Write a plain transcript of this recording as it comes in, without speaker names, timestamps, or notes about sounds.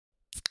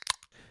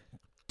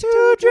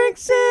Two Drink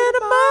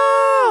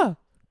Cinema.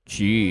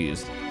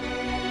 Cheers.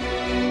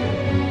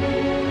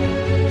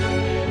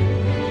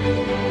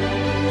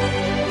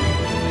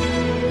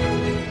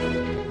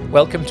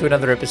 Welcome to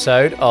another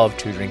episode of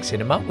Two Drink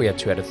Cinema. We are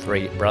 2 out of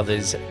 3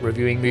 brothers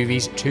reviewing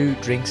movies 2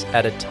 drinks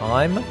at a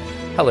time.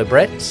 Hello,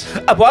 Brett.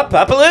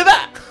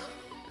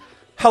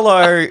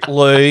 Hello,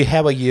 Lou.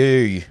 How are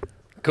you?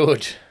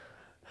 Good.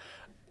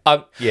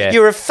 Yeah.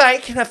 You're a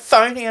fake and a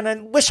phony, and I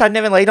wish I'd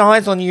never laid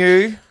eyes on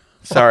you.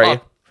 Sorry.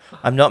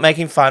 I'm not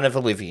making fun of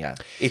Olivia.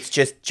 It's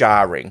just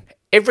jarring.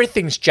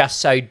 Everything's just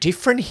so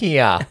different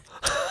here.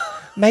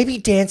 Maybe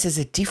dances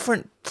are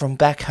different from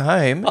back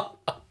home.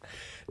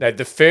 No,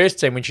 the first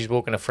scene when she's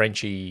walking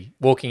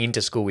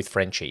into school with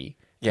Frenchie,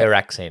 her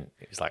accent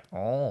is like,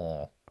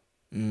 oh.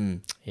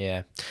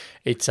 Yeah.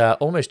 It's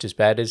almost as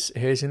bad as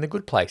hers in The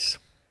Good Place.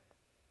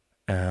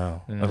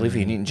 Oh,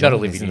 Olivia Not Newton-John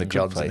Olivia is in The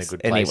Good Newton-John's in Place. The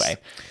Good Place. Anyway,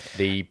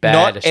 the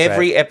bad not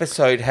every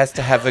episode has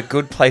to have a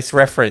Good Place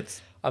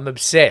reference. I'm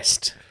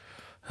obsessed.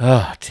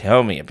 Oh,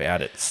 tell me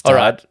about it, stud. All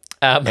right.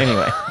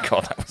 Anyway,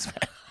 God, that was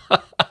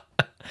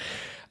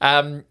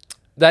bad.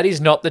 That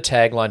is not the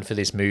tagline for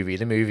this movie.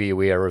 The movie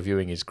we are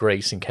reviewing is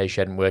Grease, in case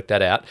you hadn't worked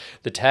that out.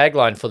 The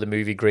tagline for the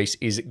movie Grease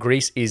is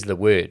the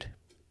word.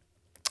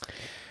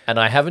 And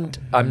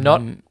I'm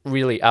not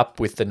really up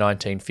with the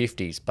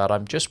 1950s, but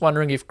I'm just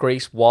wondering if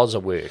Grease was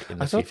a word in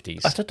the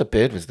 50s. I thought the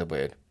bird was the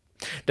word.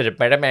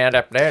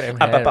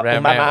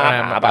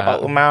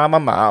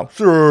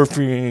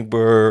 Surfing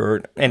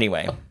bird.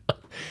 Anyway,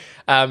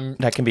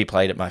 that can be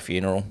played at my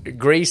funeral.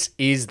 Grease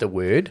is the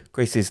word.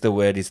 Grease is the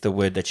word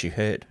that you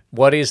heard.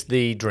 What is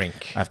the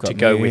drink to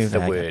go with the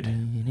word?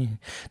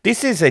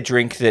 This is a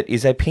drink that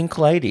is a pink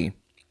lady.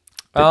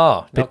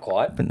 Not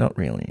quite. But not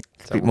really.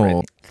 It's a bit not more.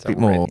 really. It's a bit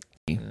more.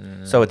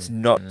 So it's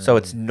not.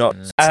 It's not.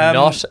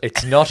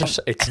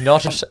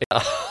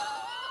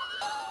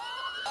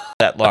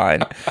 That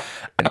line.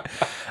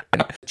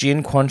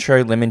 Gin,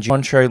 Cointreau, lemon juice.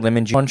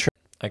 Cointreau.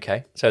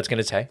 Okay, so it's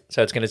going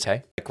to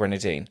take.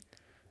 Grenadine.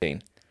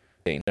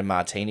 A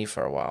martini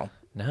for a while.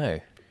 No.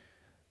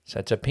 So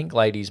it's a pink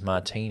lady's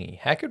martini.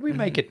 How could we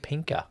make it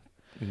pinker?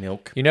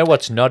 Milk. You know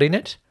what's not in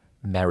it?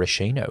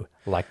 Maraschino,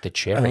 like the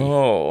cherry.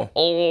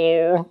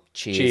 Oh.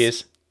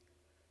 Cheers.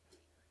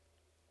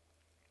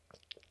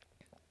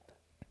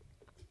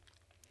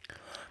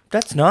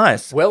 That's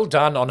nice. Well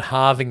done on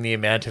halving the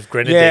amount of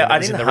grenadine Yeah, that I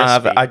was in didn't the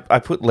halve it. recipe. I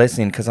put less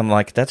in because I'm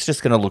like, that's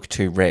just going to look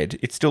too red.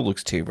 It still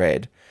looks too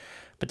red.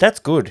 But that's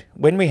good.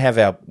 When we have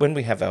our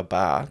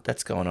bar,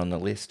 that's going on the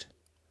list.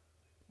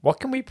 What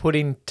can we put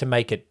in to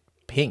make it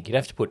pink? You'd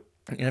have to put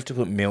You have to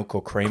put milk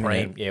or cream in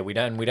cream. it. Yeah, we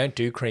don't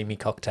do creamy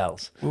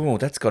cocktails. Ooh,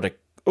 that's got a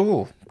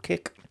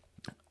kick.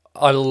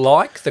 I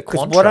like the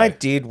Because Cointreau. what I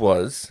did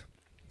was,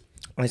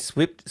 I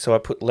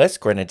put less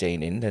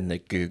grenadine in than the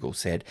Google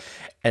said,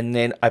 and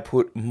then I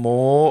put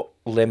more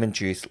lemon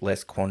juice,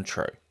 less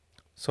Cointreau.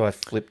 So I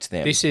flipped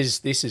them. This is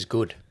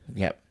good.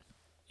 Yep.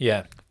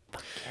 Yeah.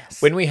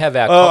 When we have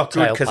our Oh,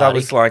 cocktail good, because party,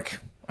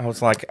 I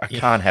was like, I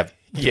can't have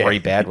three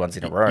bad ones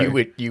in a row.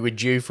 you were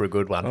due for a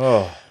good one.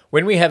 Oh.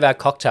 When we have our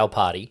cocktail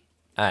party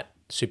at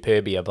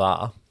Superbia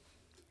Bar,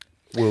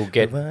 we'll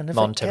get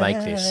Mon to make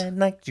this.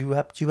 And if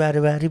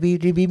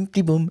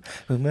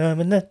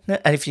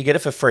you get it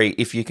for free,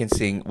 if you can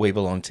sing "We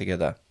Belong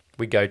Together,"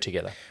 We go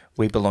together.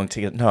 we belong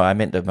together. No, I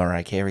meant the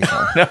Mariah Carey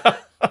song.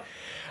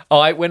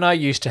 When I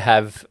used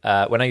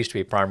to be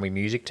a primary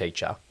music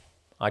teacher,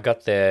 I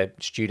got the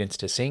students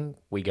to sing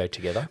 "We Go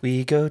Together."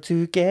 We go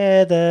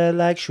together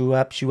like shoo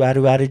up, shoo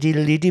adu adu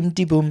diddly dim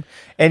di boom.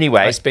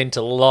 Anyway, I spent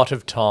a lot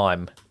of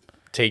time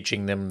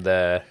teaching them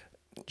the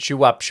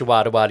shoo up, shoo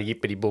adu adu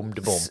yippity boom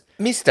da boom.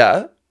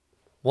 Mister,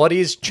 What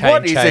is chang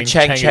what is a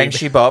chang chang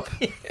shibop?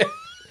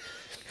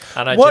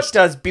 And What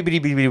does bibbidi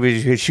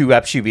bibbidi shoo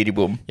up shoo biddy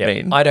boom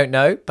mean? I don't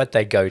know, but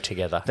they go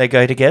together. They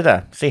go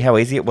together. See how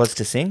easy it was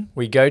to sing?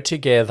 We go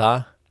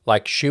together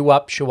like shoo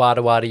up, shoo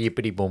adu adu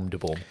yippity boom da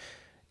boom.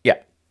 Yeah.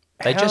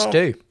 They just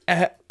do.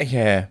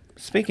 Yeah.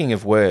 Speaking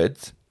of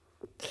words,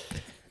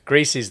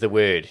 Grease is the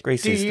word.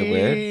 Grease is the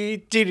word.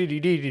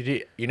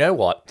 You know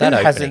what? who That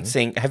opening. hasn't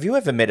seen? Have you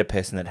ever met a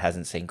person that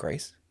hasn't seen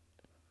Grease?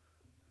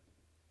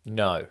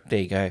 No. There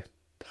you go.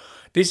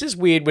 This is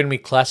weird when we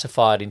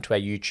classify it into our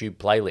YouTube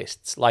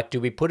playlists. Like,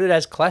 do we put it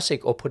as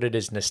classic or put it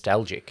as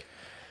nostalgic?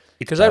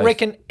 Because I both.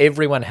 reckon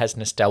everyone has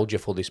nostalgia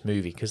for this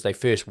movie because they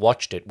first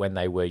watched it when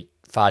they were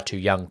far too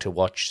young to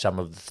watch some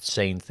of the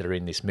scenes that are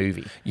in this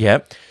movie.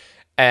 Yep.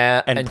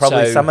 And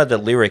probably so, some of the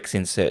lyrics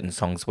in certain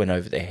songs went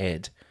over their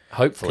head.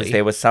 hopefully, Because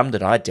there were some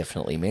that I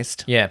definitely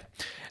missed. yeah.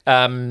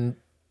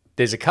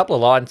 There's a couple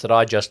of lines that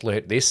I just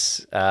learnt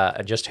this,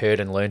 I just heard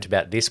and learnt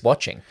about this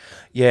watching.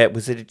 Yeah,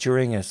 was it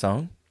during a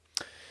song?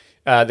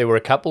 There were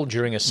a couple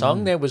during a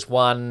song. There was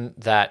one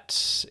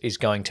that is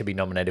going to be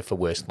nominated for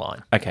Worst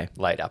Line Okay,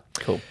 later.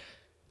 cool.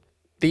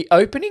 The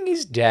opening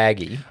is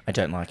daggy. I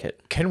don't like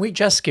it. Can we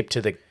just skip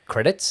to the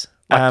credits?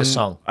 Like the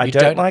song. I You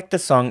don't like the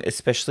song,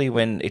 especially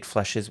when it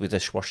flashes with a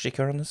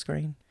swastika on the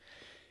screen.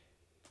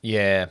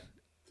 Yeah.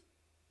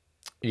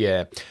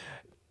 Yeah.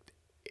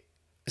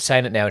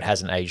 saying it now, it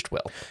hasn't aged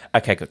well.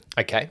 Okay, good.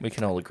 Okay. We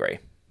can all agree.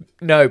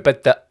 No,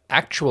 but the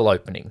actual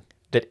opening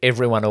that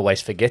everyone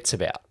always forgets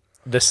about,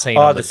 the scene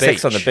Oh, on the the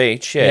beach. sex on the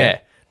beach, yeah.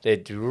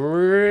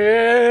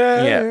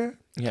 Yeah.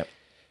 Yeah.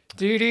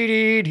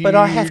 But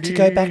I have to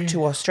go back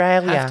to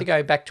Australia. Have to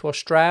go back to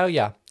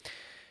Australia.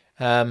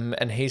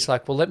 And he's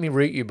like, well, let me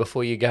root you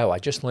before you go. I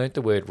just learnt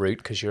the word root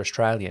because you're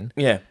Australian.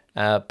 Yeah.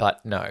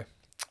 But no,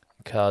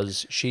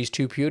 because she's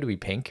too pure to be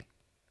pink.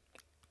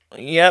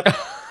 Yep.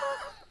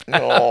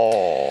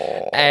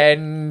 Oh.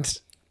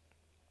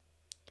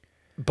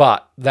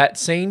 But that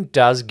scene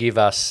does give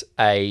us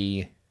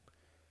a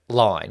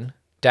line.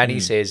 Danny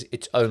says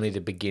it's only the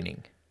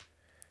beginning,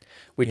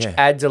 which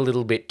adds a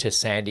little bit to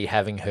Sandy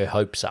having her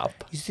hopes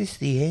up. Is this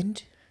the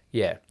end?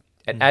 Yeah.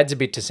 It adds a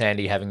bit to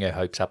Sandy having her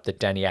hopes up that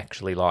Danny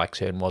actually likes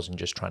her and wasn't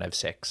just trying to have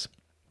sex.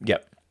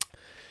 Yep.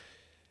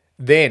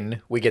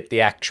 Then we get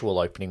the actual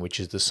opening, which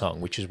is the song,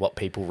 which is what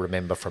people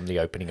remember from the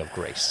opening of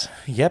Grease.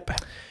 Yep.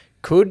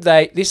 Could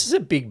they... This is a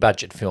big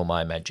budget film,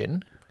 I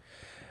imagine.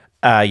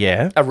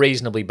 Yeah. A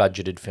reasonably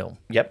budgeted film.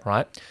 Yep.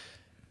 Right?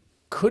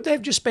 Could they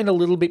have just been a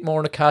little bit more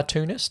on a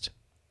cartoonist?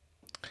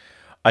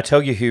 I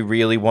tell you who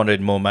really wanted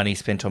more money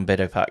spent on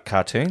better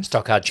cartoons.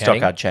 Stockard Channing.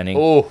 Stockard Channing.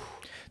 Oh,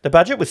 The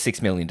budget was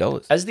 $6 million.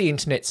 as the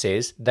internet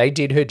says, they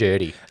did her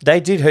dirty. They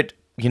did her...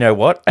 You know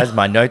what? As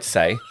my notes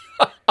say,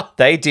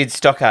 they did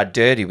Stockard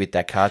dirty with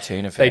that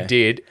cartoon affair. They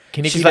did.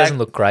 Kinnicky She's doesn't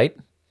like- look great.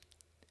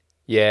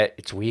 Yeah,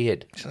 it's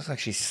weird. She looks like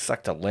she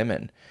sucked a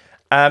lemon.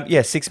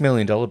 Yeah, $6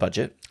 million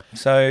budget.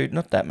 So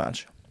not that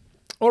much.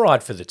 All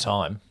right for the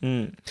time.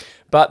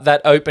 But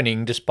that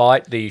opening,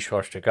 despite the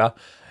swastika,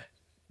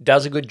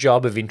 does a good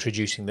job of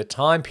introducing the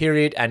time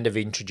period and of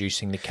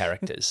introducing the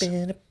characters.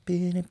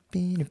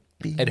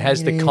 It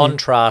has the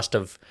contrast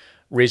of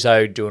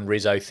Rizzo doing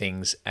Rizzo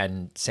things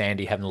and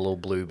Sandy having the little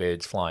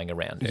bluebirds flying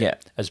around her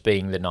as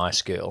being the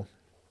nice girl.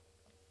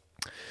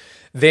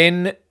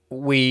 Then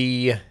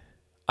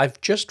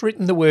I've just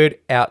written the word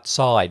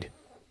outside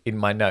in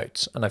my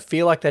notes, and I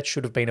feel like that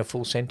should have been a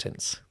full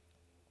sentence.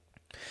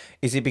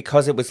 Is it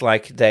because it was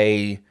like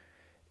the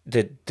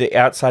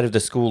outside of the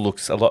school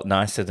looks a lot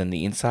nicer than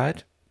the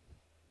inside?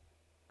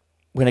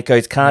 When it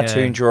goes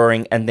cartoon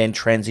drawing and then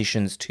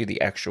transitions to the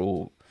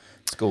actual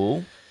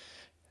school?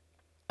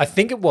 I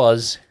think it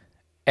was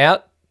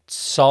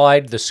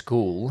outside the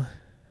school,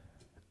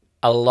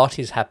 a lot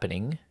is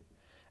happening,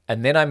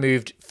 and then I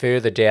moved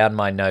further down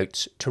my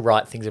notes to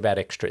write things about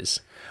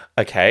extras.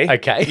 Okay.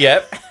 Okay.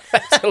 Yep.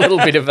 That's a little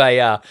bit of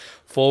a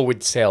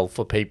forward sell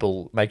for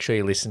people. Make sure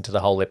you listen to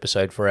the whole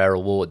episode for our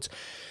awards.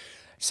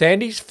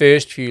 Sandy's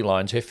first few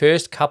lines, her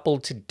first couple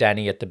to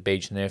Danny at the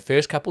beach and her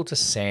first couple to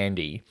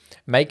Sandy,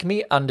 make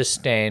me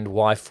understand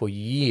why for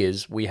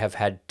years we have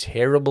had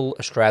terrible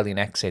Australian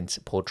accents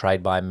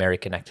portrayed by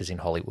American actors in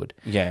Hollywood.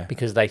 Yeah.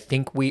 Because they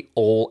think we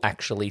all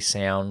actually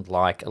sound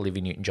like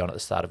Olivia Newton-John at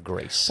the start of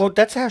Grease. Well,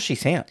 that's how she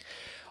sounds.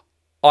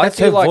 I that's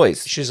feel her like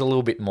voice. she's a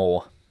little bit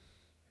more.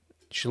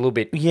 She's a little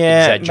bit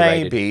Yeah,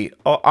 exaggerated. maybe.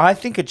 I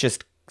think it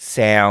just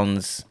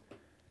sounds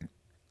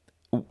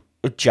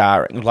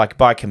jarring, like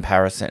by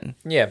comparison.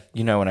 Yeah.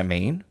 You know what I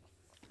mean?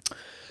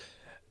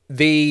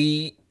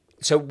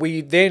 So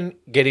we then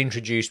get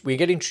introduced. We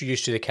get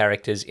introduced to the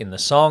characters in the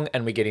song,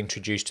 and we get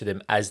introduced to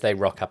them as they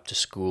rock up to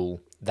school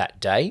that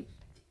day.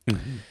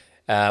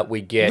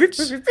 We get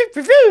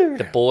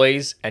the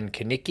boys and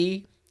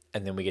Kinnicky,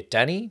 and then we get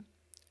Danny,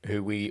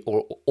 who we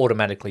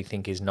automatically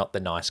think is not the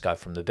nice guy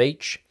from the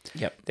beach.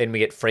 Yep. Then we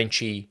get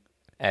Frenchie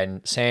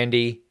and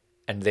Sandy,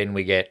 and then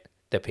we get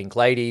the Pink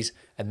Ladies,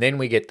 and then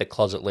we get the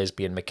closet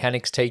lesbian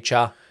mechanics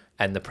teacher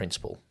and the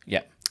principal.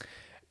 Yeah.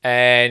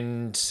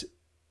 And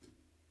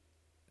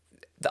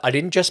I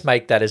didn't just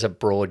make that as a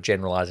broad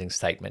generalizing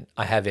statement.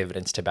 I have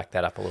evidence to back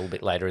that up a little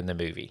bit later in the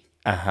movie.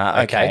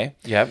 Uh-huh. Okay.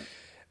 Yep.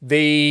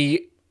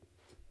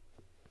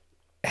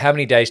 How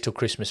many days till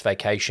Christmas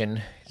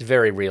vacation is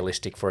very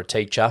realistic for a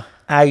teacher.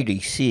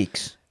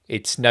 86.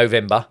 It's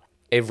November.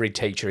 Every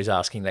teacher is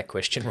asking that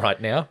question right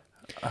now.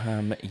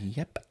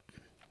 Yep.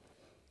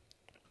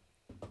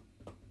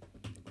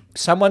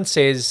 Someone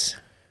says,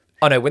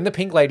 oh no, when the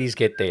Pink Ladies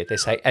get there, they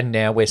say, and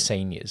now we're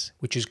seniors,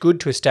 which is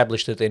good to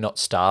establish that they're not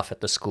staff at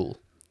the school.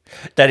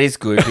 That is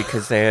good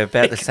because they're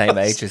about the same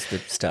age as the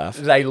staff.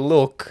 They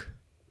look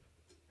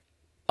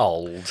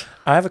old.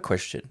 I have a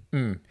question.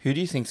 Who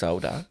do you think's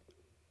older?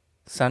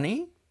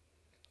 Sonny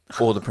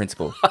or the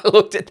principal? I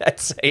looked at that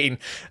scene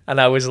and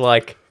I was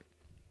like,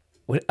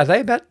 are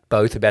they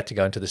both about to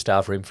go into the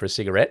staff room for a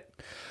cigarette?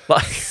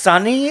 Like,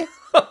 Sonny,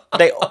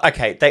 they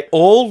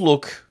all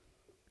look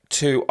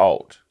too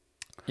old.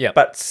 yeah,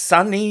 But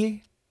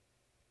Sonny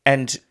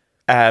and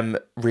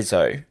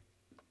Rizzo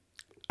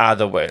are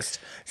the worst.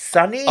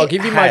 Sonny I'll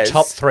give you my has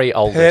top three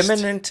oldest.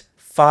 permanent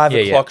 5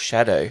 o'clock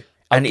shadow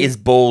and is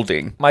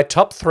balding. My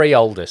top three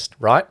oldest,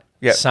 right?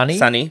 Yeah,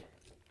 Sonny,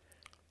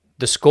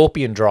 the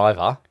Scorpion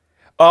driver,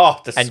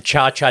 Oh, and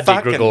Cha Cha Di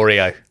fucking-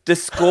 Gregorio. The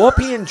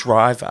Scorpion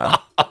driver.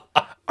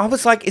 I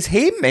was like, is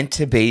he meant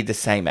to be the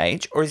same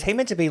age, or is he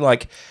meant to be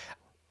like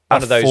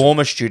one of those.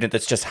 former student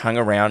that's just hung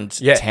around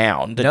Yeah.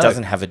 town that No.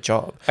 doesn't have a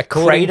job.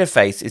 Crater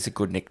Face is a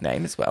good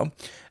nickname as well.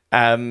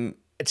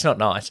 It's not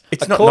nice.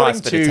 It's not According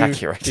nice, but it's to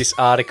accurate. This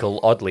article,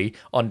 oddly,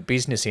 on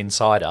Business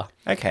Insider,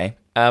 Okay.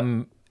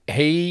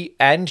 he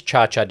and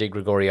Cha Cha Di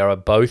Gregorio are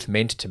both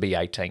meant to be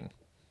 18.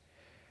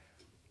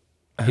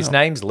 His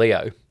name's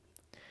Leo.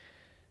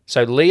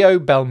 So Leo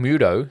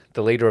Balmudo,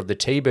 the leader of the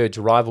T-Birds'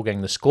 rival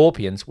gang, the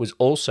Scorpions, was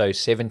also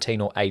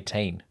 17 or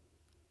 18.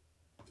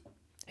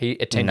 He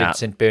attended Nah.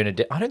 St.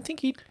 Bernadette. I don't think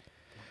he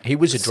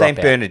was a dropout.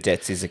 St.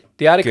 Bernadette's is a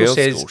The article girls'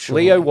 says school, sure.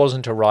 Leo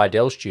wasn't a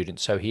Rydell student,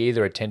 so he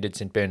either attended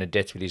St.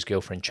 Bernadette's with his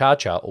girlfriend Cha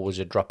Cha or was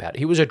a dropout.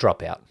 He was a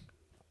dropout.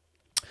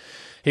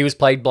 He was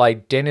played by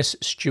Dennis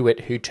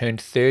Stewart, who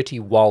turned 30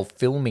 while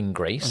filming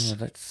Grease. Oh,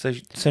 that's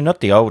so not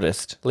the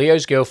oldest.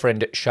 Leo's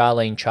girlfriend,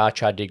 Charlene Cha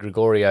Cha Di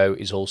Gregorio,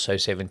 is also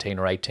 17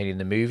 or 18 in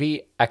the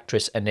movie.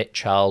 Actress Annette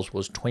Charles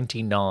was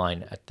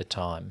 29 at the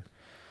time.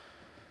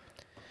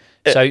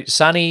 So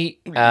Sonny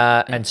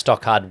and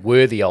Stockhard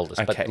were the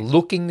oldest, Okay. but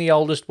looking the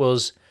oldest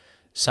was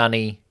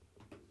Sonny,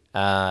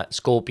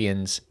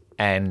 Scorpions,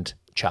 and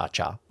Cha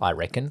Cha, I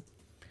reckon.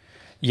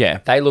 Yeah.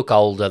 They look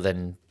older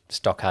than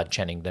Stockhard,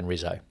 Channing, than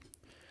Rizzo.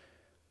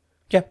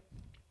 Yeah.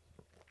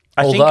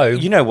 Although-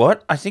 you know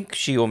what? I think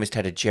she almost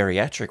had a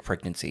geriatric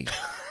pregnancy.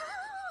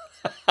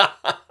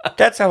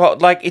 That's how,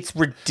 it's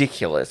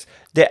ridiculous.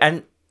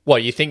 And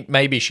What, you think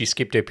maybe she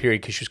skipped her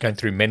period because she was going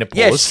through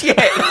menopause?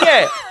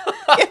 yes,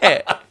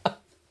 yeah.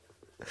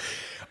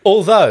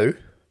 Although,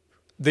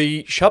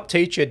 the shop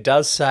teacher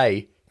does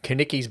say,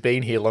 Kanicki's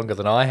been here longer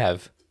than I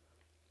have.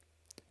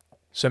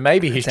 So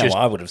maybe he's That's just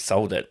how I would have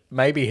sold it.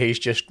 maybe he's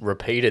just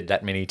repeated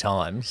that many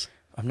times.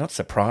 I'm not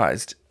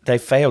surprised. They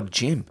failed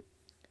gym.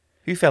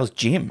 Who fails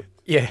gym?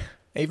 Yeah,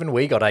 even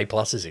we got A+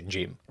 in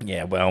gym.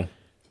 Yeah, well,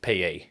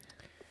 PE.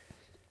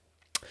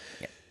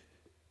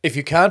 If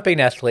you can't be an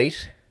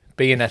athlete,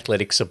 be an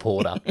athletic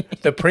supporter.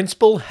 The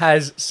principal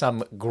has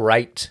some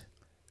great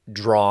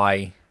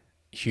dry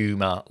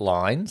humour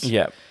lines.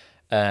 yeah.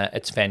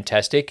 It's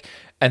fantastic.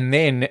 And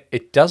then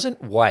it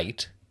doesn't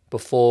wait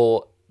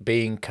before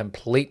being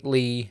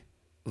completely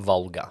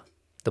vulgar.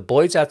 The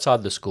boys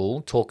outside the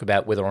school talk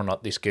about whether or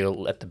not this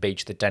girl at the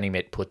beach that Danny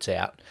met puts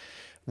out.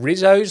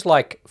 Rizzo's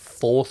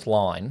fourth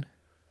line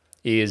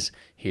is,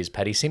 here's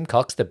Paddy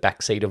Simcox, the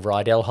backseat of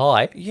Rydell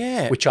High.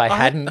 Yeah. Which I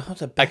hadn't... Oh,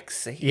 the back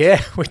seat.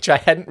 Yeah, which I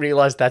hadn't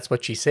realised that's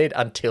what she said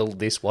until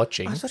this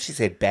watching. I thought she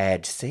said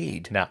bad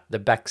seed. No, the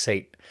back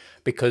seat.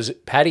 Because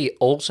Patty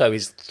also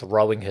is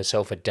throwing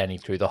herself at Danny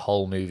through the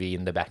whole movie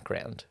in the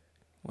background.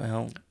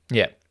 Well,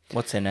 Yeah.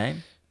 what's her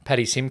name?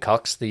 Patty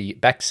Simcox, the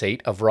back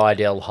seat of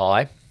Rydell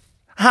High.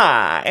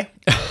 Hi.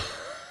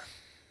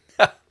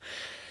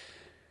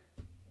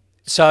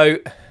 So,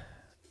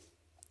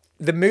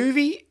 the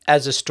movie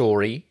as a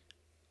story,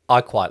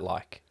 I quite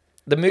like.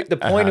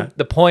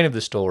 The point of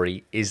the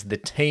story is the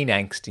teen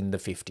angst in the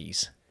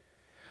 50s.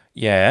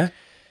 Yeah.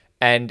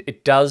 And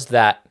it does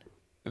that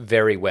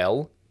very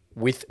well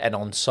with an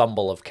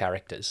ensemble of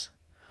characters,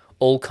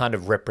 all kind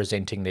of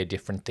representing their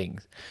different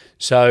things.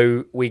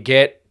 So we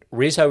get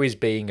Rizzo is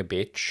being a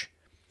bitch.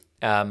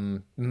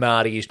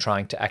 Marty is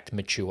trying to act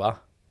mature.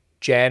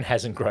 Jan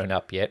hasn't grown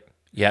up yet.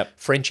 Yep.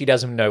 Frenchie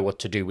doesn't know what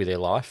to do with their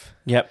life.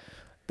 Yep.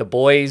 The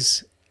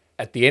boys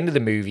at the end of the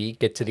movie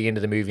get to the end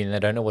of the movie and they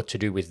don't know what to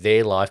do with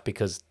their life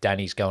because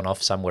Danny's gone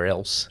off somewhere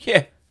else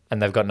Yeah.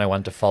 and they've got no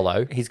one to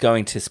follow. He's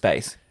going to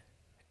space.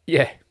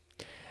 Yeah.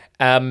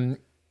 And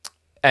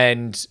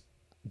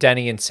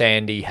Danny and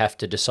Sandy have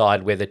to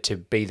decide whether to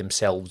be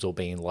themselves or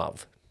be in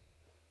love.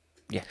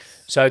 Yeah.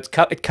 So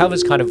it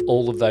covers kind of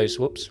all of those,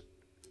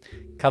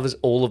 covers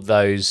all of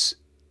those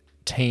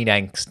teen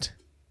angst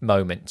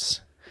moments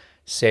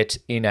set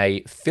in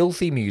a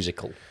filthy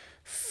musical.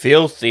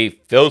 Filthy,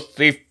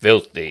 filthy,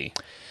 filthy.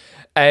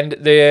 And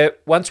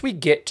once we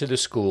get to the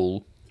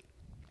school,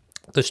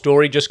 the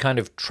story just kind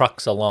of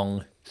trucks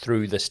along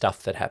through the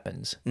stuff that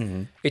happens.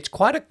 Mm-hmm. It's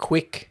quite a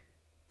quick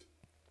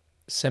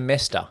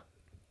semester.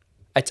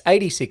 It's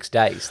 86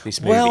 days,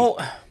 this movie. Well,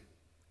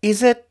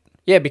 is it?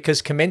 Yeah,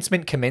 because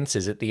commencement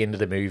commences at the end of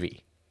the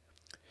movie.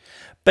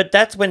 But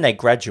that's when they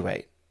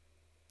graduate,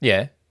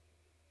 Yeah.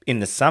 in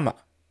the summer.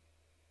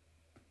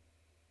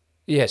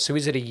 Yeah, so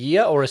is it a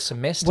year or a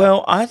semester?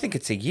 Well, I think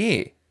it's a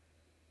year.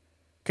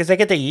 Because they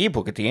get their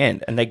yearbook at the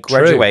end and they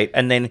graduate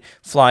and then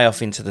fly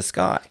off into the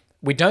sky.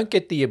 We don't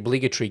get the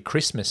obligatory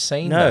Christmas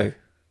scene, No. though.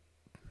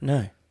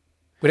 No.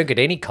 We don't get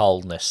any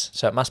coldness,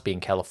 so it must be in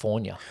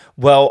California.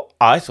 Well,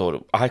 I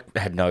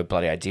had no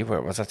bloody idea where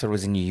it was. I thought it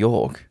was in New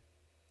York.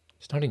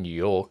 It's not in New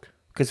York.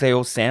 Because they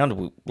all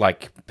sound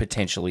like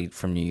potentially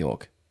from New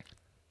York.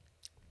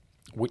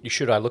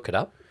 Should I look it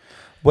up?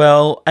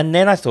 Well, and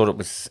then I thought it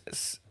was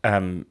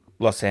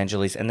Los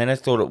Angeles, and then I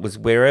thought it was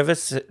wherever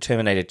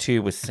Terminator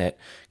 2 was set,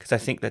 because I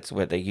think that's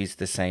where they use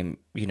the same,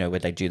 where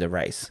they do the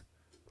race.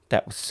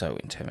 That was so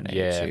in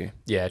Terminator 2.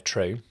 Yeah,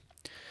 true.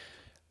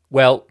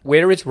 Well,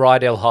 where is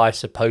Rydell High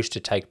supposed to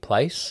take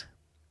place?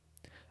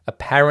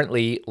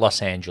 Apparently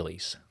Los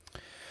Angeles.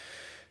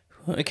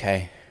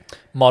 Okay.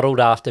 Modelled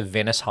after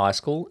Venice High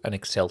School and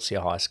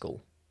Excelsior High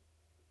School.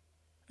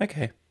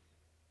 Okay.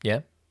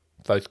 Yeah,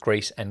 both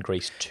Grease and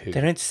Grease 2.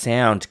 They don't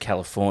sound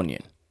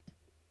Californian.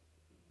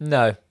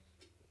 No.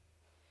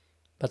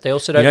 But they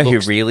also You don't know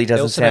look... who really they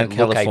doesn't also sound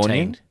don't look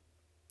Californian? 18.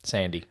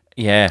 Sandy.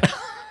 Yeah.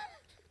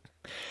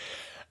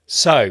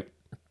 So,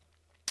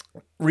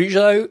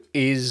 Rizzo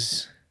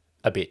is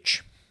a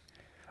bitch.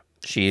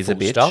 She is Full a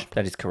bitch. stop.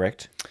 That is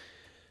correct.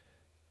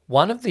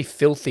 One of the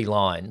filthy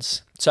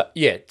lines...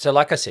 So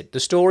like I said, the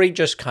story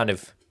just kind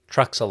of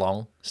trucks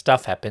along.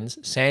 Stuff happens.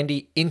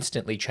 Sandy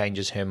instantly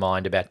changes her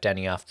mind about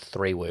Danny after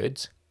 3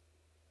 words.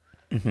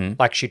 Mm-hmm.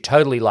 Like, she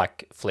totally,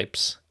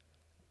 flips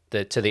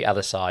to the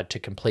other side to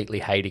completely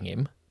hating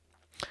him.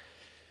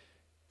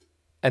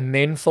 And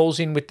then falls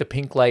in with the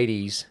Pink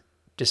Ladies,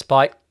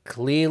 despite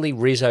clearly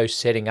Rizzo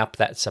setting up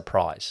that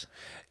surprise.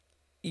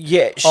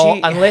 Yeah,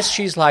 Unless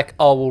she's like,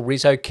 oh, well,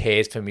 Rizzo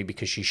cares for me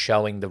because she's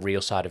showing the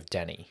real side of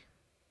Danny.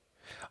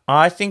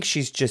 I think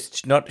she's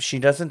just not... She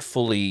doesn't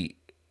fully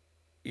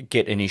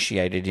get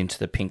initiated into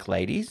the Pink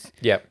Ladies.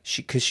 Yep.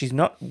 Because she's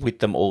not with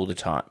them all the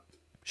time.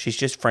 She's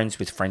just friends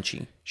with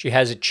Frenchie. She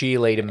has a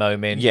cheerleader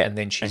moment, and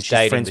then she's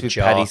dating friends the with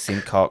jock. Patty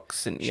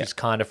Simcox. And, She's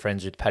kind of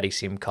friends with Patty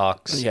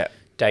Simcox. Yeah.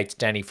 Dates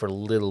Danny for a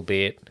little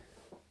bit.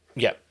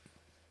 Yeah.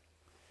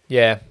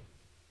 Yeah.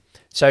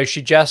 So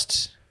she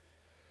just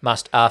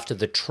must, after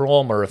the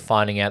trauma of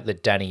finding out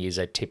that Danny is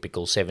a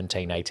typical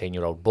 17,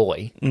 18-year-old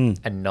boy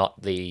and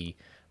not the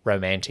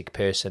romantic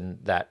person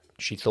that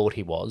she thought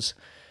he was,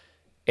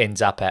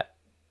 ends up at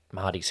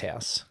Marty's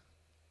house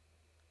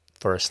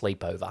for a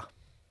sleepover.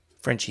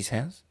 Frenchie's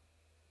house?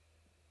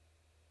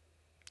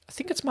 I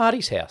think it's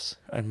Marty's house.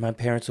 And my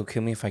parents will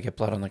kill me if I get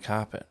blood on the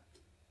carpet.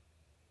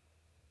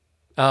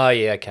 Oh,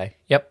 yeah, okay.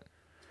 Yep.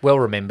 Well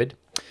remembered.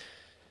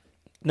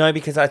 No,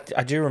 because I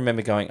do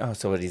remember going, oh,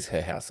 so it is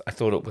her house. I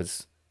thought it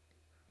was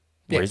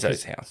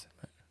Rizzo's house.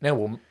 No,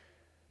 well...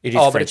 It is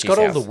but Frenchie's it's got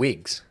all house. the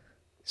wigs.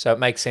 So it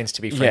makes sense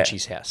to be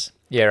Frenchie's house.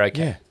 Yeah,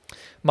 okay. Yeah.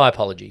 My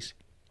apologies.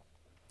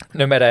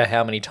 No matter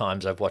how many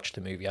times I've watched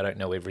the movie, I don't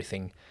know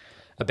everything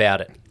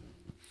about it.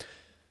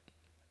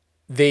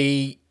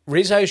 The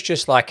Rizzo's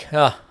just like,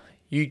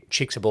 you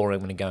chicks are boring,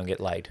 I'm going to go and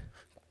get laid.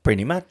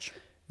 Pretty much.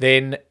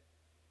 Then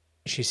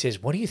she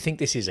says, what do you think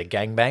this is, a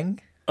gangbang?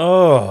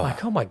 Oh.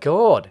 Like, oh my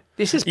God,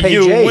 this is PG.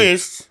 You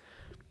wish.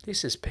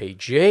 This is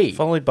PG.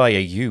 Followed by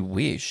a you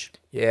wish.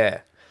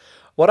 Yeah.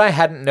 What I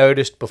hadn't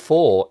noticed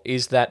before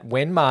is that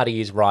when Marty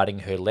is writing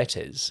her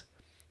letters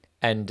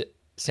and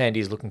Sandy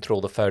is looking through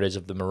all the photos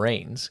of the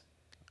Marines,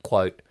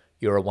 quote,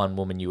 you're a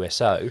one-woman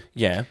USO,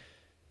 Yeah.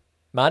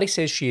 Marty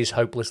says she is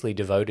hopelessly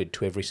devoted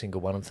to every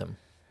single one of them.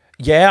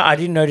 Yeah, I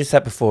didn't notice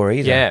that before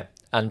either. Yeah,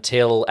 and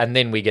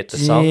then we get the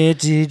song,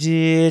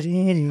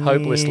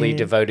 Hopelessly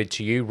Devoted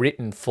to You,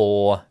 written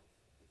for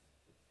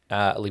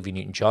Olivia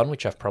Newton-John,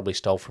 which I've probably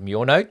stole from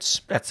your notes.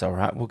 That's all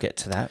right. We'll get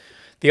to that.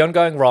 The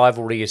ongoing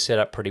rivalry is set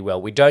up pretty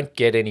well. We don't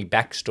get any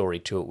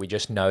backstory to it. We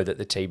just know that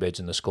the T-Birds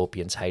and the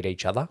Scorpions hate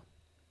each other.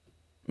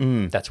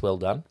 That's well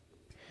done.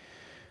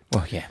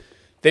 Well, yeah.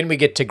 Then we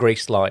get to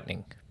Grease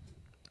Lightning.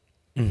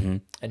 Mm-hmm.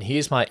 And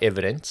here's my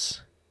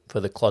evidence for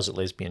the closet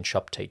lesbian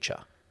shop teacher.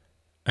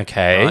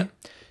 Okay. Right?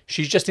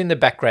 She's just in the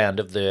background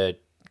of the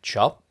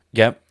shop.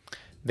 Yep.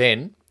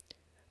 Then,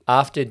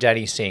 after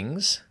Danny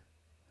sings,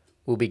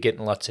 we'll be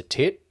getting lots of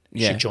tit.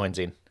 Yeah. She joins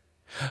in.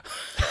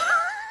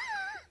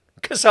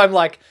 Because I'm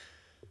like,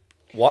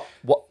 what?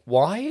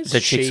 Why is The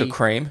she... chicks are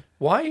cream.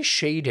 Why is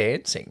she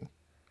dancing?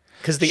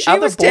 Because the She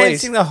other was boys...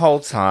 dancing the whole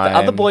time. The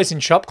other boys in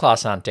shop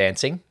class aren't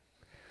dancing.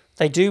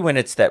 They do when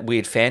it's that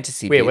weird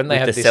fantasy Weird, bit when they with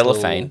have the this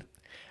cellophane. little-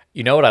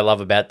 You know what I love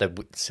about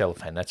the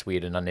cellophane? That's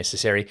weird and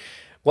unnecessary.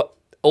 What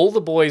all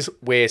the boys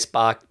wear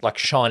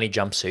shiny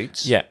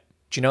jumpsuits. Yeah.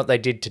 Do you know what they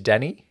did to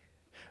Danny?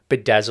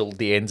 Bedazzled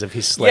the ends of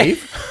his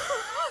sleeve.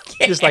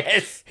 Just like,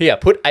 here,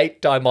 put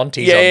 8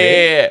 diamantes on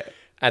there,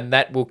 and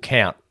that will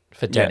count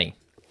for Danny.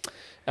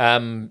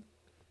 The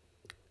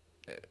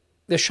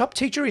shop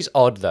teacher is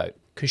odd, though,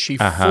 because she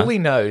fully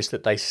knows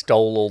that they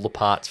stole all the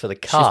parts for the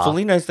car. She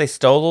fully knows they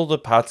stole all the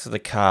parts of the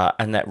car,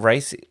 and that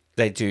race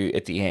they do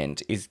at the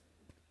end is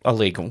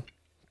illegal.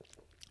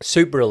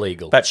 Super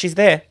illegal. But she's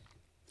there.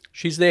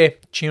 She's there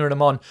cheering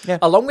them on,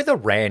 along with a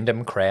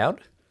random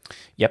crowd.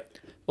 Yep.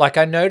 Like,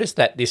 I noticed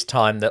that this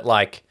time that,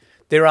 like,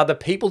 there are the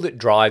people that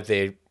drive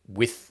there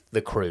with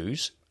the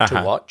crews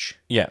to watch.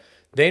 Yeah.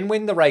 Then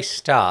when the race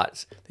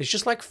starts, there's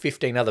just like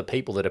 15 other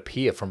people that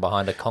appear from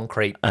behind a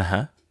concrete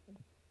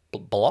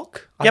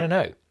block. I don't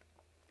know.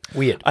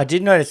 Weird. I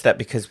did notice that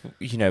because,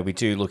 we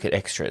do look at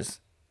extras.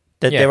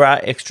 That there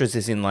are extras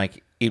as in,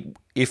 like,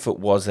 if it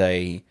was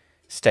a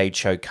stage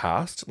show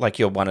cast, like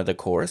you're one of the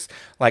chorus.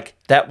 Like,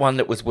 that one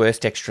that was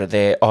worst extra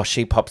there,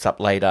 she pops up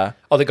later.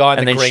 Oh, the guy in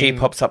and the then green... she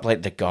pops up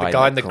later. The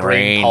guy in the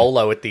green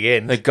polo at the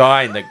end. The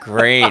guy in the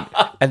green.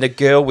 And the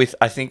girl with,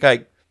 I think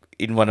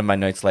in one of my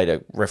notes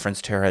later,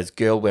 referenced her as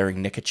girl wearing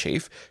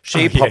neckerchief.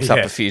 She pops up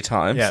a few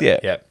times.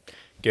 Yeah.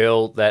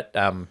 Girl that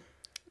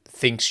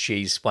thinks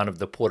she's one of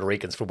the Puerto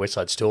Ricans from West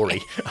Side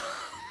Story.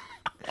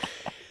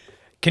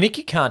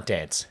 Kaniki can't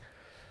dance.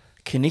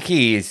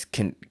 Kaniki is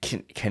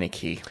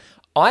Kaniki.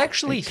 I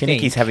actually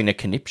think Kanicki's having a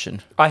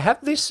conniption. I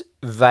have this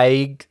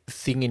vague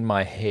thing in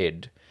my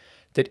head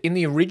that in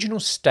the original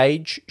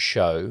stage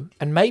show,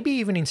 and maybe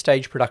even in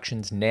stage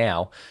productions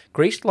now,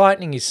 Greased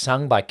Lightning is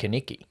sung by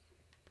Kanicki.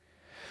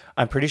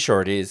 I'm pretty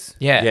sure it is.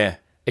 Yeah. Yeah.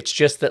 It's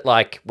just that,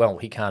 like, well,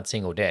 he can't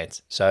sing or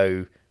dance,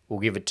 so we'll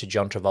give it to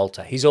John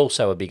Travolta. He's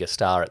also a bigger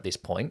star at this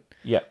point,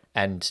 Yeah.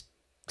 and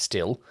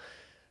still,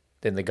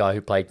 than the guy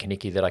who played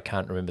Kanicki that I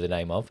can't remember the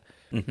name of.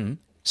 Mm-hmm.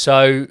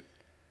 So,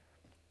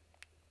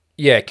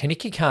 yeah,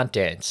 Kanicki can't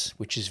dance,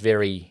 which is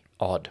very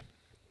odd.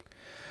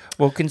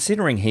 Well,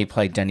 considering he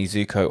played Danny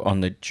Zuko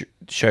on the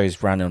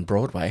show's run on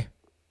Broadway,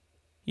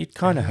 you'd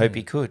kind of hope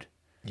he could.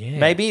 Yeah.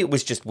 Maybe it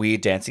was just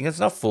weird dancing. It's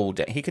not full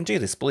he can do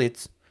the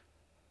splits.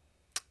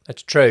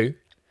 That's true.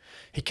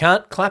 He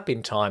can't clap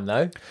in time,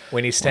 though,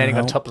 when he's standing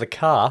on top of the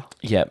car.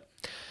 Yep.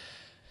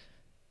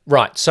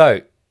 Right,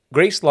 so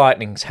Greased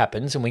Lightnings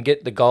happens, and we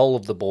get the goal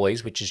of the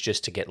boys, which is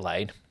just to get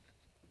laid.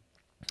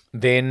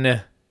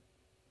 Then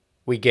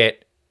we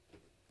get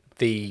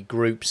the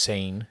group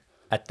scene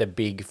at the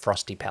big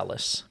Frosty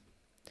Palace.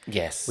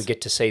 Yes. We get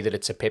to see that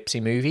it's a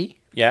Pepsi movie,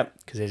 Yep.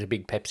 because there's a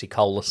big Pepsi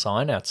Cola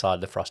sign outside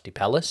the Frosty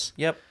Palace.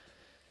 Yep.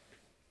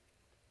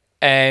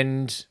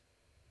 And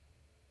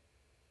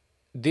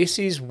this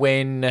is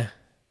when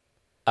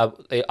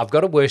I've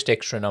got a worst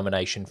extra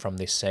nomination from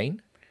this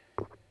scene,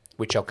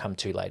 which I'll come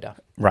to later.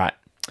 Right.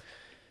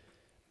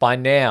 By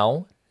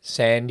now,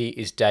 Sandy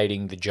is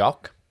dating the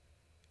jock,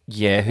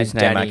 Yeah, whose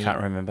And name Danny- I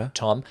can't remember.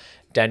 Tom.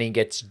 Danny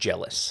gets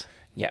jealous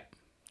Yep.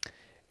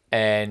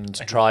 and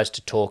tries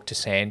to talk to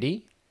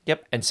Sandy.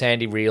 Yep. And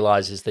Sandy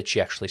realizes that she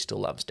actually still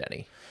loves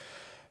Danny.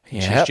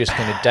 She's Yep. just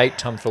going to date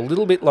Tom for a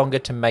little bit longer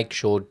to make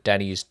sure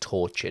Danny is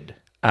tortured.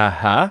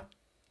 Uh-huh.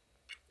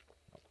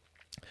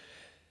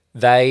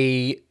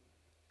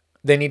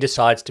 Then he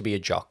decides to be a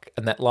jock.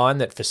 And that line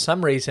that for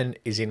some reason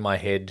is in my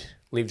head,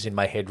 lives in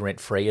my head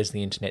rent-free, as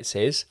the internet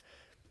says.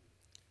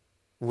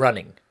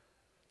 Running.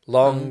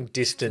 Long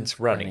distance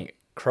running.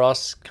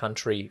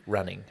 Cross-country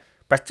running.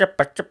 That's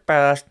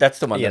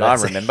the one Yeah, that I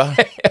that's it. remember.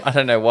 I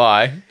don't know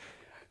why.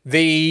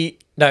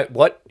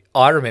 What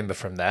I remember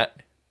from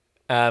that,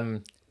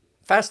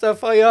 faster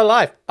for your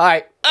life.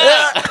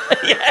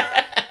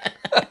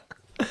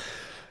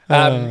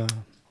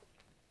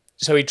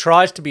 So he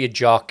tries to be a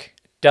jock,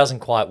 doesn't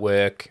quite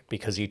work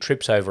because he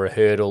trips over a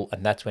hurdle,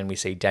 and that's when we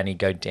see Danny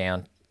go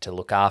down to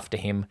look after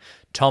him.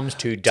 Tom's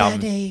too dumb.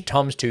 Danny.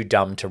 Tom's too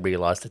dumb to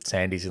realise that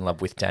Sandy's in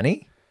love with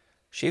Danny.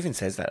 She even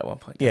says that at one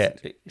point. Yeah,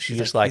 doesn't she? she's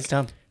just like, he's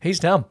dumb. He's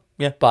dumb.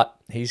 Yeah. But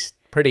he's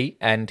pretty,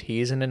 and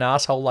he isn't an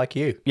asshole like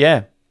you.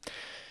 Yeah.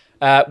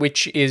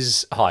 Which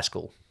is high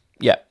school.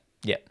 Yeah.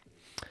 Yeah.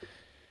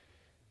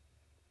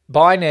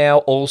 By now,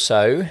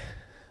 also,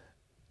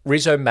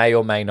 Rizzo may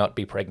or may not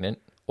be pregnant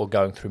or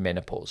going through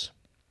menopause.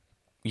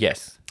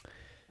 Yes.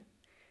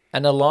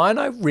 And a line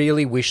I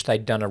really wish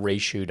they'd done a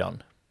reshoot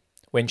on.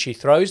 When she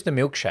throws the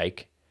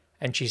milkshake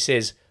and she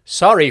says,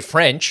 "Sorry,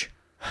 French,"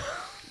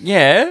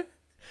 Yeah.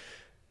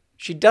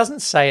 she doesn't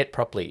say it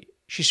properly.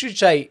 She should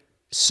say,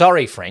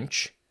 "Sorry,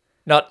 French,"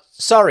 not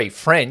 "Sorry,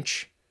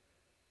 French."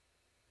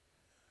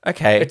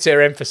 Okay. It's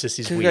her emphasis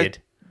is To the- weird.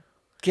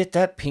 Get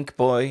that pink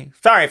boy.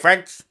 Sorry,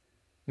 Franks.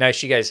 No,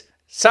 she goes,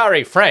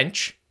 "Sorry,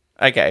 French."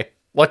 Okay.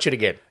 Watch it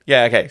again.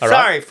 Yeah, okay. All right.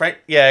 Sorry, Frank.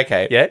 Yeah,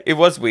 okay. Yeah? It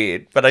was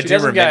weird, but I She do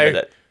doesn't remember go,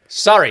 that.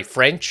 "Sorry,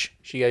 French."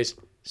 She goes,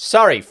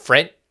 "Sorry,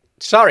 French.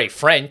 Sorry,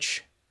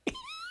 French."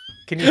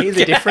 Can you hear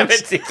the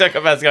difference? TikTok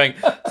of us going,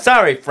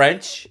 sorry,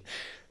 French.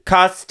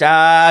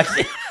 Custard.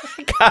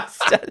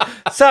 Custard.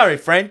 Sorry,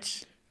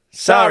 French.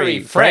 Sorry,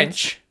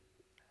 French.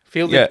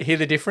 Hear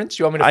the difference?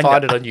 You want me to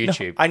find it on No,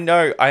 YouTube? I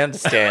know. I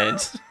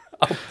understand.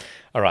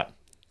 All right.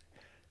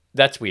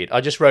 That's weird.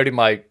 I just wrote in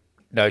my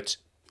notes,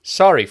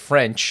 "Sorry,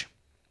 French."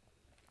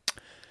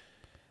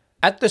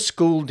 At the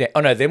school...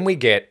 then we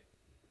get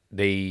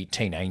the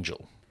teen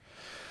angel,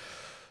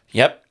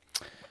 Yep.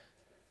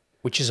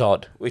 which is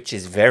odd. Which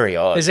is very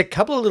odd. There's a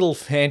couple of little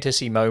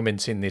fantasy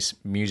moments in this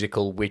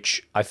musical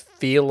which I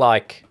feel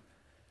like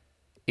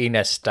in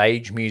a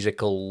stage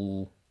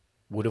musical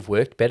would have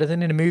worked better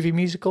than in a movie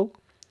musical.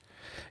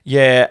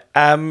 Yeah.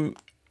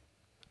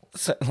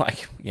 So,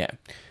 yeah.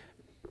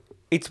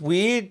 It's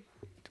weird,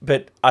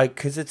 but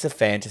because it's a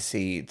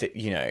fantasy that,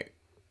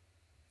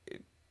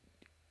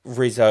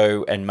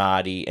 Rizzo and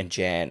Marty and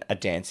Jan are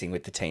dancing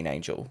with the teen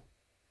angel.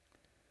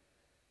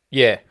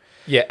 Yeah.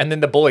 Yeah, and then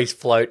the boys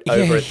float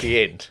over at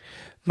the end.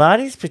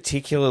 Marty's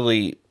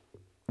particularly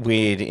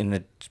weird in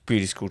the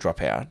beauty school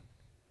dropout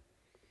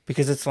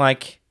because it's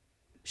like,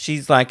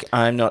 she's like,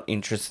 I'm not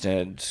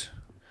interested.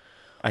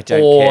 I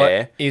don't Or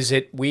care. is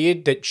it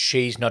weird that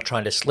she's not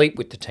trying to sleep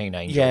with the teen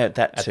angel Yeah,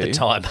 that at too. the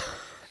time?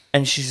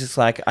 And she's just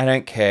like, I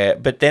don't care.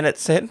 But then at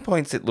certain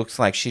points, it looks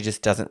like she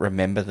just doesn't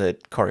remember the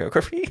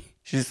choreography.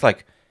 She's just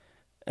like,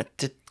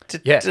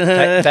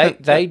 Yeah,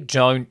 they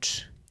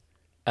don't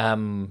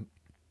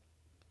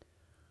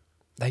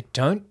they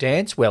don't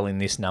dance well in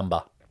this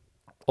number.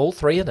 All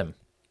three of them.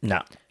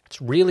 No.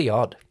 It's really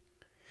odd.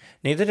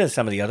 Neither does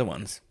some of the other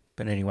ones.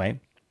 But anyway.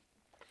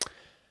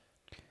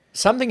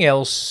 Something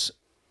else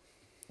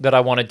that I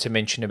wanted to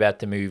mention about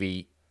the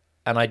movie,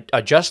 and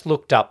I just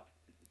looked up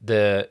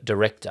the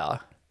director.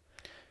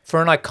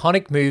 For an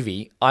iconic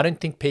movie, I don't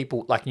think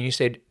people, like you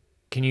said,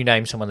 can you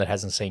name someone that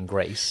hasn't seen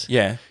Grease?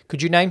 Yeah.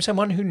 Could you name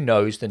someone who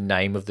knows the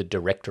name of the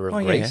director of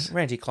Grease? Yeah,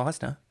 Randy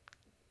Kleisner.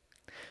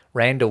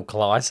 Randall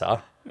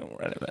Kleiser,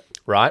 Whatever.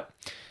 right,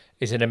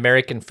 is an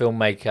American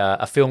filmmaker,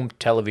 a film,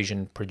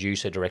 television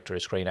producer, director, a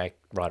screenwriter,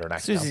 and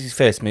actor. This is his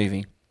first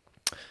movie.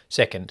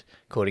 Second,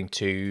 according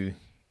to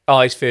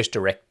his first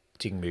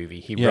directing movie.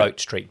 He wrote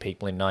Street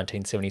People in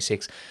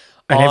 1976.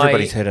 And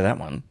everybody's heard of that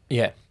one.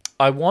 Yeah.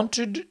 I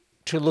wanted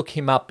to look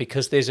him up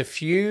because there's a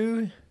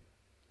few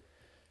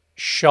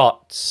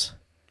shots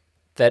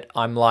that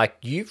I'm like,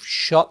 you've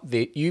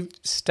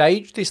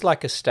staged this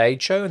like a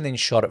stage show and then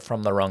shot it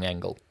from the wrong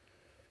angle.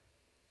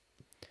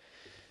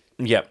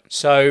 Yep.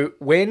 So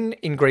when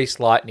in Grease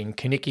Lightning,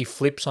 Kaneki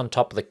flips on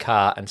top of the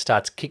car and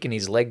starts kicking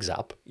his legs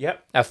up.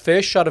 Yep. Our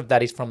first shot of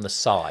that is from the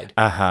side.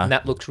 And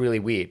that looks really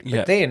weird.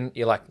 But then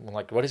you're like,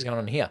 what is going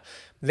on here?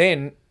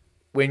 Then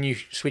when you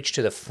switch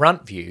to the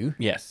front view,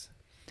 Yes.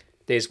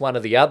 there's one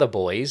of the other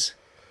boys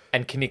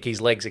and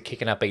Kaneki's legs are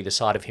kicking up either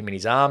side of him and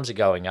his arms are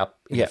going up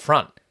in the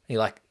front. And you're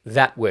like,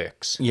 that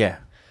works. Yeah.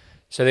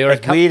 So there were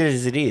As weird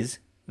as it is,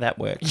 that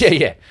works.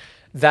 Yeah.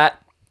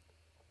 That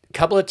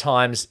couple of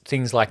times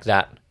things like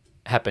that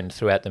happened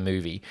throughout the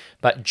movie.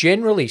 But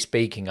generally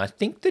speaking, I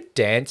think the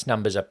dance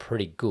numbers are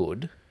pretty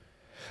good.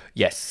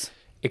 Yes.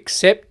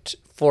 Except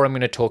for I'm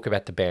going to talk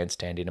about the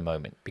bandstand in a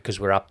moment because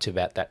we're up to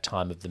about that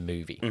time of the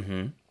movie.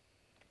 Mm-hmm.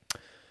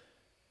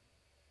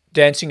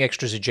 Dancing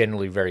extras are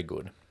generally very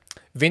good.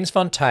 Vince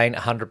Fontaine,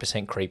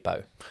 100%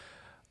 creepo.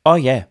 Oh,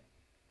 yeah.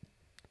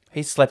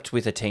 He slept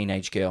with a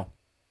teenage girl.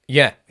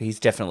 Yeah.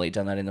 He's definitely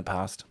done that in the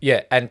past.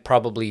 Yeah, and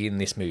probably in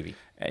this movie.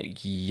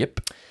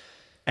 Yep.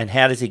 And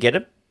how does he get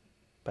it?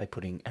 By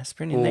putting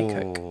aspirin in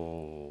their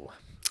coke.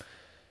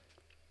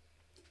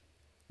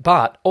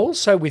 But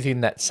also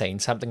within that scene,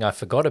 something I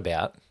forgot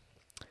about,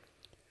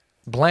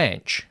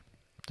 Blanche,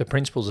 the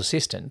principal's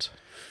assistant,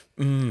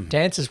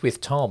 dances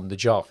with Tom, the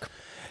jock.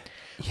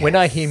 Yes. When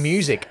I hear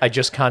music, I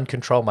just can't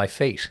control my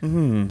feet.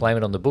 Blame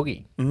it on the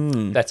boogie.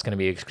 That's going to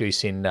be an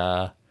excuse in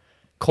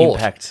court.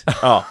 Impact.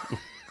 Oh.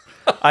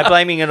 I'm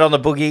blaming it on the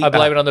boogie. I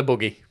blame it on the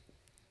boogie.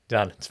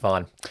 Done. It's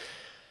fine.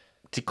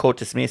 Court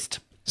dismissed.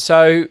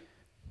 So,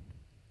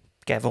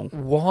 gavel.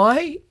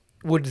 Why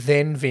would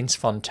then Vince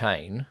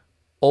Fontaine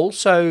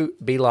also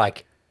be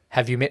like,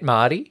 have you met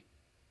Marty?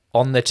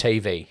 On the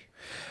TV.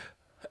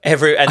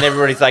 And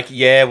everybody's like,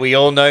 yeah, we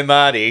all know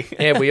Marty.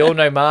 Yeah, we all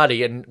know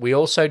Marty, and we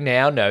also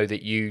now know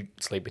that you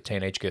sleep with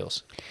teenage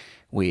girls.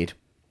 Weird.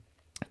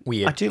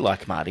 I do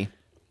like Marty.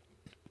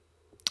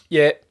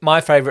 Yeah, my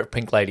favourite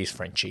Pink Lady is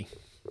Frenchie.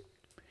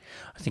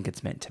 I think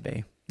it's meant to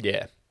be.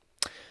 Yeah.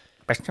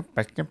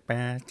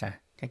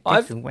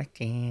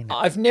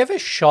 I've never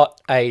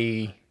shot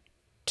a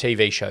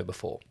TV show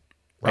before,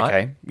 right?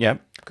 Okay, yep,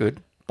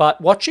 good.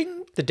 But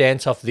watching the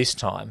dance-off this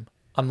time,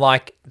 I'm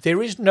like,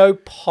 there is no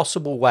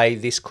possible way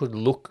this could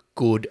look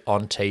good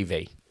on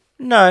TV.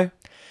 No,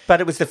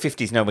 but it was the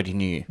 50s. Nobody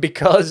knew.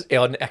 Because,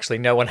 actually,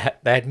 no one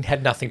they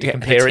had nothing to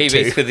compare it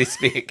to. TVs for this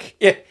big.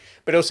 Yeah,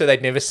 but also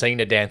they'd never seen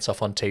a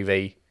dance-off on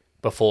TV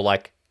before,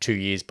 like 2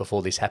 years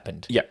before this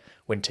happened. Yeah.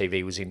 When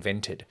TV was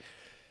invented.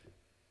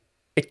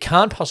 It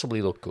can't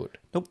possibly look good.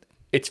 Nope.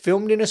 It's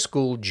filmed in a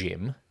school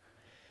gym.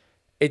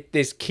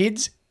 There's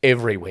kids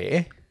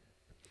everywhere.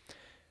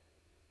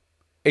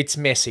 It's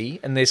messy,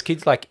 and there's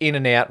kids like in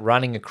and out,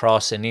 running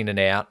across and in and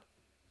out.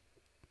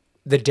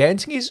 The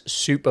dancing is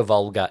super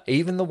vulgar,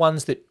 even the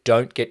ones that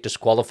don't get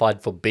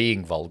disqualified for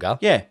being vulgar.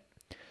 Yeah.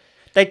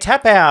 They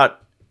tap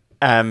out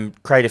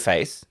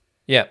Craterface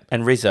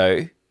and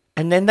Rizzo,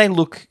 and then they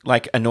look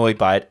like annoyed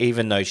by it,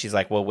 even though she's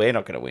like, well, we're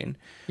not going to win.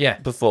 Yeah.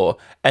 Before.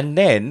 And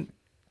then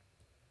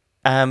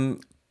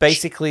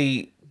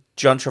basically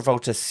John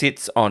Travolta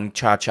sits on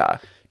Cha-Cha.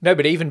 No,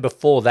 but even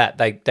before that,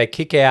 they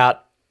kick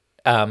out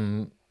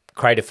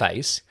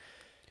Craterface,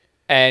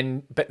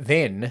 but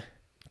then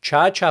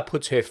Cha-Cha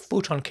puts her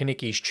foot on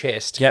Kaneki's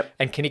chest,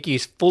 and Kaneki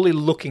is fully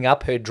looking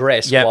up her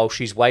dress while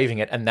she's waving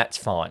it, and that's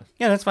fine.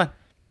 Yeah, that's fine.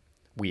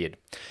 Weird.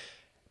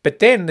 But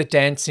then the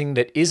dancing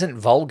that isn't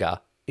vulgar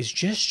is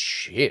just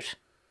shit.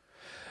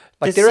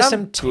 Like, there are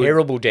some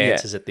terrible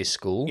dancers at this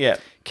school. Yeah.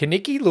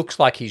 Kaneki looks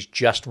like he's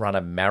just run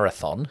a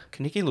marathon.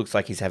 Kaneki looks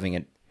like he's having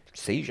a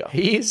seizure.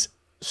 He is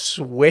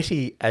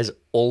sweaty as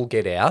all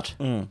get out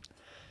and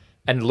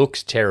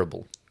looks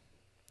terrible.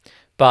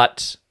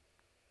 But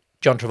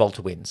John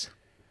Travolta wins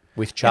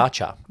with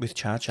Cha-Cha. Yeah, with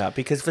Cha-Cha.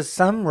 Because for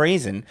some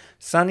reason,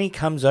 Sonny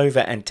comes over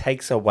and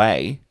takes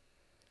away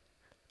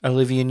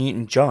Olivia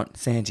Newton-John,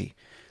 Sandy.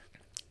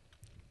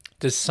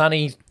 Does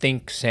Sonny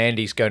think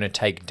Sandy's going to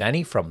take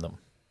Danny from them?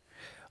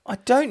 I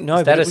don't know.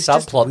 Is that a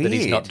subplot that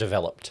he's not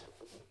developed?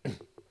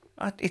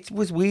 It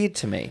was weird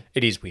to me.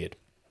 It is weird.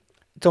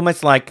 It's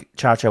almost like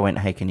Cha-Cha went,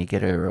 hey, can you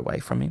get her away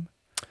from him?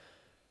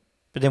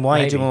 But then why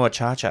are you doing what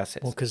Cha-Cha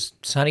says? Well, because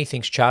Sonny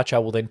thinks Cha-Cha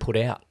will then put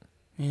out.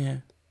 Yeah.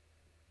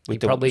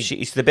 She's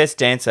She's the best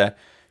dancer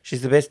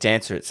She's the best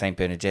dancer at St.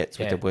 Bernadette's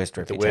with the worst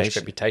The reputation. worst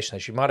reputation. So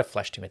she might have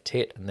flashed him a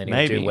tit, and then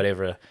he'll do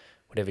whatever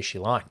she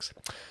likes.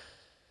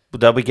 Well,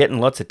 they'll be getting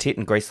lots of tit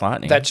and Grease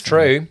Lightning. That's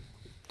true.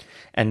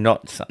 And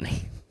not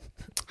Sunny.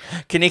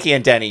 Kaniki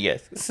and Danny,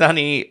 yes.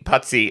 Sunny,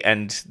 Putsy,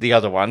 and the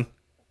other one.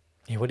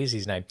 Yeah, what is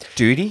his name?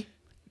 Duty?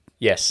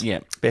 Yes. Yeah.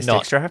 Best Not.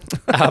 extra.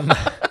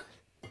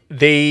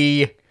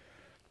 The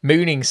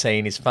mooning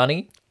scene is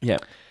funny, Yeah.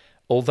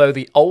 although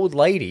the old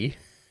lady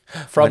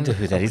from Wonder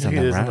who that is on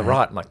the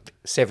right. I'm like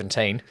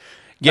 17.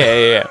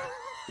 Yeah.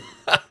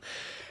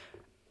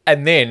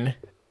 And then,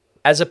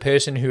 as a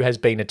person who has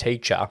been a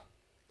teacher,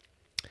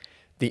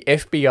 the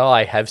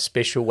FBI have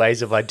special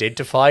ways of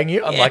identifying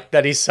you. I'm like,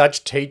 that is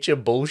such teacher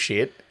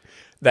bullshit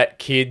that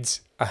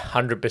kids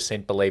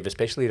 100% believe,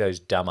 especially those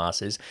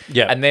dumbasses.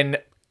 Yeah. And then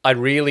I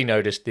really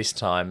noticed this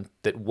time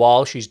that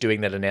while she's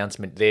doing that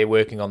announcement, they're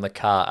working on the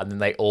car, and then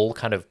they all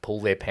kind of pull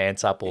their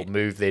pants up or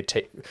move their...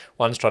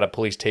 One's trying to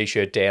pull his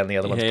T-shirt down, the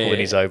other one's pulling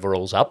his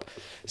overalls up,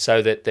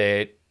 so that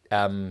they're...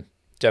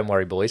 don't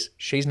worry, boys.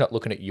 She's not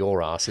looking at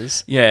your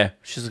asses. Yeah.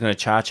 She's going to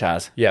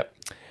char-chars. Yep.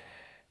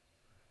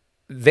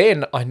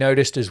 Then I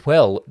noticed as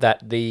well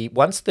that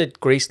once the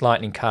Grease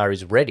Lightning car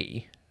is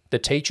ready, the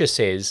teacher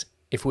says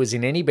if it was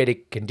in any better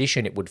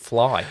condition, it would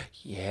fly.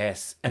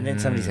 Yes. And then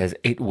somebody says,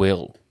 it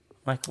will.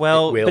 Like,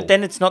 well, It will. but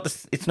then it's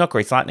not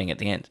Grease Lightning at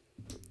the end.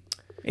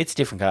 It's a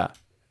different car.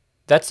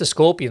 That's the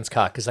Scorpions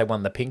car because they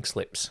won the pink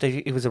slips.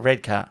 It was a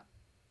red car.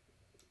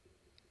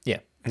 Yeah,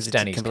 It's a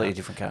Danny's completely car.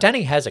 different car.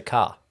 Danny has a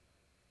car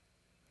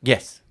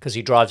Yes. because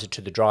he drives it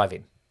to the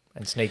drive-in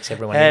and sneaks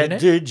everyone in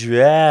it.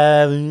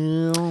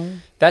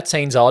 drive. That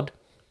scene's odd.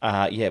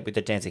 Yeah, with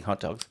the dancing hot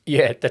dogs.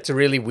 Yeah, that's a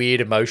really weird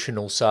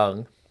emotional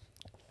song.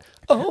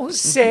 Oh,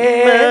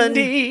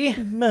 Sandy,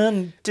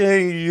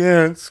 Monday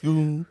at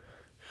school.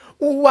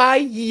 why,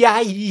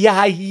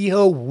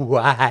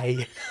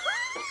 why?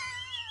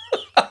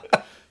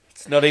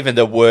 It's not even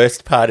the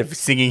worst part of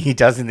singing he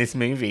does in this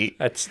movie.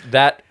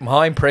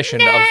 My impression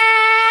of...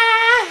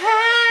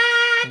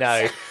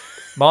 No.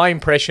 My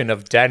impression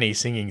of Danny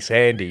singing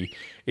Sandy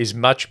is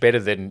much better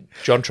than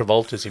John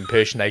Travolta's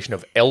impersonation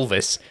of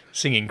Elvis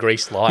singing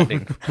Grease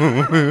Lightning.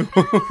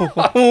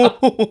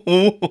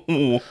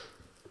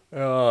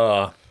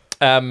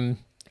 I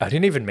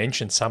didn't even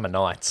mention Summer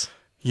Nights.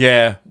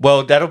 Yeah,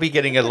 well, that'll be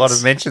getting a lot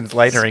of mentions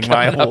later in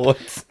my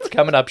awards. It's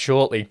coming up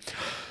shortly.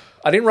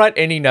 I didn't write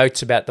any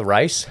notes about the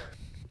race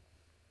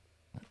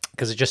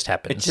because it just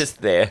happens. It's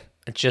just there.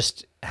 It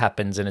just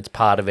happens and it's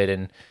part of it,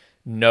 and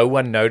no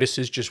one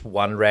notices just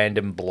one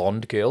random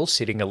blonde girl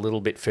sitting a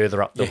little bit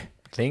further up the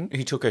thing.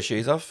 He took her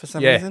shoes off for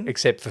some Yeah, reason.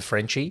 except for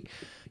Frenchie.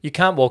 You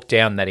can't walk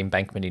down that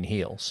embankment in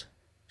heels.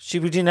 She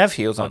didn't have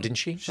heels on, Didn't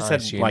she? She I said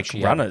assumed like she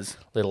had runners.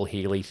 little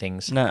heely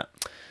things. No.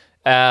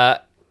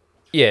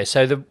 Yeah,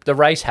 so the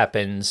race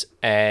happens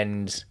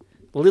and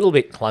a little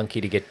bit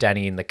clunky to get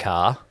Danny in the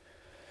car.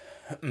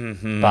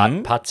 Mm-hmm. But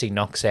Putsy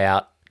knocks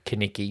out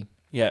Kaniki.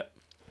 Yeah.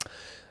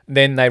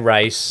 Then they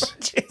race.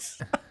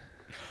 Jeez.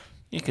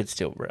 You could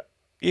still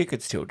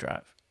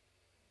drive.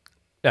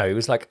 No, he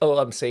was like, oh,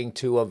 I'm seeing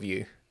two of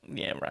you.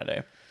 Yeah,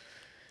 righto.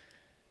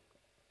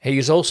 He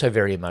is also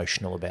very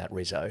emotional about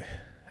Rizzo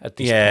at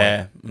this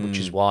point, which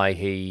is why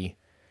he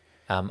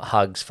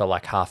hugs for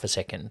like half a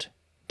second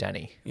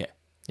Danny. Yeah.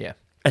 Yeah.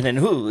 And then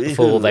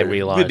Before they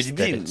realise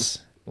that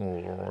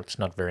it's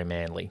not very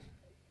manly.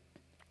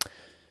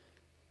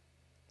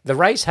 The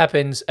race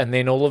happens, and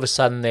then all of a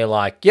sudden they're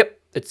like, yep,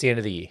 it's the end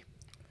of the year.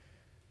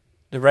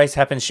 The race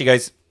happens. She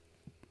goes,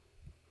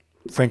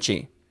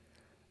 Frenchie,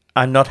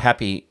 I'm not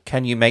happy.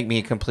 Can you make me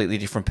a completely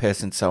different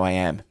person so I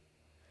am?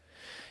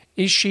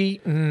 Is she?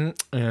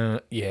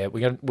 Yeah,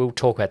 we'll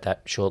talk about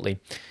that shortly.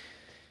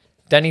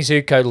 Danny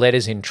Zuko led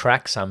us in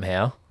track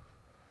somehow.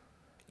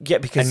 Yeah,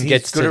 because And he's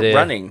gets good to at the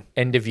running.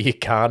 end of year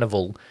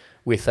carnival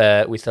with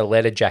a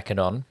leather jacket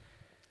on,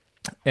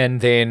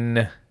 and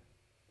then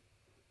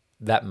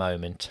that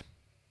moment,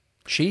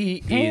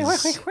 she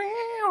is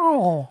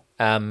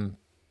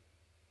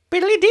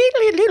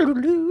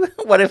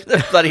whatever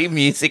the bloody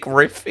music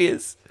riff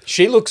is.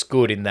 she looks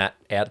good in that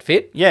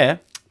outfit, Yeah.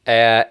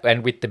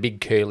 and with the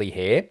big curly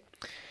hair,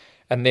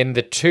 and then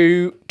the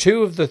two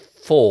of the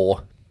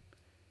four,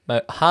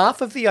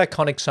 half of the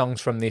iconic songs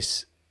from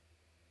this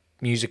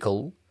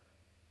musical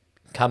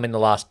come in the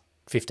last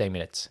 15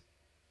 minutes.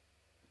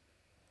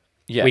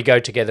 Yeah. We go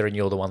together and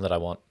you're the one that I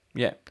want.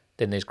 Yeah.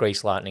 Then there's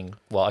Grease Lightning.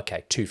 Well,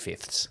 okay,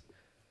 2/5.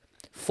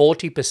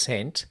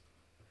 40%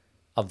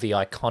 of the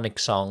iconic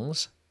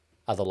songs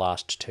are the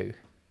last two.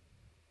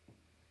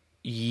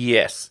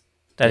 Yes.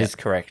 That is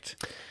correct.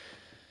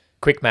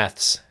 Quick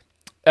maths.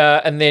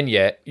 And then,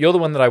 you're the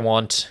one that I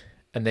want.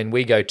 And then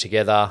we go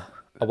together.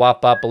 A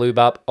wop up, a lube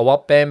up, a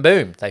wop, bam,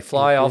 boom. They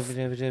fly off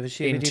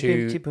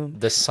into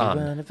the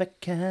sun.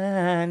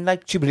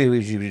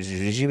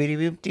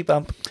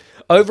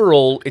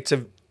 Overall,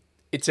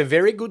 it's a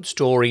very good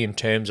story in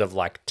terms of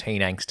like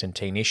teen angst and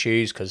teen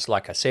issues because,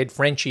 like I said,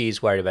 Frenchie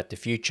is worried about the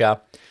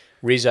future.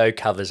 Rizzo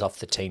covers off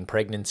the teen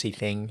pregnancy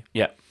thing.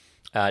 Yeah.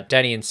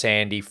 Danny and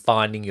Sandy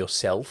finding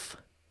yourself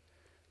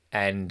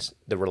and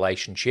the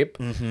relationship.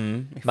 If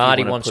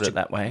Marty you wanna wants put to it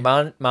that way.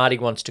 Marty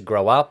wants to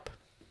grow up.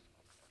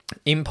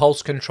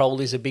 Impulse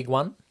control is a big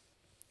one,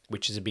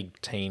 which is a big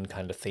teen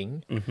kind of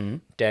thing. Mm-hmm.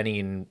 Danny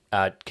and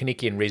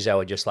Kaniki and Rizzo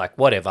are just like,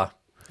 whatever.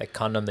 That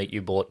condom that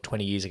you bought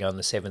 20 years ago in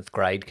the 7th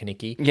grade,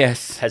 Kaniki,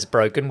 Yes. has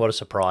broken. What a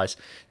surprise.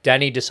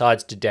 Danny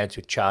decides to dance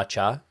with Cha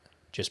Cha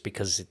just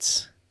because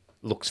it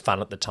looks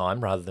fun at the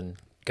time rather than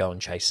go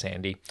and chase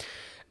Sandy.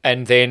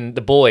 And then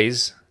the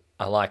boys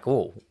are like,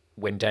 oh,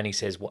 when Danny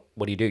says, what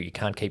do? You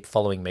can't keep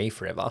following me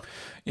forever.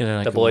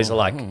 The boys are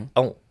like,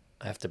 oh,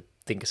 I have to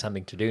think of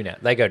something to do now.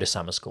 They go to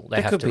summer school.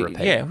 They have to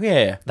repeat.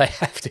 Yeah. They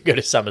have to go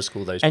to summer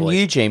school, those And boys.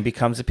 Eugene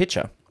becomes a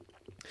pitcher.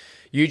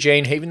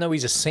 Eugene, even though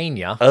he's a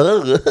senior,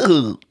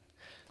 The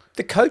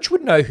the coach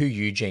would know who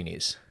Eugene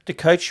is.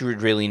 coach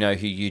would really know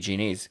who Eugene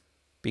is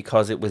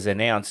because it was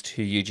announced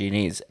who Eugene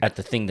is at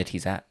the thing that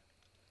he's at.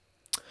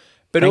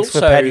 But Thanks also,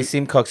 for Paddy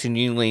Simcox and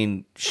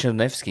Yulian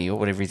Shelnevsky or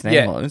whatever his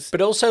name was.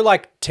 but also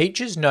like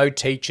teachers know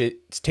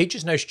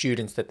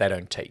students that they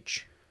don't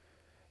teach.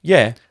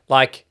 Yeah.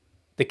 Like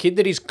the kid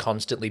that is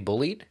constantly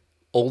bullied,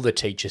 all the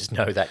teachers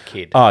know that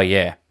kid. Oh,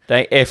 yeah.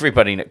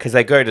 Everybody, because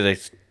they go to the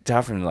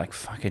staff room and they're like,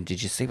 fucking,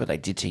 did you see what they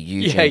did to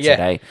Eugene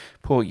today?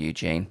 Poor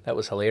Eugene. That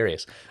was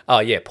hilarious. Oh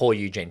yeah, poor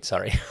Eugene.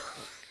 Sorry.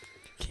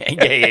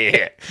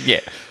 Yeah.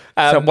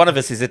 So one of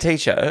us is a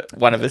teacher,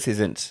 one of us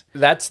isn't.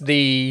 That's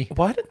the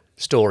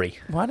story.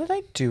 Why did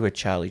they do a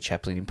Charlie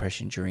Chaplin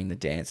impression during the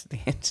dance at the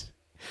end?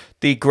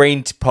 The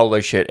green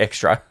polo shirt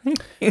extra.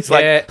 He's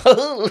Yeah. like,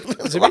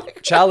 It's a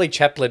bit Charlie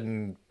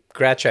Chaplin,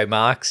 Groucho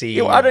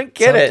Marxy. I don't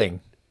get something.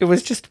 it. It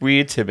was just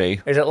weird to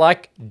me. Is it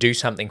like do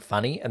something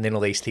funny and then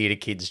all these theatre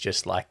kids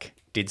just like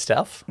did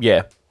stuff?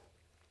 Yeah.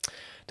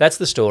 That's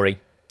the story.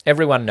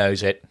 Everyone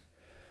knows it.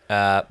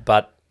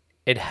 But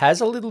it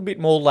has a little bit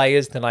more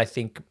layers than I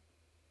think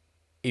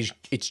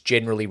it's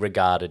generally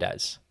regarded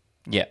as.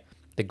 Yeah.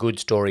 The good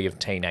story of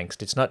teen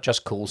angst. It's not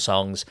just cool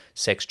songs,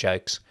 sex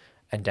jokes,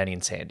 and Danny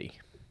and Sandy.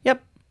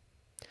 Yep.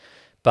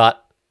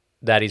 But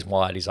that is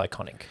why it is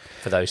iconic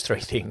for those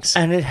three things.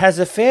 And it has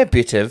a fair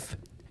bit of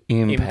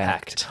impact.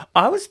 Impact.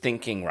 I was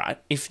thinking, right,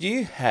 if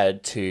you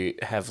had to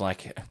have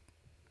like,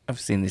 I've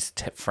seen this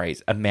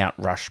phrase, a Mount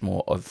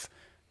Rushmore of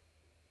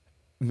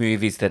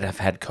movies that have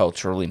had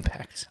cultural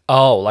impact.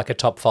 Oh, like a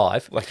top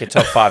 5? Like a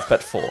top 5,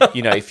 but 4.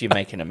 You know, if you're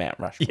making a Mount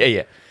Rushmore.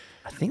 Yeah.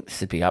 I think this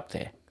would be up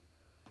there.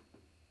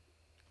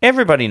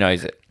 Everybody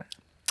knows it.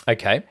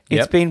 Okay.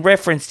 It's been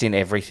referenced in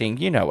everything.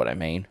 You know what I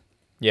mean.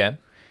 Yeah.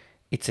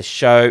 It's a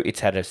show.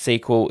 It's had a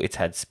sequel. It's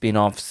had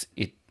spin-offs.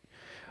 It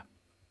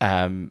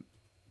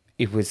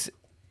was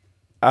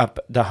up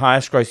the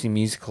highest grossing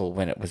musical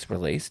when it was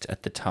released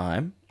at the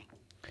time.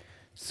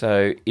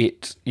 So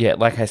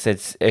like I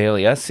said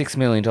earlier, $6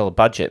 million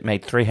budget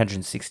made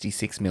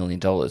 $366 million.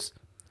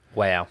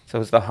 Wow. So it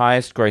was the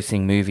highest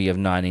grossing movie of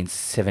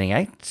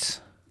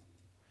 1978.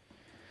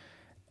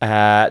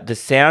 The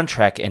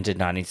soundtrack entered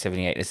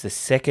 1978 as the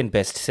second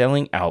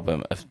best-selling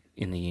album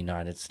in the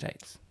United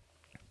States.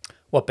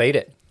 What beat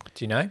it?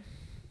 Do you know?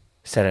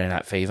 Saturday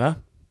Night Fever.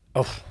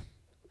 Oh,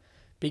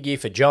 big year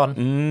for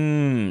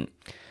John.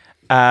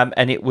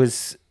 And it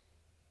was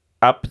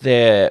up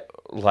there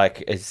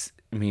like as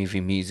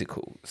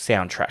musical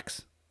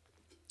soundtracks.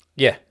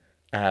 Yeah.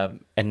 And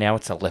now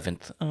it's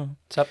 11th. Oh.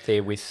 It's up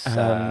there with, I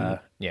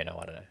don't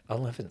know.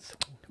 11th.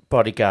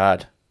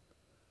 Bodyguard.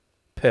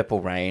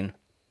 Purple Rain.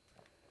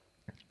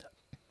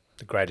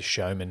 The Greatest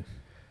Showman.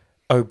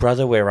 Oh,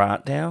 Brother, Where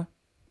Art Thou?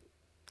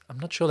 I'm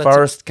not sure that's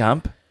Forrest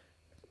Gump.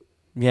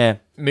 Yeah.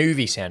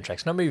 movie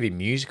soundtracks, not movie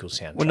musical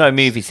soundtracks. Well, no,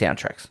 movie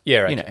soundtracks. Yeah,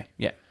 right. You know,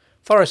 yeah.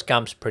 Forrest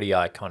Gump's pretty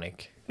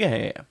iconic. Yeah.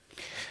 Is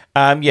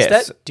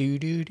Yes. that do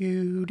do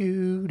do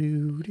do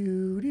do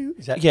do do?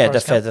 Is that Yeah,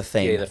 Forrest the feather Gump?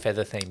 theme. Yeah, the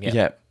feather theme. Yeah.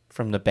 Yeah,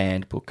 from the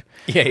band book.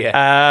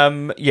 Yeah.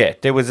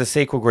 There was a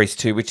sequel, Grease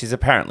 2, which is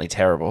apparently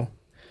terrible.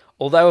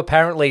 Although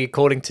apparently,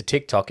 according to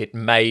TikTok, it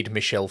made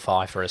Michelle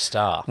Pfeiffer a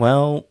star.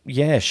 Well,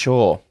 yeah,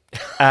 sure.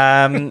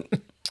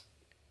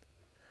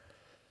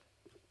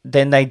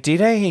 Then they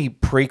did a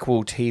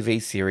prequel TV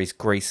series,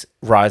 Grease: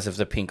 Rise of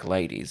the Pink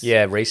Ladies.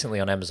 Yeah, recently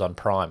on Amazon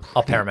Prime.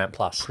 Oh, Paramount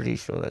Plus. Pretty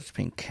sure that's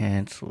been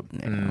cancelled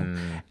now.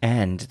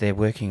 And they're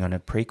working on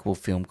a prequel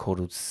film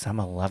called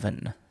Summer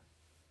Lovin'.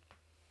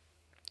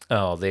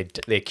 Oh, they're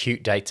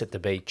cute dates at the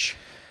beach.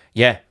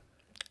 Yeah.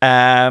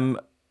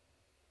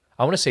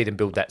 I want to see them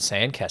build that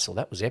sandcastle.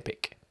 That was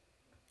epic.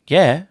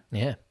 Yeah.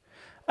 Yeah.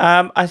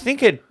 I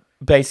think it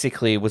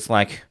basically was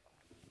like,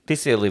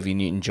 this Olivia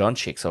Newton-John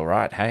chick's all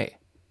right, hey.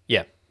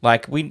 Yeah.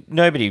 Like,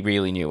 nobody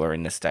really knew her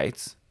in the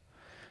States.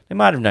 They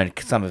might have known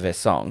some of her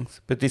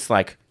songs, but this,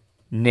 like,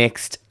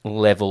 next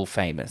level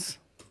famous.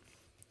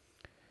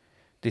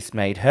 This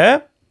made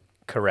her.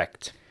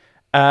 Correct.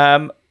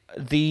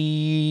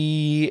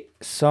 The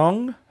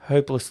song,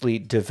 Hopelessly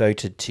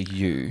Devoted to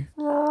You.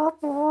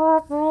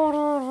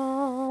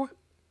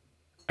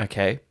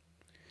 Okay.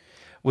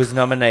 Was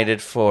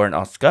nominated for an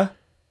Oscar.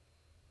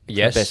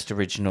 Yes. For Best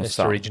Original Best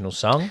Song. original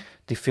song.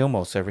 The film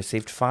also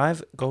received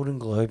 5 Golden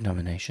Globe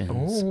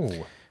nominations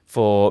Ooh.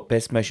 for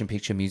Best Motion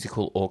Picture,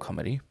 Musical, or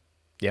Comedy.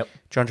 Yep.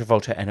 John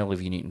Travolta and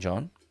Olivia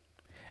Newton-John,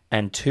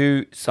 and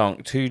two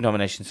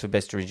nominations for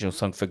Best Original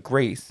Song for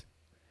Grease,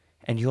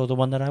 and You're the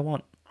One That I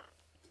Want.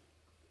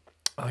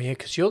 Oh, yeah,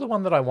 because You're the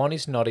One That I Want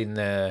is not in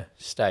the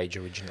stage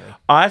originally.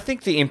 I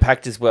think the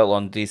impact as well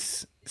on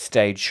this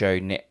stage show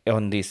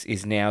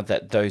is now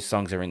that those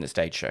songs are in the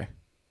stage show.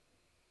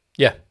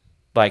 Yeah.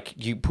 Like,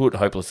 you put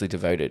Hopelessly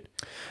Devoted.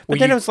 But Well,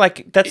 then you- it was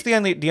like, that's the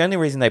only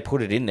reason they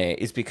put it in there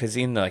is because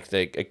in like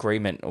the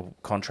agreement or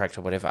contract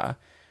or whatever,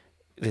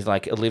 there's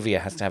like Olivia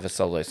has to have a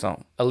solo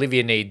song.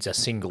 Olivia needs a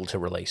single to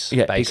release,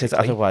 Yeah, basically. because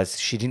otherwise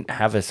she didn't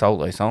have a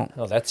solo song.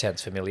 Oh, that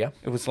sounds familiar.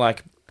 It was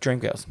like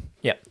Dreamgirls.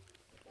 Yeah.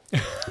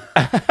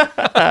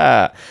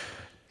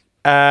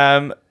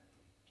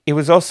 It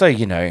was also,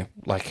 you know,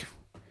 like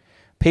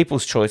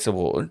People's Choice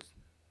Award.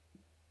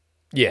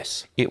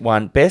 Yes. It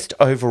won Best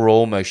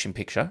Overall Motion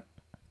Picture,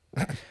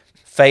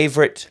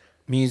 Favorite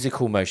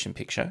Musical Motion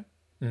Picture.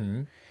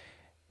 Mm-hmm.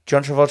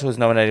 John Travolta was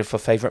nominated for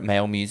Favorite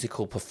Male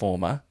Musical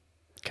Performer.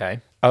 Okay.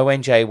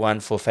 ONJ won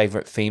for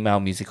Favorite Female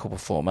Musical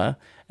Performer.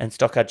 And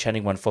Stockard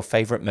Channing won for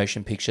Favorite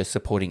Motion Picture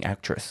Supporting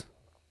Actress.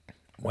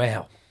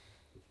 Wow.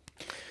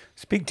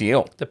 It's a big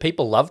deal. The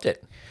people loved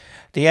it.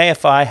 The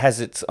AFI has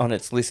it on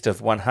its list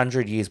of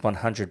 100 Years,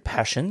 100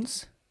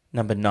 Passions,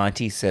 number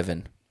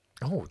 97.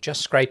 Oh,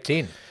 just scraped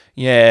in.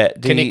 Yeah.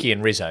 Kaniki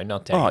and Rizzo,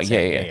 not Dan. Oh,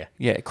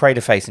 yeah.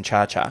 Crater Face and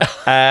Cha Cha.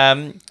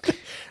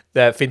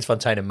 The Vince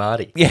Fontaine and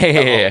Marty.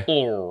 Yeah.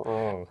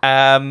 Oh.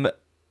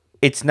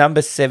 It's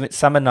number 7.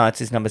 Summer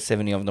Nights is number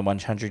 70 on the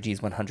 100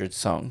 Years, 100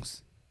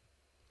 Songs.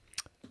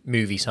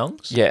 Movie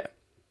songs? Yeah.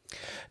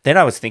 Then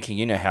I was thinking,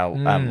 you know how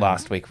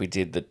last week we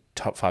did the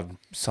top 5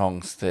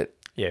 songs that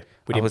Yeah.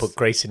 We didn't put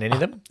Grease in any of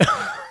them.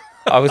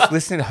 I was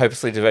listening to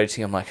Hopelessly Devoted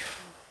to You. I'm like,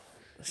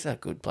 this is a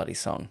good bloody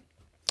song.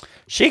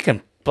 She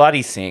can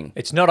bloody sing.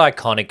 It's not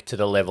iconic to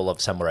the level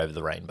of Somewhere Over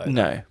the Rainbow.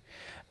 No.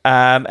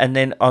 And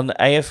then on the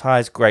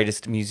AFI's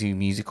Greatest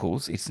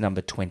Musicals, it's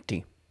number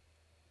 20.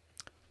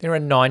 There are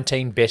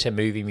 19 better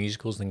movie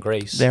musicals than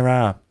Grease. There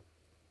are.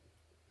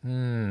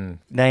 Name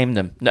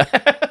them. No.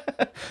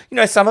 You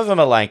know, some of them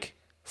are like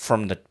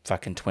from the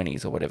fucking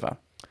 20s or whatever.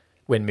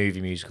 When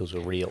movie musicals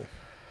were real.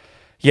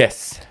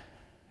 Yes.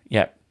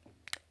 Yeah.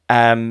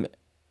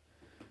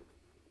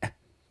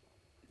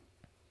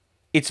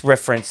 It's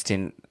referenced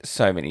in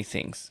so many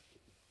things.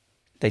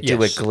 They do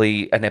Yes.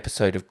 an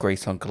episode of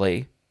Grease on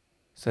Glee.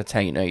 So that's how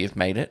you know you've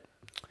made it.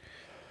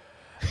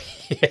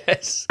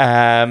 Yes.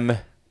 The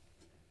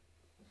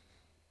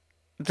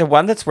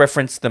one that's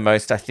referenced the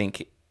most, I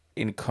think,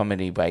 in a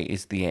comedy way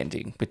is the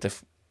ending with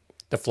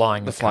The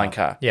flying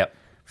car. Yep.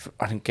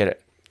 I didn't get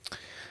it.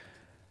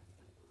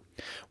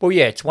 Well,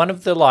 yeah, it's one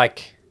of the,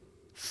 like,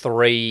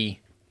 3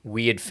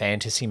 weird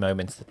fantasy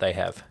moments that they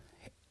have.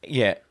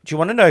 Yeah. Do you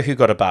want to know who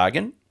got a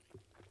bargain?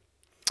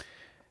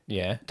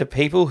 Yeah. The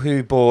people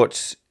who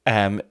bought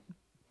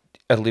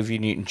Olivia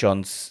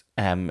Newton-John's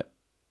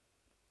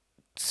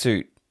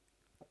suit.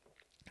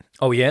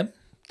 Oh, yeah?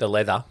 The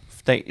leather.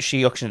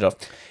 She auctioned it off.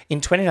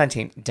 In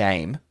 2019,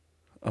 Dame,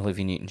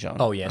 Olivia Newton-John.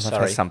 Oh, yeah, I love how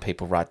sorry. some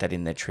people write that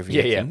in their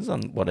trivia Yeah. things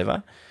on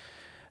whatever.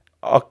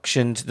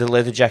 Auctioned the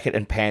leather jacket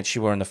and pants she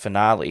wore in the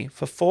finale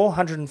for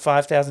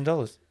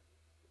 $405,000.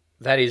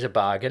 That is a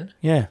bargain.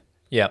 Yeah.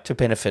 Yeah. To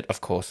benefit,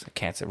 of course,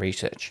 cancer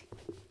research.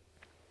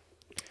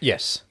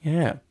 Yes.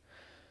 Yeah.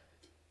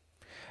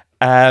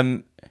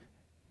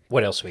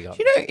 What else we got?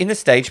 You know, in the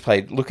stage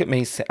play, Look at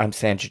Me, I'm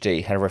Sandra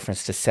Dee had a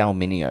reference to Sal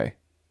Mineo.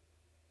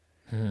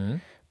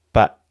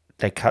 But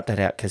they cut that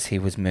out because he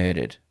was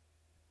murdered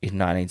in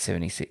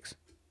 1976.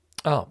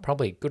 Oh,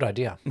 probably a good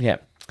idea. Yeah.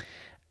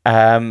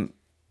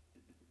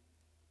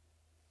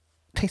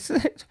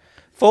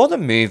 For the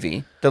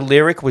movie, the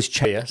lyric was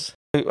changed.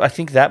 Yes. I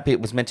think that bit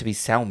was meant to be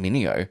Sal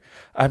Mineo.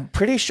 I'm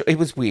pretty sure it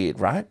was weird,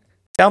 right?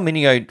 Sal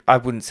Mineo, I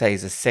wouldn't say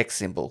is a sex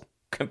symbol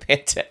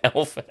compared to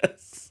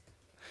Elvis.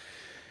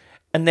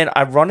 And then,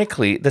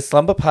 ironically, the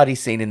slumber party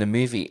scene in the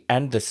movie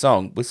and the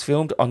song was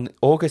filmed on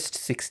August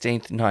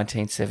 16th,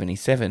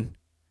 1977,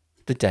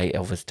 the day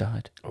Elvis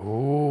died.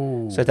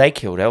 Ooh. So they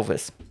killed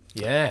Elvis.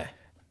 Yeah.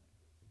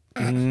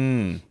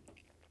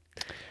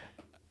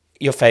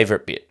 Your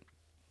favourite bit?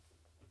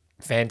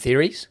 Fan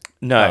theories?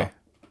 No.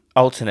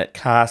 Alternate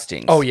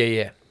castings. Oh,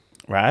 yeah.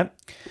 Right?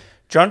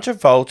 John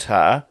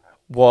Travolta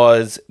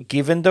was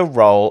given the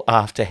role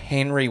after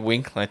Henry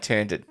Winkler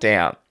turned it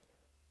down.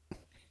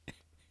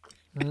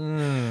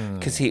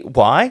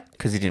 Why?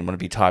 Because he didn't want to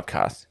be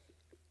typecast.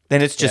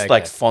 Then it's just Yeah,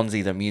 like okay.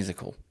 Fonzie the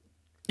musical.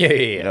 Yeah.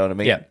 You know what I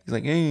mean? Yeah. He's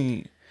like,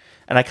 "Hey."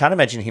 And I can't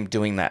imagine him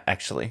doing that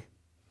actually,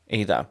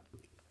 either.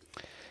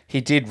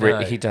 He did. No.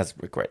 He does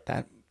regret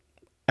that.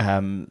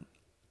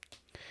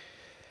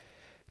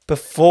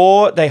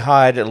 Before they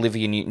hired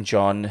Olivia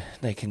Newton-John,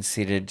 they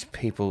considered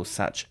people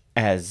such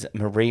as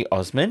Marie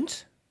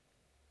Osmond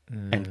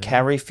and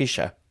Carrie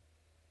Fisher.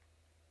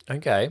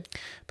 Okay.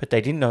 But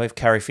they didn't know if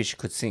Carrie Fisher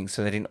could sing,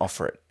 so they didn't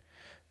offer it.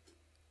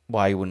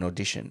 Why you wouldn't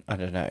audition? I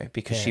don't know.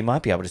 Because she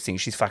might be able to sing.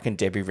 She's fucking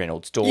Debbie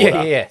Reynolds'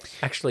 daughter. Yeah.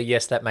 Actually,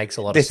 yes, that makes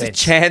a lot There's of a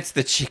sense. chance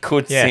that she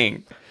could Yeah.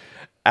 sing.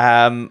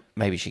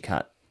 Maybe she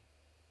can't.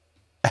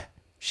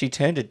 She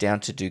turned it down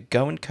to do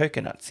Going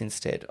Coconuts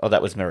instead. Oh,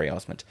 that was Marie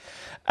Osmond.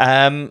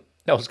 I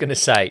was going to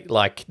say,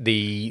 like,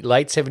 the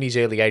late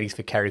 70s, early 80s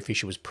for Carrie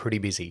Fisher was pretty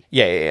busy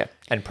Yeah.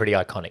 and pretty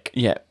iconic.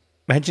 Yeah.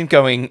 Imagine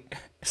going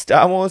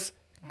Star Wars,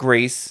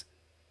 Grease,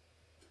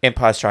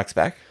 Empire Strikes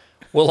Back.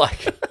 Well,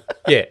 like,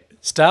 yeah,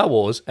 Star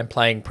Wars and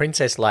playing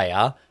Princess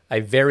Leia,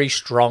 a very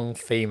strong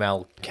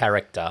female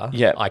character,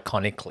 Yeah.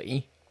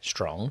 iconically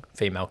strong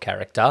female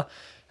character,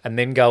 and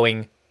then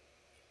going,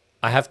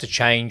 I have to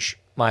change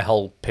my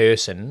whole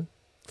person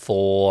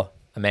for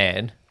a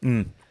man,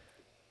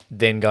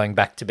 then going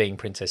back to being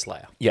Princess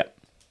Leia. Yeah.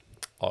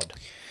 Odd.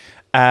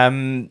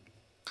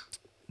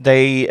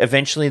 They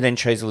eventually then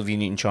chose Olivia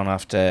Newton-John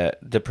after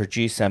the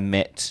producer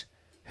met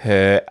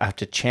her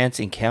after chance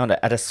encounter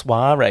at a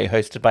soiree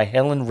hosted by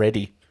Helen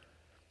Reddy.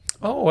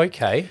 Oh,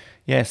 okay.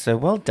 Yeah, so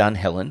well done,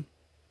 Helen.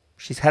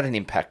 She's had an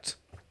impact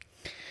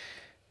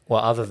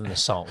Well, other than the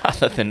song.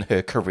 other than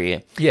her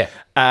career. Yeah.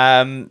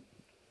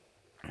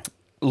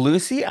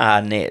 Lucy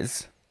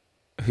Arnaz,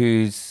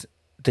 who's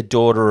the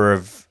daughter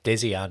of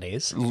Desi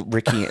Arnaz.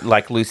 Ricky,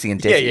 like Lucy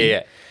and Desi,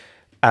 Yeah.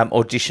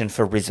 auditioned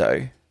for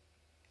Rizzo,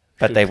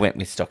 but they went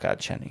with Stockard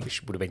Channing.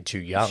 Which would have been too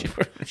young.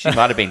 She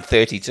might have been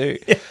 32.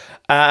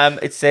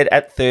 It said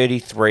at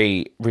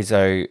 33,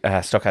 Rizzo,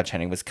 Stockard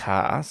Channing was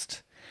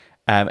cast.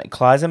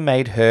 Kleiser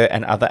made her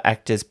and other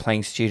actors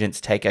playing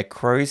students take a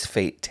crow's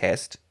feet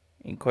test,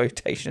 in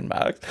quotation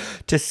marks,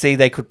 to see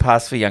they could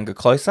pass for younger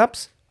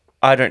close-ups.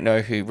 I don't know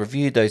who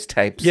reviewed those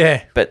tapes,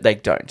 Yeah. but they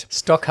don't.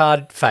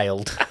 Stockard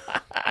failed.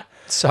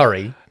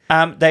 Sorry.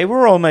 They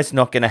were almost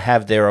not going to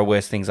have There Are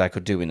Worse Things I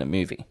Could Do in the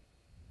movie.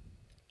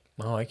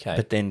 Oh, okay.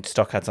 But then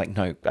Stockard's like,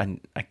 no,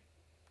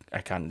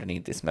 I kind of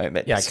need this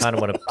moment. Yeah, I kind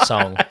of want a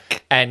song.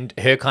 And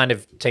her kind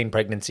of teen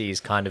pregnancy is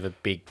kind of a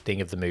big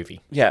thing of the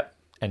movie. Yeah.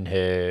 And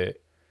her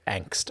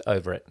angst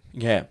over it.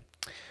 Yeah.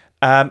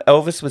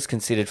 Elvis was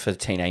considered for the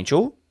Teen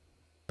Angel,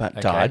 but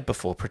Okay. died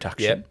before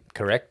production. Yep,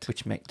 correct.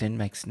 Which then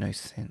makes no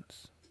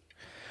sense.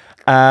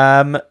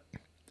 Um,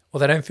 Well,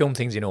 they don't film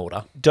things in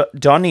order.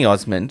 Donny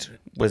Osmond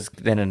was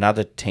then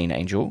another Teen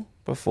Angel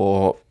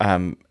before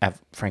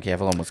Frankie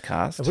Avalon was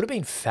cast. It would have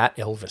been Fat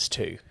Elvis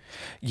too.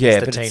 Yeah,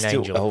 the but Teen it's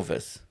still Angel.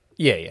 Elvis.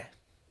 Yeah.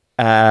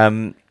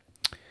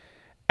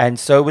 And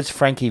so was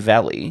Frankie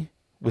Valli,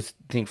 was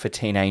I think for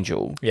Teen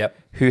Angel. Yep.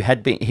 Who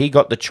he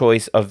got the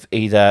choice of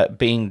either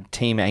being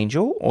Team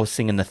Angel or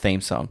singing the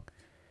theme song.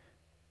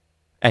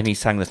 And he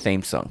sang the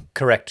theme song.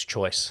 Correct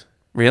choice.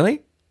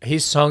 Really?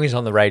 His song is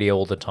on the radio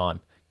all the time.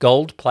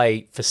 Gold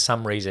play, for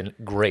some reason,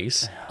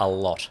 Grease a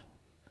lot.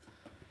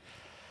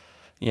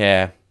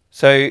 Yeah.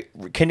 So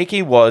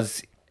Kaniki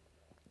was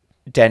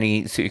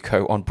Danny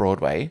Zuko on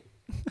Broadway.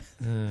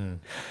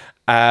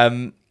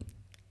 And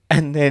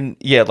then,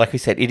 yeah, like we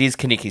said, it is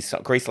Kaniki's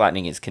song. Grease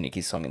Lightning is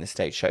Kaniki's song in the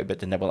stage show, but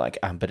then they were like,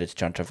 but it's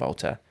John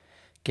Travolta.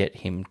 Get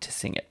him to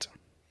sing it.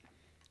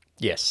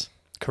 Yes,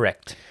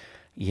 correct.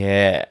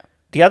 Yeah.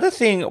 The other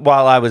thing,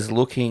 while I was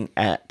looking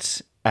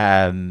at,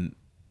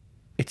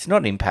 it's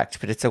not Impact,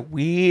 but it's a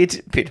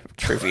weird bit of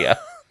trivia.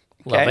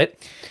 Love Okay?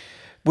 it.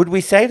 Would we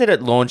say that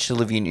it launched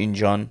Olivia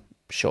Newton-John?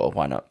 Sure,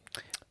 why not?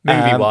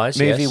 Movie-wise,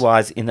 yes.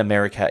 Movie-wise, in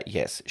America,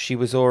 yes. She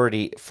was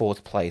already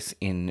fourth place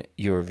in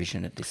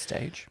Eurovision at this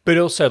stage. But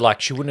also,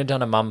 like, she wouldn't have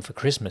done a Mum for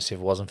Christmas if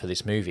it wasn't for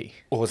this movie.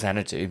 Or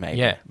Xanadu, maybe.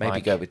 Yeah, Maybe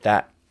like- go with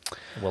that.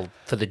 Well,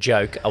 for the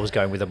joke, I was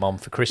going with a Mum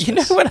for Christmas.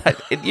 You know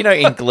what?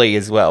 In Glee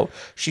as well.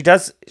 She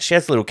has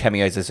little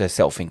cameos as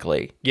herself in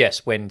Glee.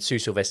 Yes, when Sue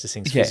Sylvester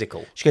sings Yeah.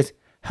 Physical. She goes,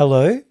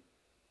 hello?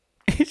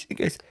 She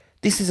goes,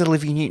 this is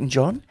Olivia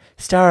Newton-John,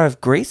 star of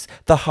Grease,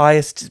 the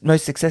highest,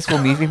 most successful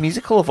movie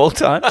musical of all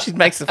time. She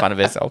makes the fun of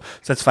herself.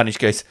 So it's funny. She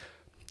goes,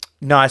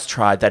 nice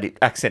try. That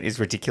accent is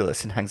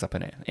ridiculous, and hangs up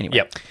on it. Anyway.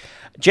 Yep.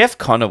 Jeff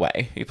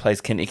Conaway, who plays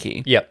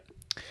Kaniki, Yep.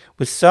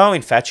 was so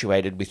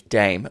infatuated with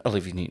Dame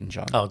Olivia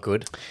Newton-John. Oh,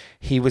 good.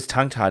 He was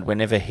tongue-tied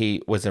whenever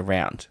he was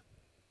around.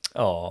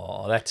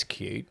 Oh, that's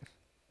cute.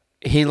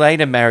 He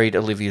later married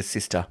Olivia's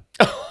sister.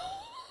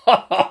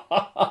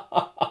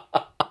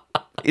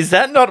 Is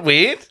that not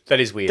weird? That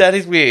is weird. That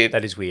is weird.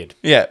 That is weird.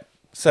 Yeah.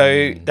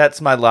 So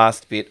that's my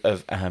last bit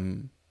of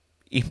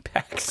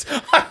impact.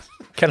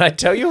 Can I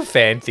tell you a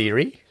fan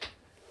theory?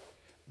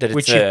 That it's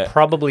Which you've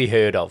probably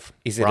heard of.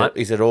 is it right?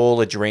 is it all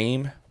a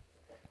dream?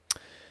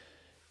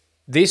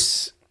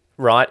 This,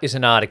 right, is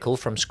an article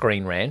from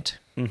Screen Rant.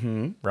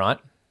 Mm-hmm. Right?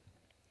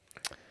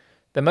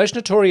 The most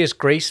notorious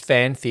Grease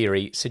fan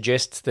theory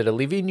suggests that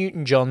Olivia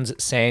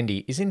Newton-John's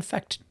Sandy is in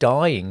fact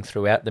dying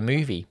throughout the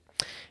movie,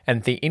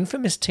 and the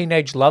infamous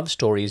teenage love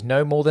story is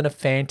no more than a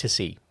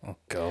fantasy. Oh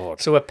God.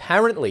 So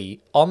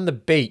apparently, on the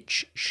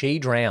beach, she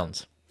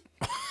drowns.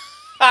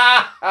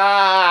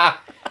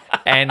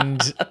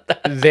 And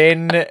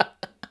then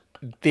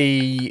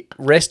the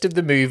rest of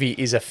the movie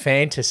is a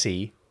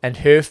fantasy, and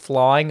her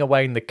flying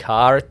away in the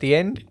car at the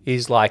end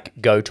is like,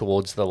 go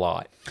towards the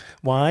light.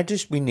 Why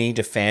does we need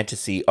a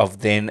fantasy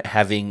of then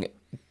having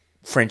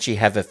Frenchie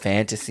have a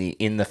fantasy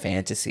in the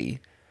fantasy?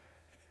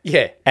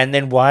 Yeah. And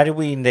then why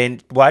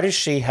does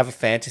she have a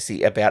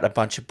fantasy about a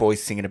bunch of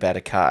boys singing about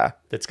a car?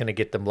 That's going to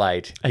get them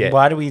laid. And Yeah.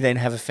 why do we then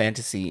have a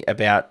fantasy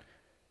about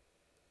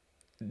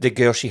the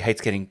girl she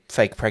hates getting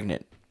fake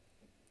pregnant?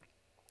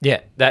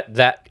 Yeah.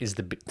 That is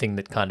the big thing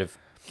that kind of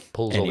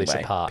pulls all this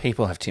Anyway, apart.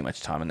 people have too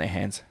much time on their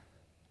hands.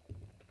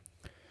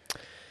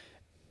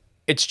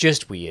 It's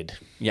just weird.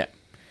 Yeah.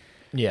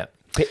 Yeah.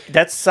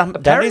 That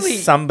Apparently-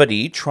 is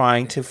somebody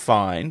trying to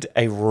find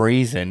a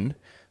reason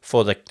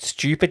for the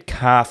stupid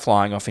car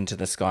flying off into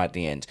the sky at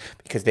the end,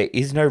 because there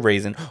is no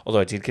reason.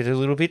 Although I did get a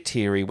little bit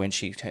teary when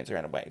she turns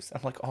around and waves.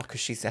 I'm like, oh, because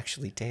she's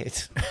actually dead.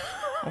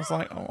 I was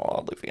like,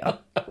 oh, Olivia.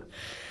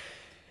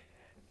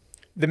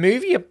 The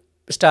movie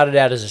started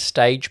out as a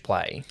stage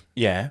play,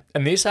 Yeah.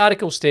 and this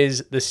article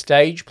says the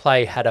stage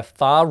play had a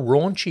far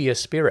raunchier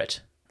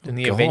spirit than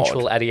the God.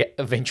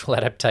 eventual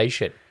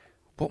adaptation.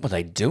 What were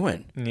they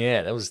doing?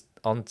 Yeah, that was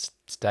on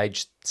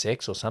stage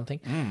sex or something.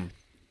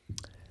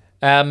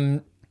 Hmm.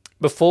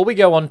 Before we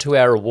go on to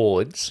our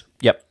awards,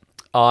 Yep.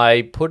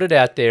 I put it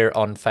out there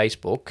on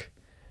Facebook.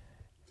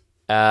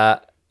 I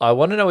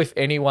want to know if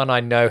anyone I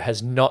know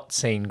has not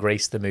seen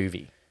Grease the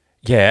movie.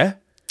 Yeah.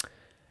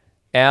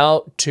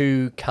 Our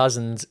two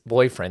cousins'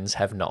 boyfriends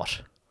have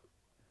not.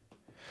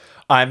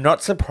 I'm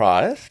not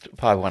surprised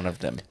by one of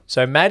them.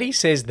 So Maddie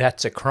says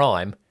that's a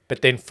crime,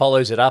 but then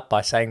follows it up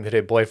by saying that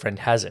her boyfriend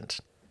hasn't.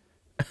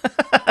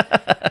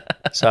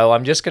 So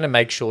I'm just going to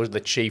make sure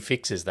that she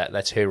fixes that.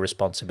 That's her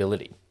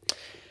responsibility.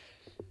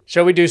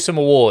 Shall we do some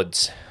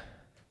awards?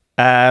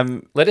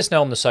 Let us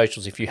know on the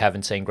socials if you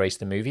haven't seen Grease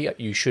the movie.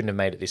 You shouldn't have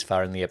made it this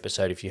far in the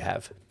episode if you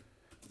have.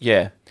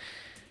 Yeah.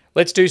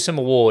 Let's do some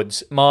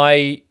awards.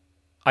 I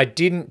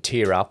didn't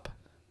tear up.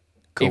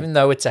 Cool. Even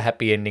though it's a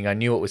happy ending, I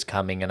knew it was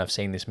coming, and I've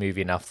seen this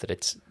movie enough that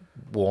it's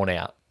worn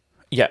out.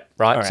 Yeah.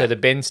 Right? All So the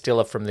Ben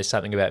Stiller from There's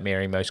Something About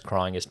Mary Most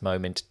Cryingest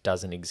Moment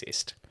doesn't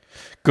exist.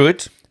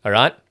 Good. All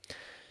right?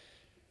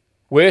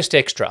 Worst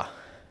extra.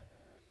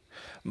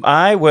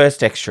 My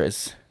worst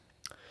extras.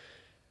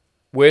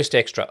 Worst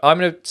extra. I'm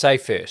going to say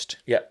first.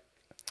 Yep.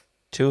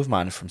 Two of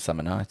mine are from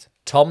Summer Nights.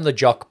 Tom the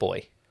Jock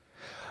Boy.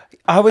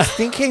 I was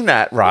thinking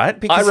that, right?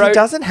 Because he wrote-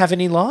 doesn't have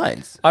any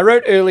lines. I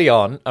wrote early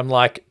on, I'm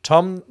like,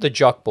 Tom the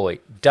Jock Boy,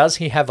 does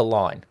he have a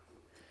line?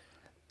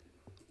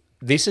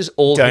 This is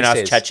all Don't he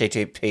ask says.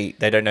 ChatGPT.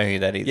 They don't know who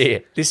that is. Yeah,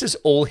 this is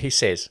all he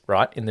says,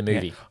 right, in the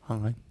movie.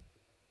 Hi.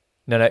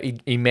 No,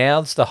 he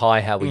mouths the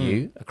hi, how are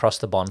you, across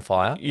the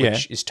bonfire, Yeah.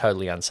 which is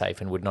totally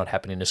unsafe and would not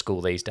happen in a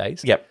school these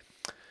days. Yep.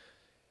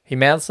 He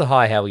mouths the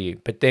hi, how are you,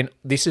 but then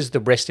this is the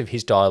rest of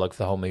his dialogue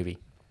for the whole movie.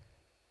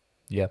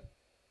 Yeah.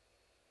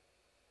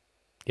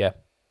 Yeah.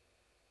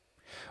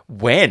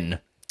 When?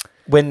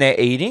 When they're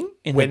eating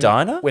in the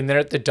diner? When they're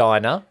at the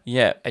diner,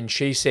 Yeah. and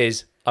she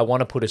says, I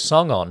want to put a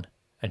song on,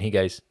 and he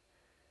goes,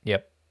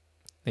 yep.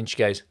 Then she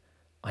goes,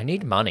 I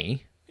need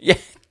money, Yeah.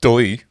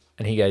 Doi.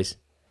 and he goes,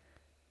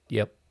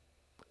 yep.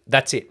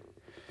 That's it.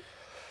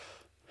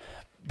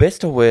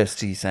 Best or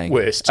worst, are you saying?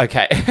 Worst.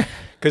 Okay.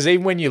 Because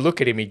even when you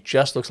look at him, he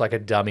just looks like a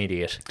dumb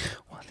idiot.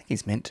 Well, I think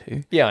he's meant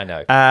to. Yeah, I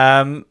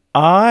know.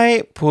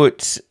 I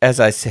put, as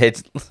I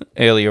said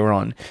earlier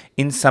on,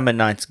 in Summer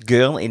Nights,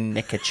 Girl in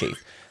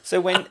Neckerchief. So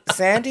when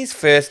Sandy's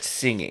first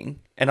singing,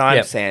 and I'm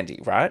Yep. Sandy,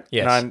 right?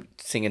 Yes. And I'm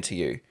singing to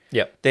you.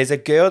 Yep. There's a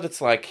girl that's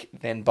like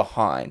then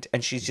behind,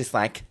 and she's just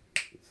like,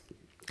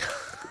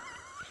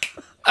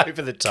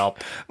 Over the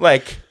top. well,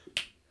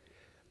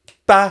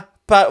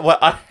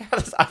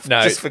 I've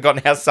No. just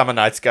forgotten how Summer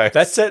Nights go.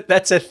 That's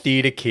a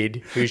theatre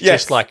kid who's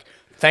Yes. just like,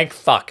 thank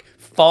fuck.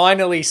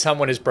 Finally,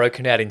 someone has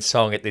broken out in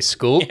song at this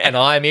school, and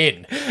I'm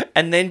in.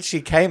 And then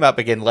she came up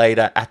again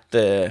later at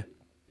the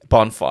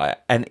bonfire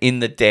and in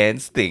the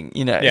dance thing,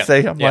 you know. Yeah, So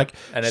I'm yeah. like,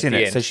 And at you the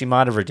know, end. so she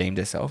might have redeemed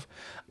herself.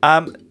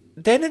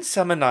 Then in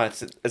Summer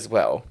Nights as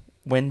well,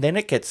 when then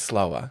it gets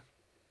slower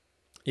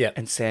Yeah.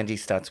 and Sandy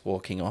starts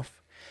walking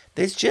off,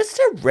 there's just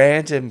a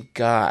random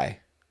guy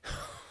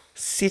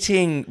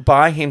sitting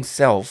by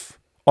himself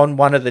on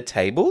one of the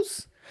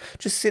tables,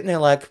 just sitting there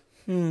like,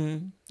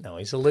 No,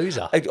 he's a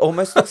loser. it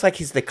almost looks like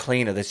he's the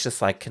cleaner that's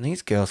just like, can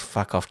these girls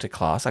fuck off to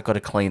class? I got to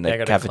clean Yeah, I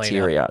the gotta clean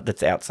cafeteria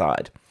that's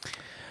outside.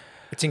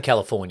 It's in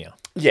California.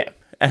 Yeah.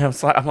 And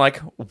I'm like,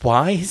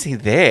 why is he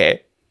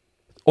there?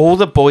 All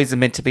the boys are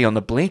meant to be on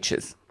the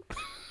bleachers.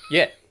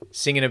 Yeah.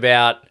 Singing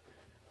about,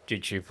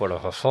 did you put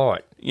off a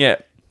fight? Yeah.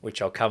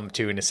 Which I'll come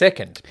to in a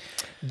second.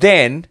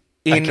 Then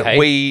in Okay.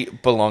 We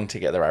Belong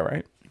Together, I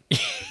wrote.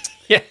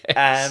 Yeah.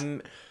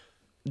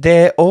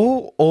 They're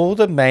all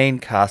the main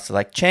cast are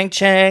like chang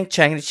chang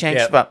chang chang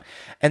Yep. bum.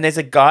 And there's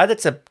a guy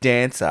that's a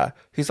dancer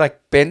who's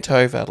like bent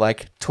over,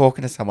 like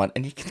talking to someone,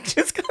 and you can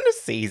just kind of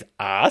see his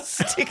ass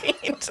sticking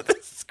into the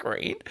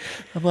screen.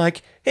 I'm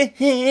like,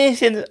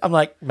 I'm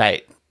like,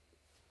 mate,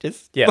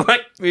 just Yeah.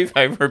 like move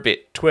over a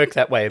bit. Twerk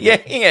that way a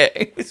bit. Yeah,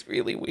 it was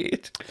really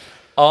weird.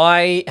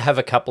 I have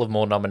a couple of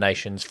more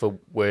nominations for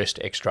worst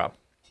extra.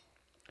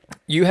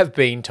 You have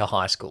been to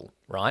high school,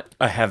 right?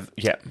 I have,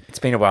 yeah. It's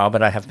been a while,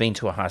 but I have been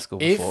to a high school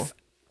before. If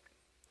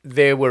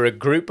there were a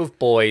group of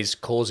boys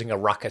causing a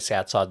ruckus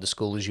outside the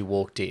school as you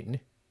walked in,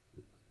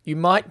 you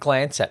might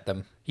glance at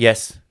them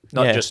Yes.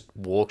 not Yeah. just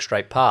walk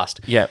straight past.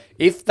 Yeah.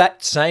 If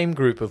that same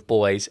group of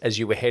boys, as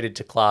you were headed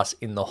to class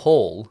in the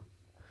hall,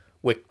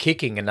 were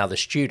kicking another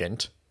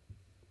student,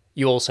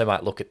 you also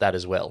might look at that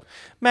as well.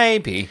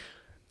 Maybe.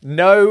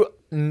 No,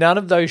 none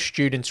of those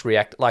students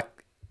react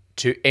like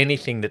to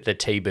anything that the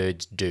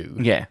T-Birds do.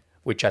 Yeah.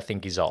 Which I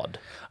think is odd.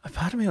 A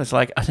part of me was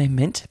like, are they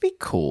meant to be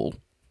cool?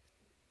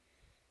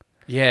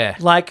 Yeah.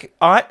 Like,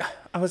 I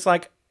was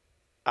like,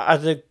 are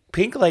the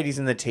pink ladies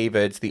and the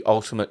T-Birds the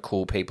ultimate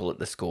cool people at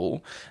the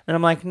school? And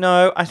I'm like,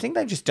 no, I think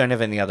they just don't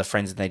have any other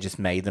friends and they just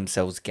made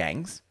themselves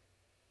gangs.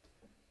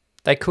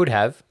 They could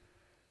have.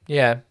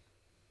 Yeah.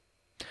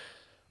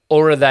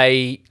 Or are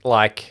they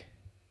like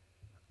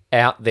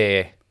out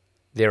there,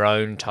 their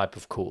own type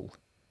of cool?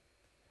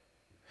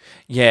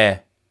 Yeah.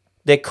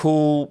 They're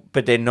cool,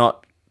 but they're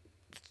not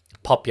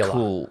Popular.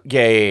 cool.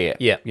 Yeah.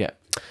 Yeah.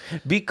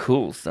 Be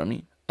cool,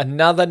 Sonny.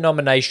 Another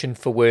nomination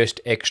for worst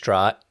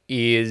extra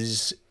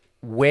is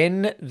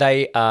when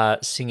they are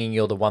singing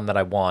You're the One That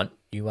I Want,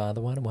 You Are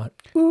the One I Want.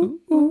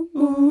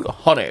 Ooh,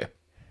 honey.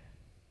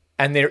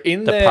 And they're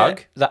in The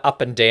pug? the up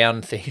and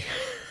down thing.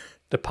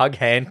 The pug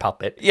hand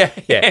puppet.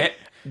 Yeah.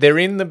 They're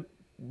in the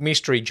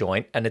mystery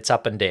joint and it's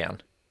up and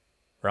down,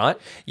 right?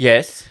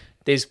 Yes.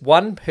 There's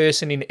one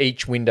person in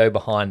each window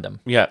behind them.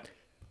 Yeah.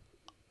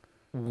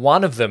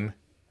 One of them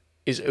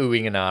is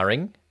oohing and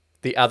ahhing.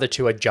 The other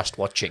two are just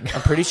watching.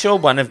 I'm pretty sure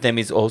one of them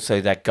is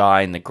also that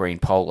guy in the green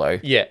polo.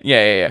 Yeah.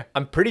 Yeah.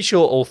 I'm pretty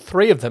sure all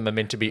three of them are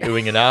meant to be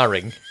oohing and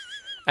ahhing,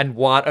 and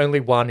only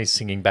one is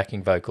singing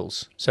backing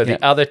vocals. So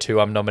the other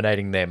two, I'm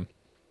nominating them.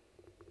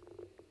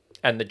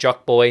 And the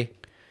jock boy,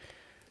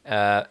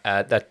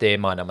 that they're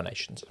my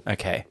nominations.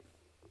 Okay.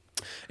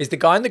 Is the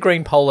guy in the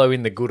green polo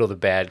in the good or the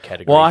bad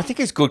category? Well, I think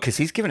it's good because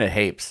he's given it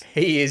heaps.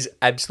 He is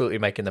absolutely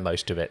making the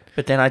most of it.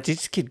 But then I did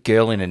just get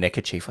girl in a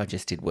neckerchief. I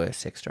just did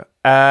worse extra.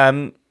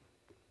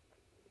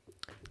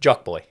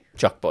 Jock boy.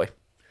 Jock boy.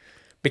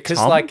 Because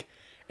Tom? like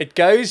it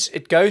goes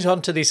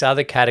on to this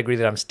other category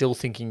that I'm still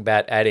thinking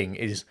about adding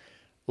is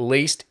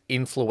least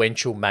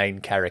influential main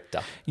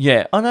character.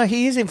 Yeah. Oh no,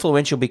 he is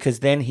influential because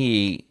then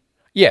he.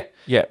 Yeah.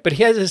 Yeah. But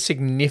he has a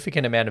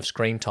significant amount of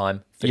screen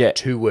time for Yeah.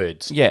 2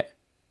 words. Yeah.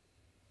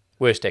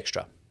 Worst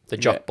extra. The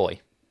jock Yeah. boy.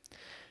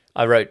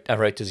 I wrote,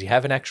 does he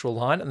have an actual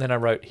line? And then I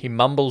wrote, he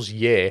mumbles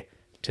yeah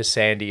to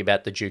Sandy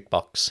about the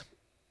jukebox.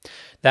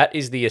 That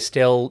is the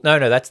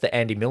that's the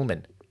Andy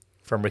Millman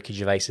from Ricky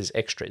Gervais's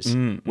Extras,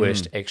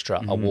 Worst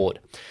Extra Award.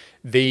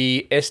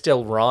 The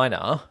Estelle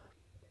Reiner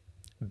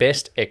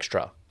Best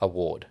Extra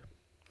Award.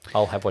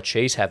 I'll have what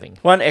she's having.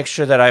 One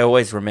extra that I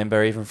always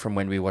remember, even from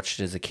when we watched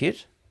it as a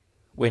kid,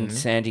 when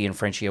Sandy and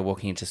Frenchie are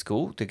walking into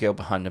school, the girl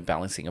behind them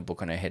balancing a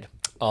book on her head.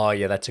 Oh,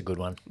 yeah, that's a good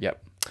one.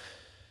 Yep.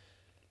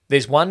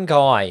 There's one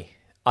guy,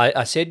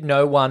 I said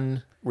no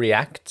one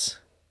reacts,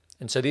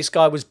 and so this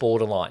guy was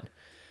borderline.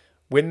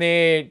 When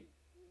they're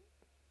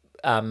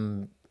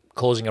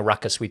causing a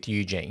ruckus with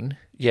Eugene,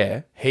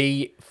 Yeah.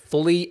 he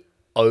fully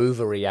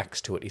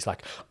overreacts to it. He's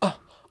like,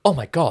 oh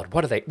my God,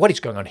 what is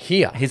going on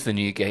here? He's the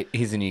new gay.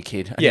 He's the new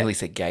kid. I Yeah. nearly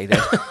said gay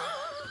there.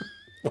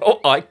 Well,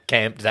 I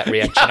camped that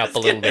reaction up a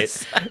little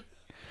bit.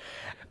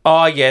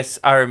 Oh, yes.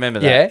 I remember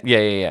that.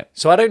 Yeah.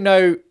 So I don't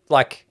know,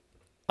 like,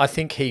 I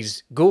think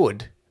he's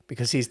good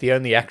because he's the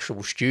only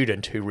actual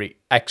student who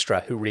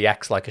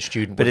reacts like a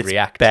student But would it's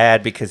react.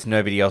 bad because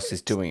nobody else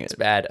is doing it.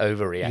 Bad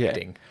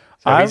overreacting.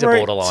 So I he's a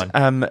wrote,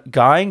 borderline.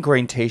 guy in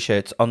green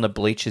t-shirts on the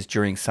bleachers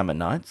during summer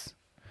nights.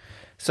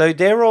 So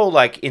they're all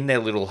like in their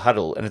little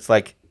huddle and it's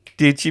like,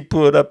 did she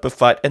put up a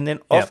fight? And then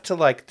off to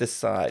like the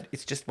side,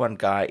 it's just one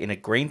guy in a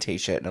green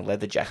t-shirt and a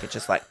leather jacket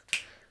just like,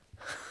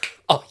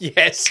 Oh,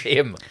 yes,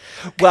 him.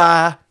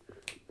 wah.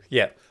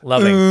 Yeah,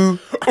 loving.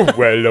 Well.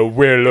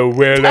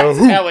 That's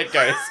how it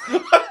goes.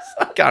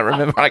 I can't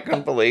remember. I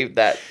couldn't believe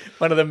that.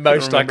 One of the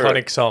most remember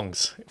iconic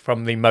songs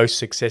from the most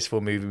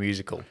successful movie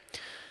musical.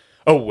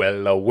 Oh,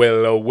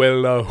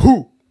 well,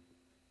 who?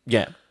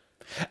 Yeah.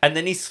 And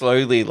then he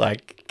slowly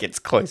like gets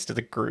close to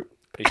the group.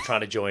 But he's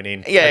trying to join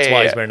in. Yeah, That's yeah, why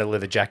yeah. he's wearing a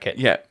leather jacket.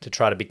 Yeah. To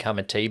try to become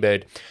a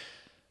T-Bird.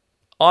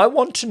 I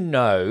want to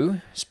know,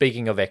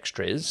 speaking of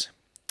extras,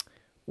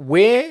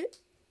 where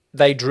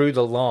they drew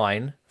the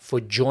line for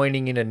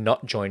joining in and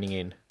not joining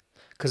in.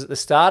 Because at the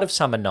start of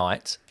Summer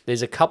Nights,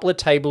 there's a couple of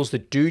tables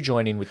that do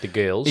join in with the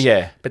girls.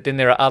 Yeah. But then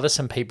there are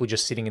some people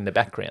just sitting in the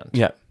background.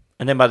 Yeah.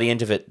 And then by the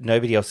end of it,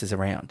 nobody else is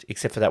around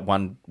except for that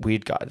one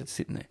weird guy that's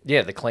sitting there.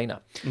 Yeah, the cleaner.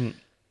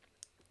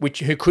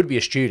 Who could be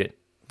a student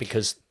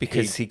because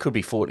Because he could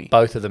be 40.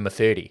 both of them are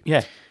 30.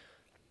 Yeah.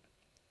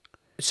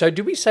 So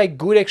do we say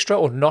good extra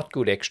or not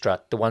good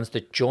extra? The ones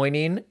that join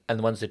in and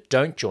the ones that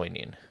don't join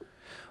in?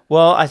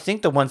 Well, I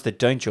think the ones that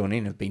don't join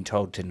in have been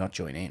told to not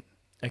join in.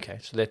 Okay,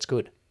 so that's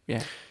good.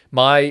 Yeah.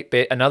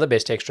 Another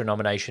best extra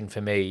nomination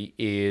for me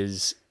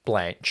is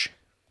Blanche.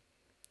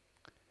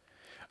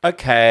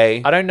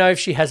 Okay. I don't know if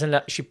she has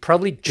enough. She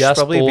probably just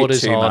probably a bit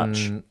borders too on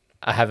much.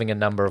 having a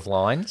number of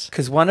lines.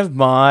 Because one of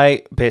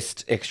my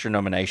best extra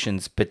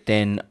nominations, but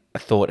then I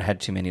thought had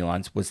too many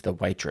lines, was the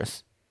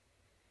waitress.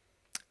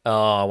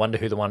 Oh, I wonder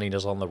who the one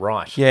is on the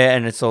right. Yeah,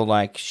 and it's all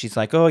like, she's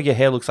like, oh, your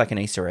hair looks like an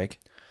Easter egg.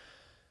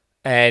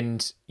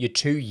 And you're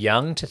too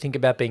young to think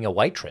about being a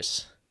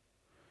waitress.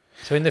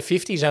 So in the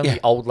 50s, only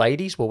old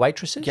ladies were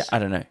waitresses? Yeah, I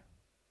don't know.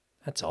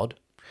 That's odd.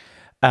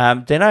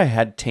 Then I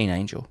had Teen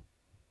Angel.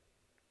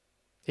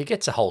 He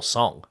gets a whole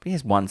song. He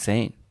has one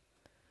scene.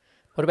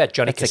 What about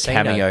Johnny It's a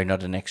Casino? cameo,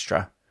 not an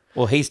extra.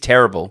 Well, he's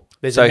terrible.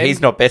 There's so a he's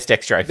not best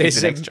extra if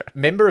he's There's an a extra.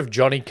 member of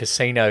Johnny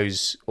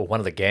Casino's, or one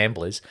of the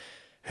gamblers,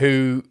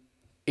 who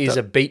is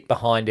a beat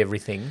behind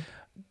everything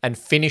and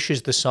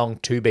finishes the song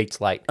 2 beats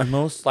late.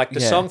 Like the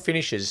song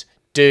finishes,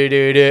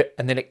 do,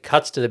 and then it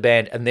cuts to the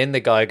band, and then the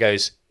guy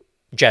goes,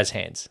 jazz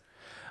hands.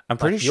 I'm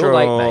pretty you're sure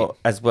late, mate.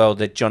 as well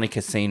that Johnny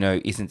Casino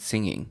isn't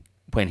singing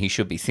when he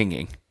should be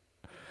singing.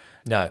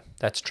 No,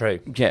 that's true.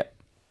 Yeah.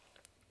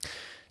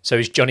 So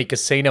is Johnny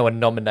Casino a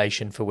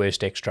nomination for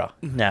worst extra?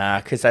 Nah,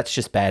 because that's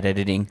just bad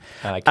editing.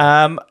 Okay.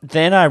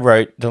 Then I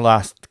wrote the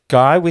last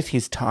guy with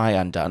his tie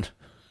undone.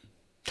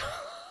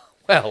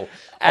 Well, we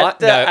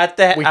after can't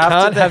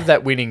the- have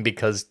that winning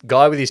because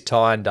guy with his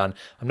tie undone.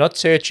 I'm not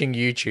searching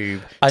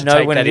YouTube to I know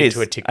take when that it is.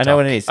 into a TikTok. I know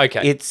when it is.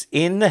 Okay. It's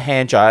in the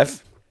hand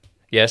jive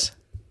Yes.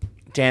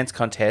 dance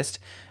contest,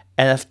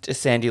 and after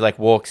Sandy like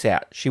walks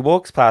out, she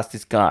walks past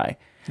this guy,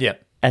 Yeah.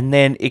 and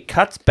then it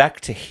cuts back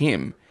to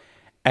him,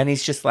 and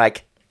he's just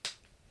like,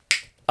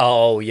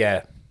 Oh,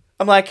 yeah.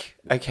 I'm like,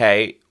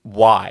 okay,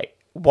 why?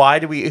 Why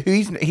do we?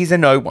 He's a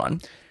no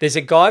one. There's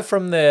a guy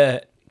from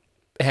the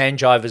hand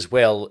jive as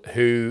well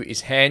who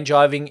is hand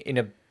jiving in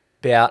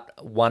about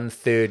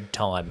 1/3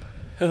 time.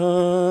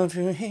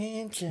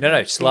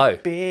 No, slow.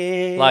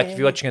 Like if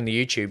you're watching on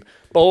the YouTube,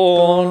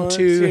 born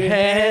to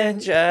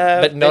hand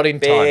jive, but not in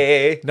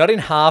time. Not in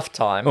half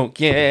time. Oh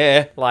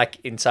yeah. Like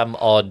in some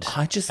odd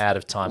I just out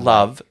of time.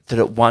 love that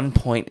at one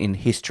point in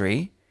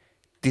history,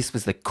 this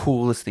was the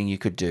coolest thing you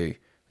could do.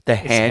 The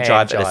hand jive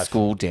at a jive.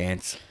 school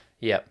dance.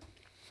 Yep.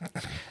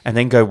 And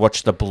then go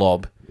watch The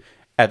Blob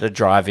at a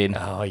drive-in.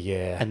 Oh,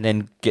 yeah. And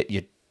then get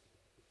your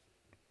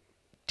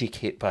dick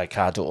hit by a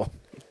car door.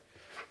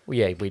 Well,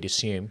 yeah, we'd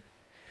assume.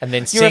 And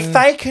then You're sing. a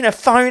fake and a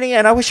phony,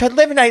 and I wish I'd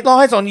lemonade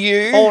lies on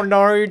you. Oh,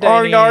 no,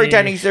 Danny. Oh no,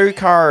 Danny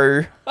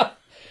Zuko.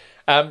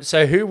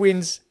 So who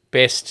wins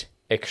best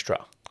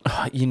extra?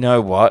 You know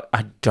what?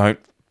 I don't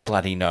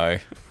bloody know.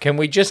 Can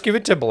we just give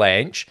it to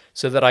Blanche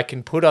so that I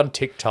can put on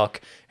TikTok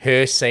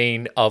her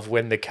scene of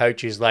when the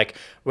coach is like,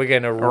 we're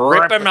going to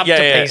rip him up to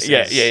pieces.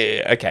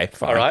 Yeah. Okay,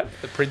 fine. All right?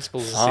 The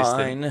principal's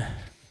assistant. Fine.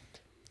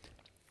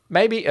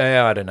 Maybe,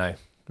 I don't know.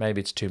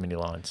 Maybe it's too many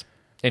lines.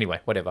 Anyway,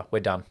 whatever. We're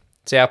done.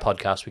 It's our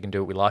podcast. We can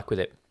do what we like with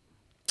it.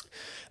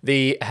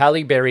 The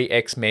Halle Berry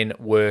X-Men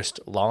worst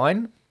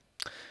line.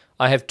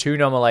 I have 2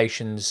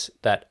 nominations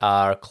that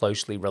are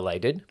closely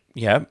related.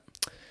 Yeah.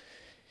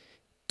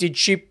 Did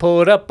she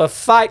put up a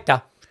fight?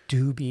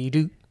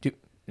 Doobie-doo.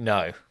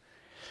 No.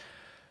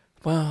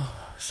 Well,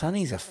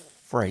 Sonny's a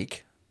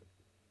freak.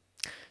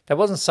 That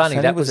wasn't Sunny.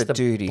 Sonny That was was a the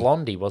duty.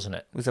 blondie, wasn't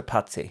it? It was a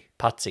putsy.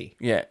 Putsy.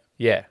 Yeah.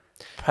 Yeah.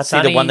 Putsy,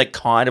 Sonny- the one that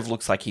kind of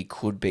looks like he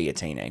could be a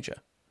teenager.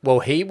 Well,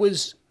 he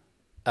was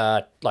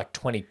like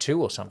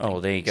 22 or something. Oh,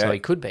 there you go. So he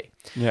could be.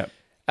 Yeah.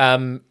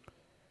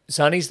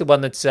 Sonny's the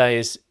one that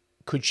says,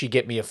 could she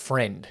get me a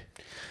friend?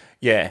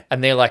 Yeah.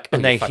 And they're like, and "Oh,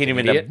 you they hit fucking him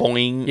idiot." in a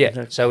boing.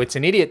 Yeah. So it's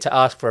an idiot to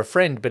ask for a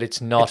friend, but it's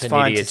not It's an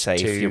fine to idiot say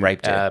if you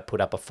raped her. put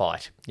up a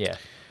fight. Yeah.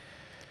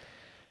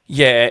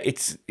 Yeah,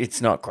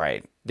 it's not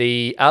great.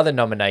 The other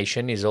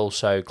nomination is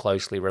also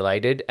closely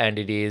related, and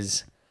it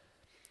is,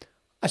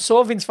 I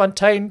saw Vince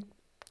Fontaine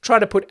try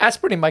to put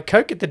aspirin in my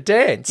Coke at the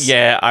dance.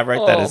 Yeah, I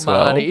wrote that as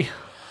well. Marty.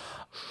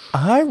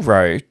 I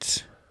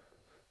wrote.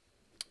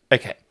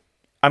 Okay,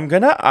 I'm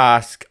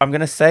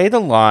gonna say the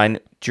line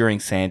during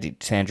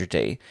Sandra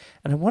D,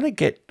 and I want to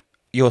get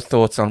your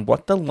thoughts on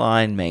what the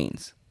line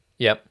means.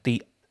 Yep.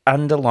 The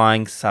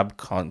underlying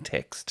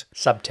subtext.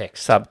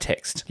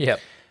 Yep.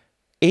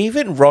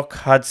 Even Rock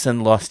Hudson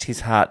lost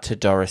his heart to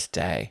Doris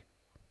Day.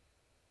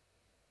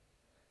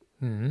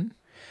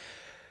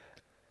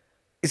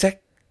 Is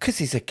that because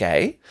he's a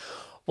gay?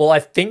 Well, I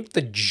think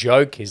the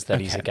joke is that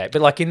he's a gay,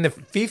 but like in the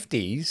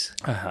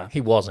 50s,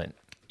 he wasn't,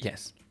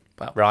 Yes.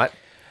 Well, right?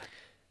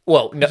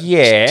 Well, no,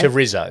 Yeah. to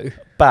Rizzo.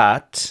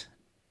 but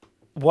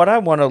what I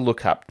want to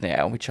look up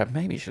now, which I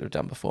maybe should have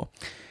done before.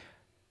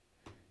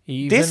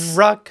 Even This-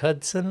 Rock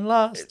Hudson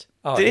lost.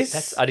 Oh,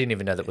 this- I didn't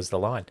even know that was the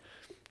line.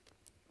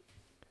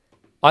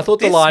 I thought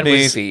the This line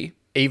movie, was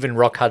even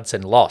Rock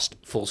Hudson lost,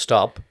 full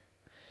stop.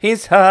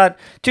 his heart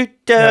to No,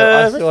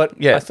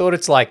 Doris. I thought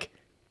it's like,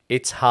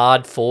 it's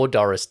hard for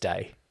Doris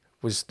Day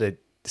was the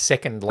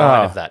second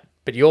line of that.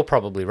 But you're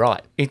probably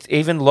right. It's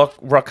even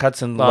Rock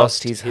Hudson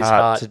lost his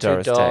heart to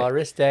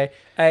Doris Day.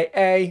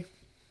 Day.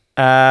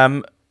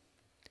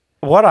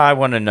 What I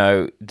want to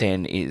know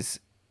then is,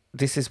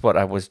 this is what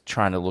I was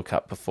trying to look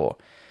up before.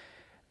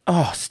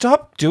 Oh,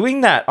 stop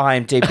doing that,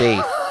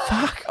 IMDb.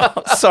 Fuck.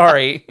 Oh,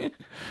 sorry.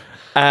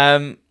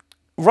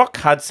 Rock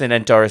Hudson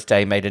and Doris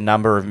Day made a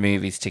number of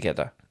movies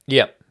together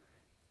Yep.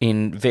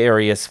 in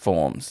various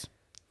forms.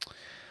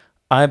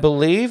 I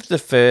believe the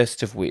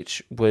first of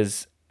which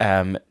was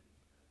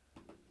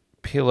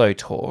Pillow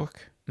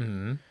Talk,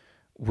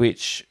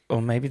 which,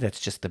 or maybe that's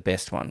just the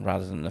best one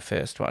rather than the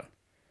first one,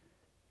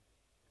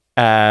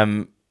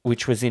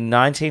 which was in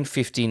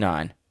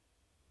 1959.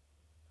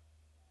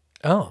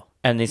 Oh,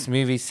 And this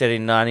movie's set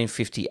in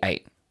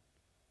 1958.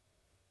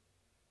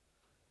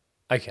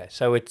 okay.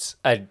 So it's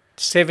a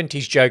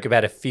 70s joke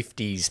about a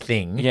 50s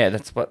thing. Yeah,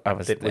 that's what I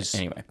was... That was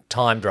anyway.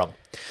 timed wrong.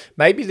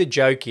 Maybe the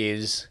joke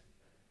is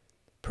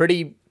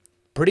pretty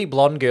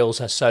blonde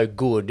girls are so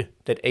good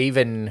that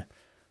even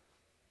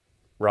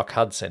Rock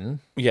Hudson,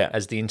 Yeah.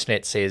 as the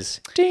internet says,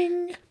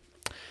 ding,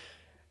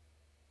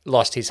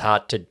 lost his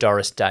heart to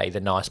Doris Day, the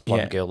nice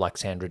blonde Yeah. girl like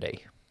Sandra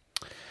Dee.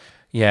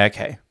 Yeah,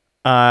 okay.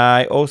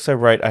 I also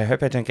wrote, I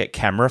hope I don't get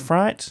camera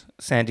fright.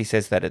 Sandy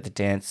says that at the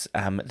dance.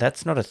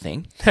 That's not a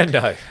thing.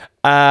 No.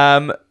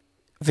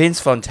 Vince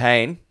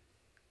Fontaine.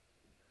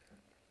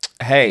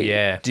 Hey,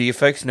 Yeah. do you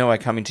folks know I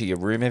come into your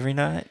room every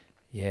night?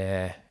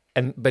 Yeah.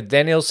 But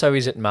then also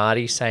is it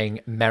Marty saying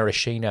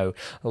maraschino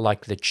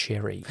like the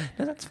cherry?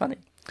 No, that's funny.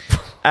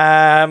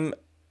 And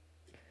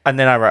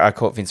then I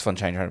caught Vince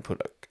Fontaine trying to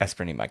put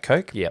aspirin in my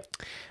Coke. Yep.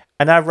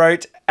 And I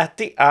wrote,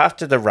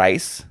 after the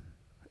race,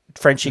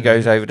 Frenchie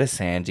goes over to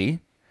Sandy.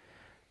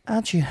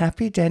 Aren't you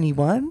happy Danny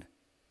won?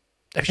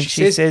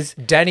 She says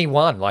Danny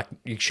won. Like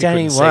she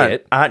Danny couldn't won. see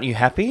it. Aren't you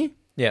happy?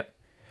 Yep.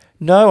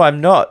 No, I'm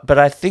not, but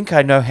I think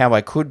I know how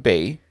I could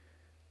be.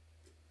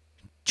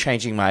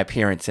 Changing my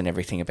appearance and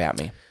everything about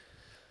me.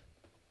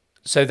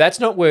 So that's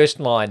not worst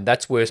line.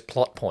 That's worst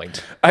plot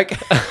point. Okay.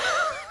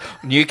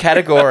 New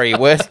category,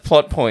 worst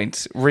plot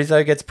point.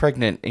 Rizzo gets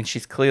pregnant and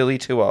she's clearly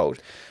too old.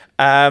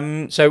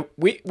 So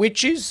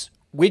which is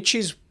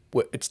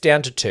it's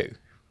down to two,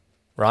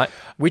 right?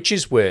 Which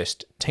is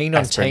worst, teen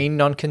on Aspirin. teen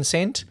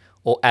non-consent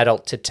or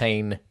adult to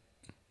teen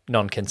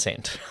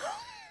non-consent?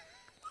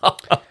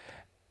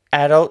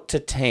 Adult to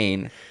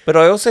teen. But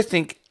I also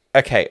think,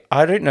 okay,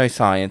 I don't know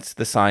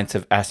the science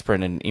of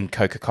aspirin in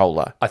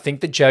Coca-Cola. I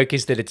think the joke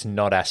is that it's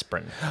not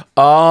aspirin.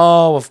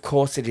 Oh, of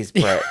course it is,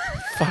 Brett.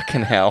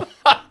 Fucking hell.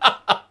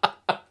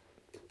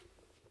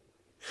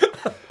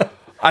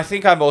 I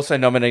think I'm also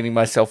nominating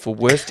myself for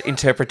worst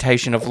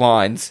interpretation of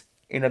lines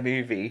in a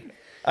movie.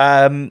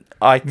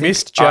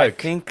 Missed joke. I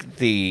think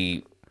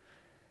the...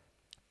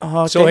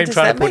 Oh, Saw then him does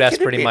trying that to put make it a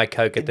aspirin in bit- my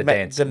Coke at the ma-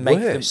 dance. does it make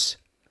them- Worse.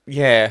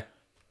 Yeah.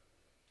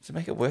 Does it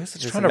make it worse? Or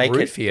does trying it to make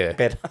root it for you.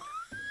 better?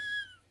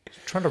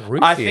 Trying to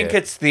root I for think you.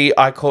 it's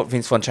I caught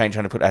Vince Fontaine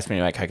trying to put aspirin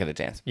in my Coke at the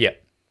dance. Yeah,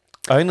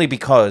 Only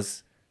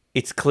because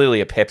it's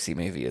clearly a Pepsi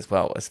movie as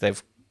well, as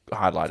they've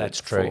highlighted.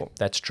 that's before. true.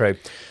 That's true.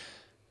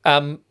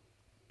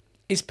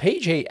 Is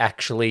PG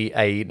actually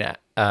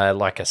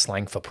like a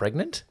slang for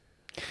pregnant?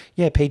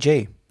 Yeah,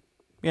 PG.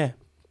 Yeah.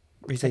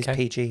 Rizzo's Okay.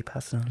 PG,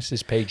 pass it on. This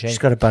is PG. She's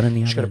got a bun in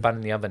the She's got a oven. bun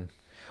in the oven.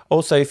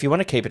 Also, if you want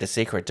to keep it a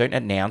secret, don't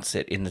announce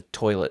it in the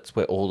toilets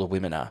where all the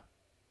women are.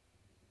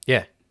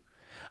 Yeah,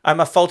 I'm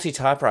a faulty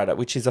typewriter,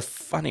 which is a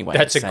funny way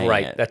That's of a saying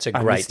great- it. that's a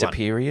I great missed a one.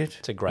 period.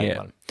 it's a great Yeah.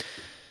 one.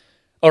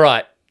 All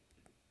right,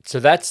 so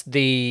that's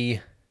the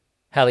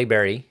Halle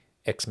Berry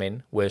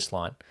X-Men worst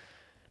line.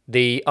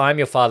 The I'm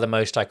Your Father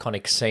most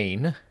iconic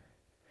scene.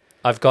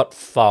 I've got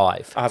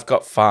 5. I've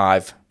got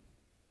 5.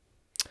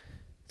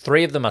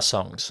 3 of them are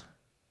songs.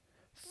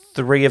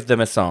 3 of them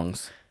are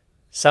songs.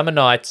 Summer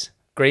Nights,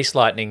 Grease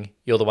Lightning,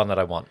 You're the One That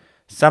I Want.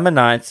 Summer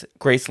Nights,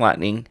 Grease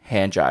Lightning,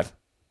 Hand Jive.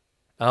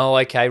 Oh,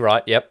 okay,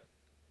 right, yep.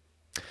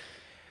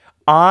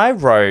 I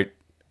wrote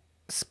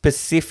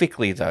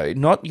specifically, though,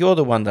 not You're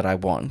the One That I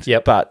Want,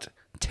 Yep. but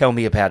Tell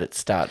Me About It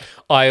Stud.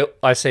 I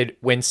said,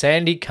 when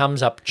Sandy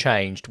comes up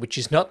changed, which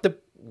is not the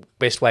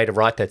best way to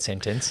write that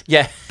sentence,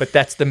 Yeah. but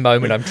that's the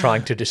moment I'm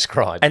trying to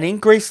describe. And in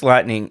Grease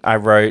Lightning, I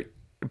wrote,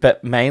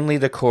 but mainly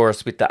the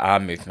chorus with the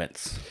arm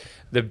movements.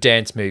 The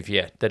dance move,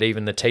 yeah, that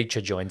even the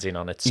teacher joins in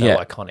on. It's so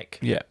Yeah. iconic.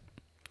 Yeah.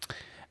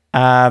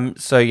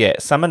 So yeah,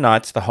 Summer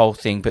Nights, the whole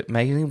thing, but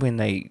mainly when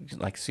they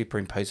like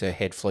superimpose her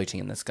head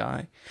floating in the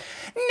sky.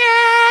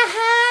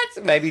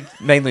 Maybe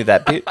mainly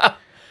that bit.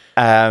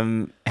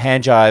 Hand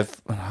Jive,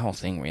 the whole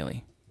thing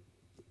really.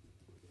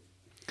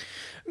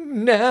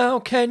 Now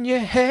can you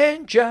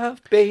hand jive,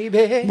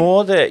 baby?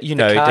 More the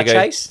car they go,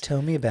 chase?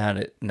 Tell me about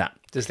it. Nah.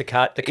 Does the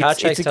car It's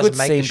chase a doesn't good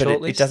make scene, the but short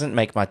it list? doesn't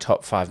make my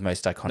top 5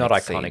 most iconic Not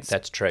iconic, scenes.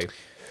 that's true.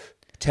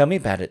 Tell me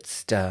about it,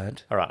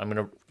 stud. All right, I'm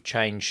going to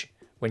change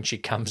when she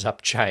comes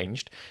up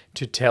changed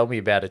to Tell Me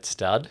About It,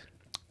 Stud.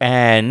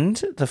 And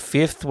the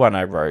 5th one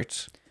I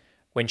wrote,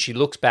 When she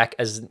looks back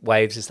as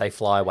waves as they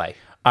fly away.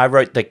 I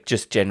wrote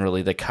just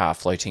generally the car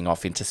floating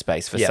off into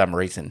space for Yeah. some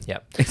reason. Yeah.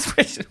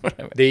 Especially what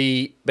I wrote.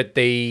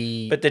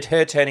 But But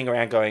her turning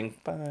around going,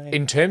 bye.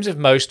 in terms of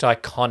most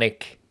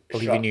iconic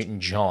Olivia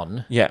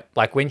Newton-John, Yeah.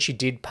 like when she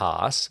did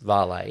pass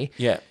Valet,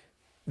 Yeah.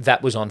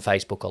 that was on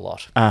Facebook a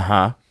lot.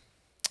 Uh-huh.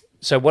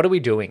 So what are we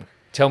doing?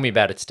 Tell me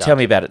about it, Stud. Tell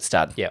me about it,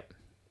 stud. Yep.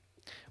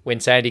 When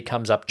Sandy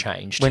comes up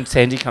changed. When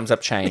Sandy comes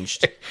up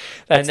changed.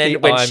 That's the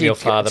I'm Your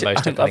Father most I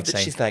love iconic that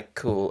scene. she's like,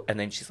 cool. And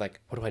then she's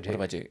like, What do I do? What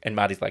do I do? And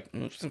Marty's like,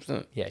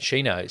 Yeah,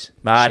 she knows.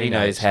 Marty She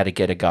knows how to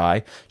get a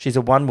guy. She's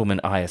a one-woman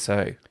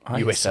ISO.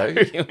 USO.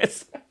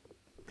 USO.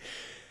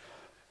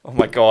 Oh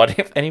my God.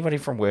 If anybody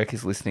from work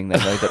is listening, they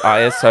know that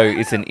ISO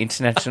is an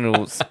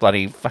international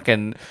bloody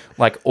fucking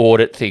like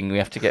audit thing we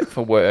have to get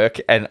for work.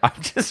 And I've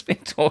just been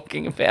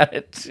talking about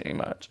it too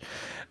much.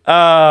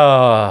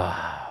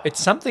 Oh.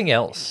 It's something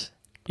else.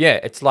 Yeah,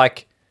 it's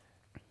like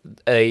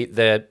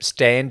the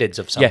standards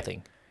of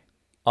something.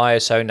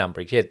 ISO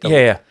numbering. Yeah.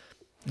 Yeah.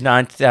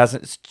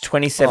 9,000, it's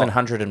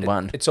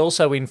 2,701. It's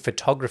also in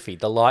photography.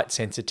 The light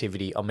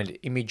sensitivity on an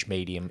image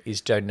medium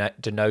is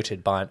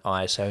denoted by an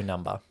ISO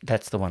number.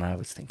 That's the one I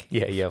was thinking.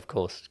 Yeah, of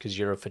course, because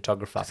you're a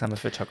photographer. I'm a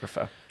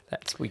photographer.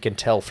 We can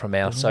tell from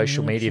our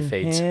social media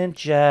feeds. And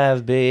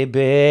jive,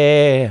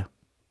 baby.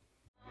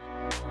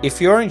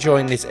 If you're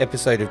enjoying this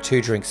episode of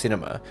Two Drink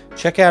Cinema,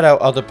 check out our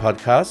other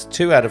podcast,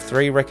 2 out of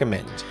 3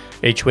 Recommend.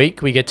 Each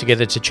week, we get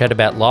together to chat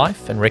about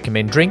life and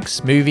recommend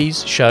drinks,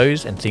 movies,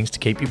 shows, and things to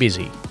keep you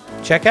busy.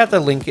 Check out the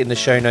link in the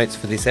show notes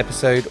for this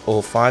episode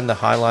or find the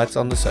highlights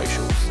on the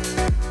socials.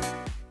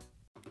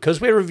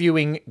 Because we're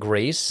reviewing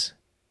Grease,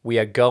 we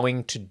are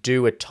going to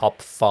do a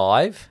top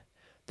 5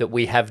 that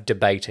we have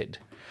debated.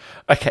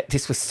 Okay,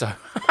 this was so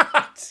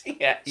hard.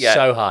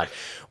 So hard.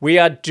 We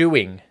are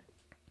doing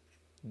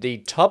the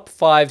top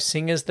 5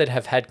 singers that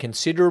have had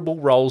considerable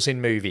roles in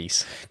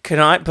movies. Can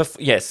I?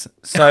 Yes.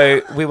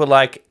 So we were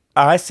like,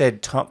 I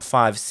said top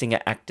 5 singer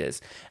actors,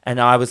 and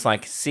I was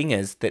like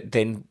singers that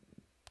then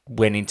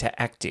went into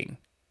acting.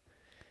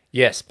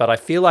 Yes, but I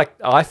felt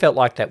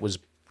like that was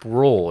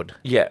broad.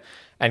 Yeah.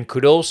 And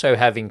could also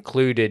have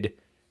included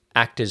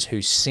actors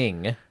who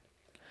sing.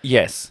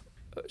 Yes.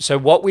 So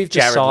what we've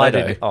Jared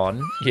decided Leto.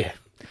 on,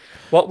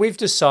 what we've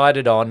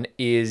decided on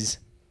is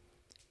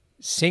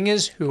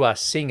singers who are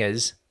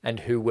singers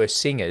and who were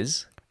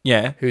singers,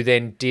 Yeah. who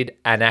then did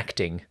an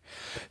acting.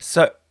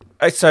 So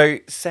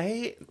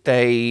say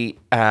they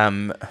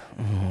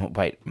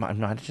wait, I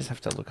might just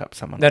have to look up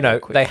someone. No, real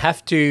quick. they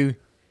have to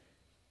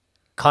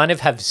kind of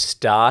have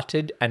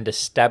started and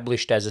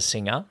established as a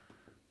singer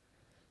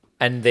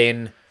and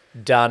then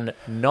done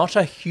not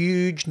a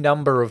huge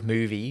number of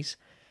movies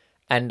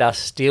and are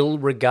still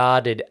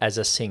regarded as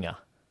a singer.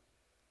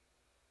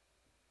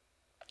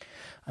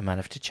 I might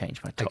have to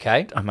change my top.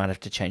 Okay. I might have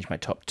to change my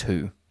top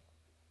 2.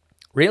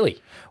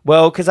 Really?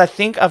 Well, because I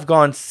think I've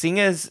gone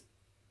singers,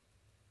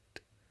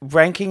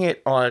 ranking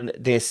it on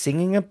their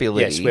singing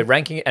ability. Yes, we're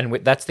ranking it, and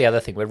that's the other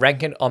thing. We're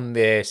ranking on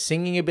their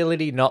singing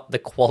ability, not the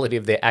quality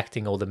of their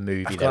acting or the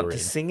movie I've they got were the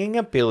in. singing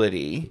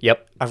ability.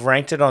 Yep. I've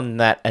ranked it on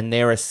that, and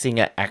they're a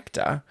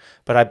singer-actor.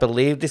 But I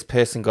believe this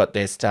person got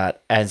their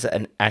start as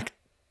an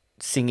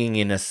singing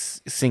in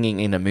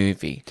a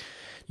movie.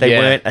 They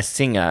weren't a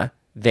singer,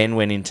 then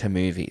went into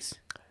movies.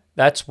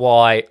 That's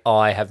why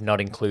I have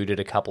not included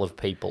a couple of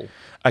people.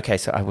 Okay,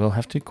 so I will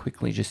have to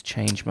quickly just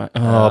change my...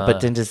 but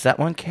then does that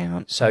one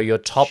count? So your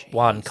top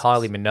one,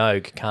 Kylie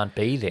Minogue, can't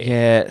be there.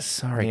 Yeah,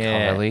 sorry,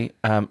 Yeah. Kylie.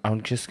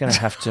 I'm just going to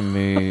have to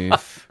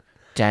move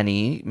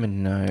Danny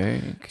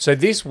Minogue. So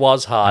this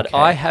was hard. Okay.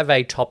 I have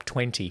a top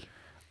 20.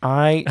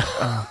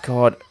 Oh,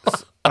 God.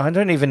 I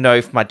don't even know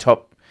if my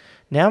top...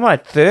 Now my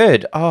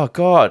third. Oh,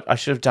 God. I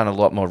should have done a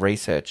lot more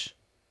research.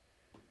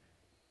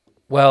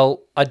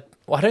 Well, I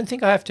don't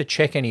think I have to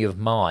check any of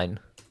mine.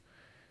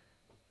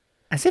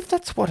 As if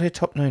that's what her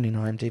top known in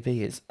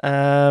IMDb is.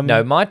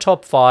 No, my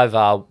top 5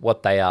 are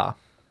what they are.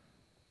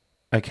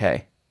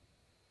 Okay.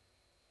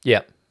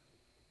 Yeah.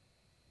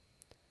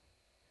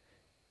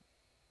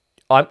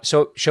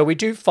 So shall we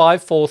do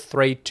 5, 4,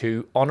 3,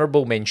 2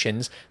 honourable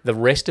mentions? The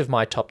rest of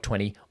my top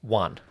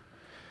 21.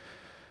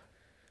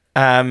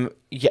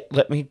 Yeah,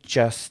 let me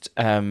just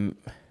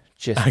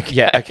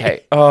yeah,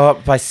 okay. Oh,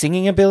 by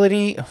singing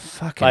ability? Oh,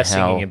 fucking By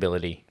hell. singing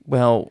ability.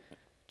 Well,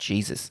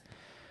 Jesus.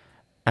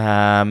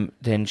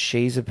 Then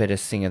she's a better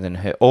singer than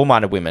her. All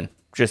Mine Are Women.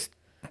 Just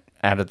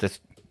out of the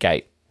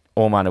gate.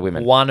 All Mine Are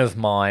Women. One of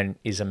mine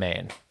is a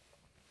man.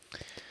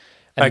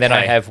 And then I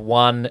Okay. have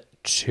 1,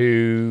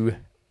 2,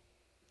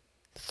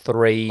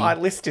 3. My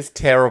list is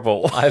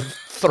terrible. I have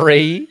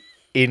 3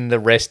 in the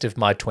rest of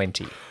my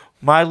 20.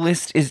 My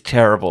list is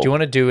terrible. Do you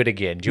want to do it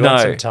again? Do you want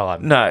some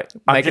time? No.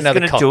 I'm Make just another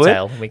gonna do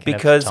cocktail it and we can have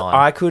because time.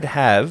 I could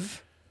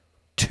have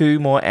 2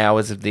 more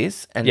hours of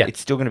this and Yeah. it's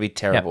still going to be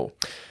terrible.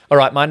 All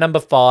right, my number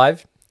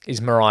 5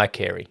 is Mariah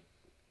Carey.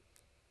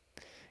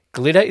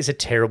 Glitter is a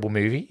terrible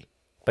movie,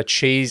 but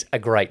she's a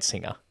great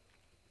singer.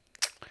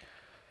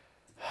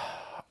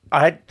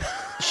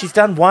 She's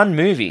done 1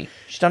 movie.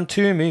 She's done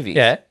 2 movies.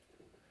 Yeah.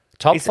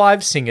 Top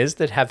 5 singers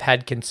that have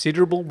had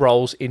considerable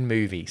roles in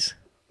movies.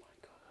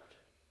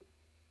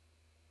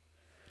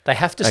 They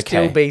have to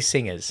still Okay. be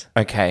singers.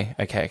 Okay.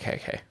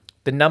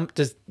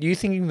 Does you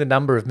thinking the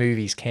number of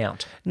movies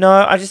count? No,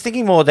 I'm just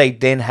thinking more they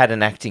then had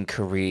an acting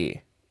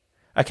career.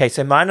 Okay,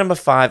 so my number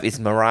 5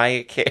 is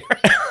Mariah Carey.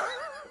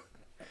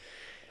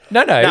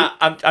 No. No,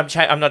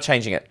 I'm not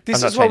changing it. This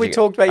I'm not is what we changing it.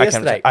 talked about Okay,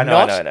 yesterday. I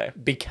know.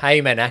 Not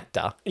became an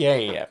actor,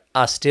 Yeah.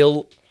 are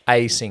still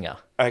a singer.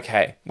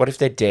 Okay, what if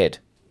they're dead?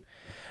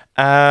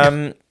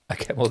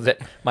 Okay, well,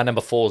 my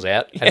number 4's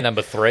out, and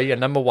number 3,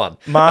 and number 1.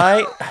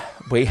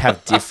 We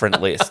have different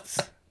lists.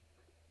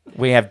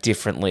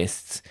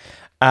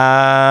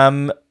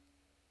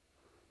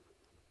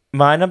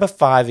 My number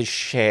 5 is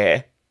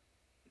Cher.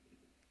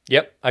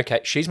 Yep. Okay.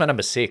 She's my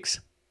number 6.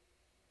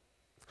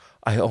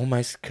 I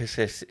almost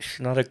because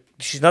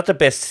she's not the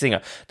best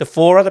singer. The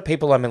 4 other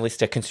people on my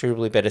list are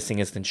considerably better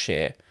singers than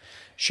Cher.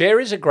 Cher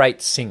is a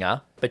great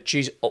singer, but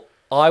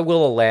I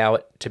will allow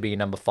it to be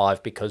number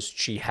 5 because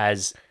she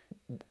has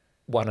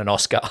won an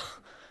Oscar.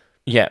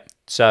 Yeah.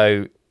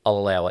 So I'll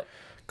allow it.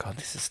 God,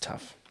 this is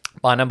tough.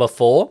 My number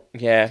 4,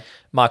 Yeah.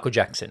 Michael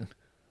Jackson.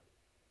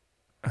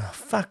 Oh,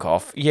 fuck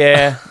off.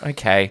 Yeah.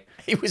 Okay.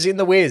 He was in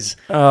The Wiz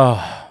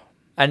Oh.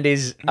 and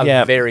is a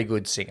Yeah. very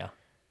good singer.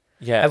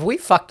 Yeah. Have we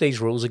fucked these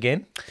rules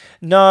again?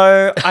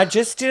 No, I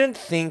just didn't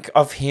think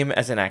of him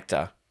as an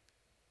actor.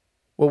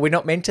 Well, we're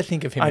not meant to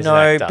think of him I as know,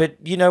 an actor.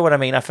 but you know what I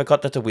mean. I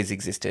forgot that The Wiz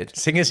existed.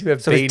 Singers who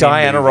have So been is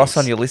Diana in Ross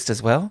movies. on your list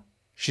as well?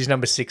 She's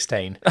number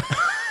 16.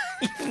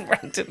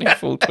 Ranked it in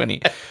full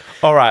 20.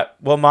 All right.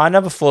 Well, my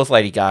number 4 is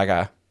Lady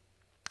Gaga.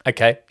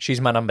 Okay,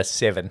 she's my number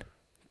 7.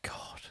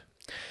 God.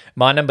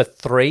 My number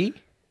 3,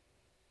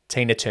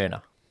 Tina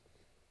Turner.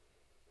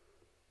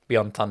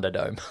 Beyond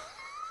Thunderdome.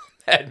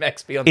 Mad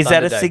Max Beyond Thunderdome. Is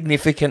that a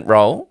significant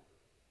role?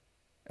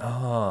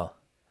 All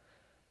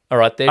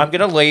right, then. I'm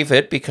going to leave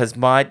it because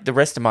the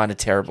rest of mine are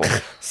terrible.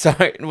 So,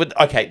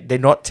 okay, they're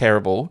not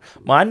terrible.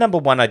 My number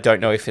 1, I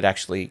don't know if it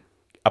actually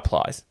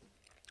applies.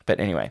 But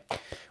anyway,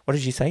 what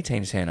did you say,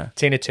 Tina Turner?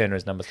 Tina Turner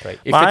is number 3.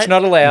 If My- it's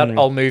not allowed,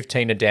 I'll move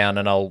Tina down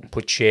and I'll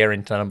put Cher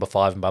into number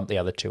 5 and bump the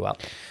other 2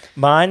 up.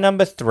 My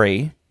number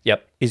 3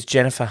 Yep. is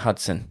Jennifer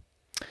Hudson.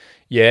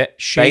 Yeah,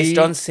 she... Based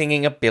on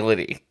singing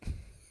ability.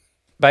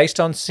 Based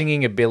on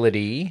singing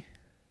ability...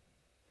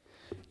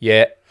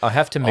 Yeah, I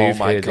have to move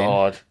her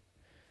then.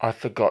 I've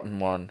forgotten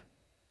one.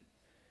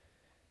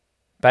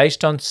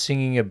 Based on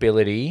singing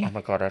ability... Oh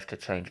my God, I have to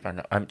change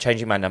I'm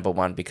changing my number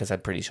 1 because I'm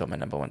pretty sure my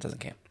number 1 doesn't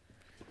count.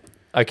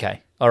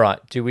 Okay, all right.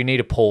 Do we need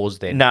a pause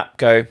then? Nah,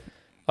 go.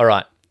 All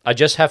right. I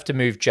just have to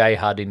move J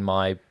Hud in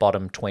my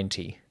bottom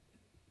 20.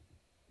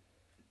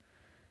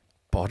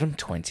 Bottom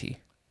 20.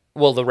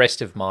 Well, the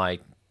rest of my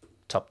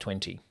top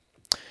 20.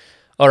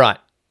 All right.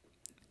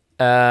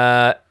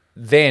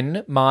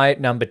 Then my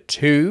number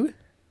 2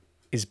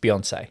 is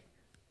Beyonce.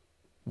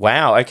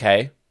 Wow,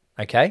 okay.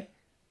 Okay?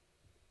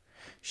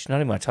 She's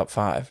not in my top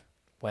 5.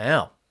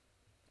 Wow.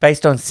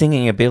 Based on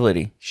singing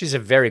ability. She's a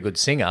very good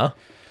singer.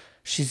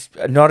 She's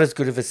not as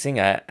good of a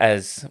singer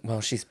as, well,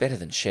 she's better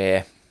than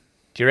Cher.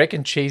 Do you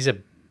reckon she's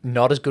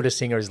not as good a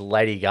singer as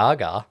Lady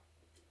Gaga?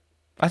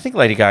 I think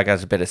Lady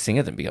Gaga's a better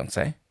singer than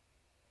Beyonce.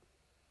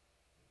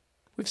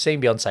 We've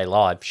seen Beyonce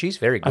live. She's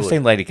very good. I've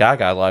seen Lady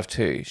Gaga live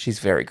too. She's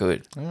very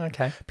good.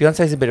 Okay.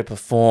 Beyonce's a better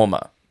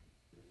performer.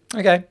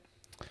 Okay.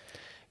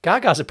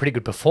 Gaga's a pretty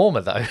good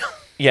performer, though.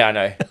 Yeah, I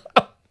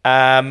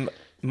know.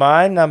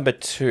 My number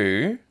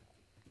 2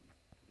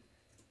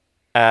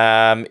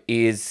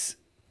 is,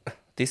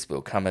 this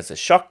will come as a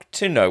shock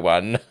to no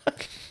one,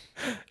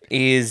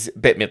 is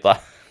Bette Midler.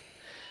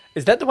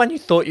 Is that the one you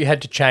thought you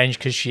had to change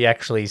because she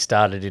actually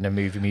started in a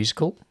movie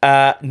musical?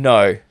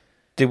 No.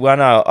 The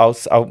one I'll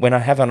when I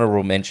have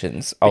honorable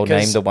mentions, I'll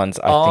Because name the ones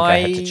I think I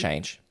had to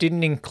change.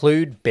 Didn't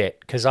include Bette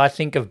because I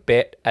think of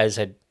Bette as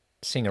a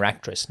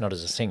singer-actress, not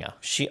as a singer.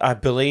 I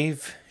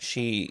believe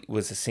she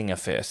was a singer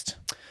first.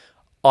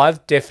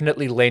 I've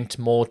definitely lent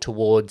more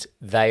towards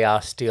they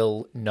are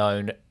still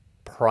known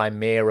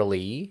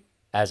primarily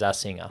as a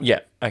singer. Yeah,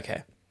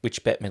 okay.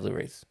 Which Bette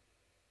Midler is?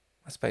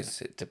 I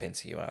suppose it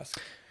depends who you ask.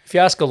 If you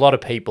ask a lot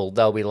of people,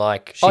 they'll be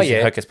like, She's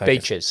yeah, Hocus Pocus.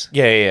 Beaches,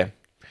 Yeah.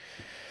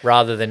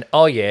 rather than,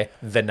 oh yeah,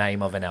 the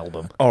name of an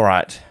album. All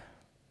right.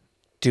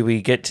 Do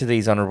we get to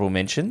these honourable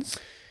mentions?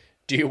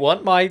 Do you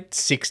want my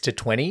 6 to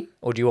 20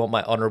 or do you want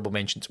my honourable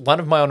mentions? One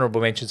of my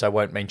honourable mentions I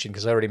won't mention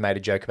because I already made a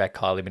joke about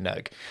Kylie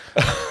Minogue.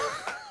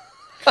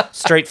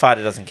 Street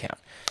Fighter doesn't count.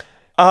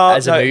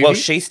 As a movie? Well,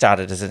 she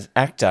started as an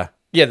actor.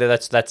 Yeah,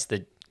 that's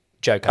the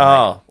joke I made.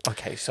 Oh,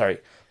 okay, sorry.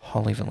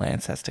 Holly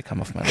Valance has to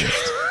come off my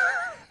list.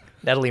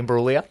 Natalie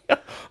Imbruglia,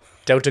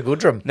 Delta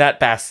Goodrum. Nat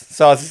Bass.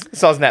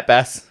 Soz Nat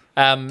Bass.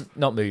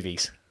 Not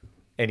movies,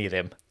 any of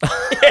them.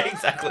 Yeah,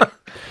 exactly.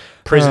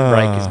 Prison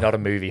Break is not a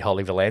movie,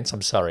 Holly Valance.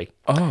 I'm sorry.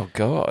 Oh,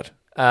 God.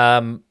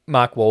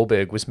 Mark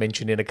Wahlberg was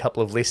mentioned in a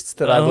couple of lists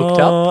that I looked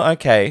up Oh,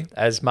 okay.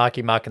 as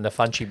Marky Mark and the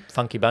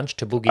Funky Bunch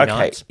to Boogie Okay,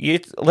 Nights.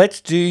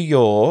 let's do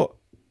your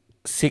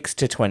 6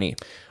 to 20.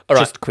 All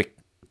right. Just quick.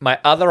 My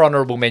other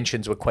honourable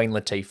mentions were Queen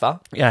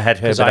Latifah. Yeah, I had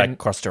her, 'Cause but I I-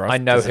 crossed her off. I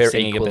know because of her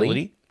singing equally.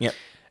 ability. Yep.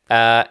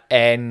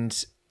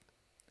 And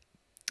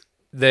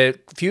the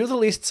few of the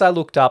lists I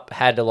looked up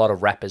had a lot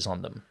of rappers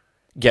on them.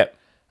 Yep.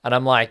 And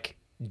I'm like,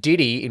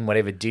 Diddy in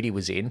whatever Diddy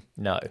was in,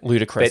 no.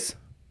 Ludacris.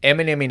 But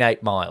Eminem in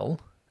 8 Mile,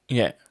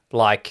 Yeah.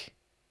 like,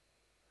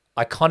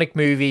 iconic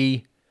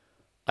movie,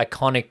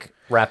 iconic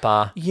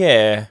rapper,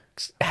 Yeah.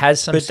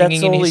 has some But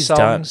singing that's in all his he's done.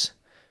 songs.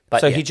 But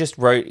So yeah.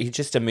 he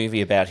just a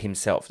movie about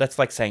himself. That's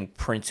like saying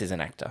Prince is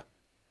an actor.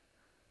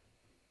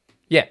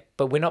 Yeah,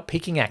 but we're not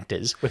picking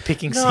actors. We're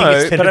picking No,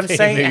 singers that but have I'm been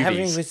saying in having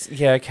movies. this.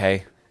 Yeah,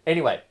 okay.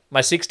 Anyway,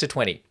 my 6 to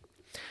 20.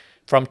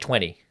 From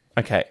 20,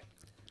 Okay.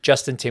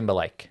 Justin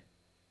Timberlake.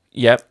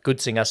 Yep. Good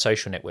singer,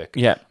 Social Network.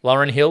 Yeah.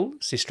 Lauryn Hill,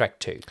 Sister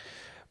Act 2.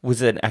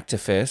 Was an actor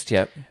first.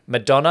 Yep.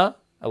 Madonna,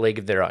 A League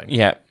of Their Own.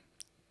 Yep.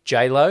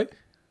 J-Lo,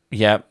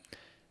 Yep.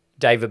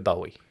 David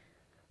Bowie.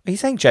 Are you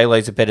saying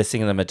J-Lo's a better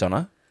singer than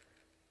Madonna?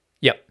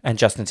 Yep. And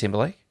Justin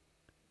Timberlake?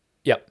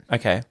 Yep.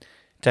 Okay.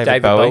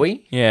 David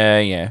Bowie? Yeah,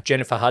 yeah.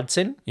 Jennifer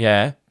Hudson,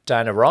 Yeah.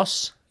 Diana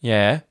Ross,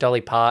 Yeah.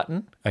 Dolly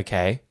Parton,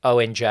 Okay.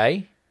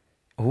 ONJ,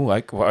 Ooh,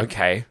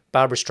 okay.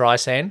 Barbara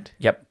Streisand,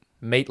 Yep.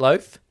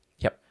 Meatloaf,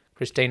 Yep.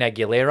 Christina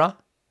Aguilera,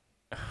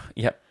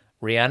 Yep.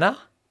 Rihanna,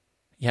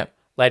 Yep.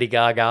 Lady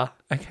Gaga,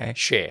 Okay.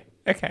 Cher.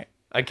 Okay.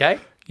 Okay?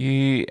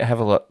 You have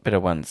a lot better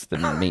ones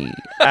than me.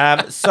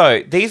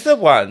 So these are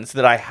the ones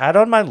that I had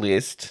on my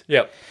list.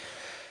 Yep.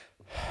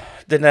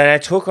 Then I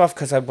took off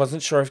because I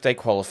wasn't sure if they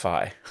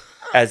qualify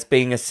as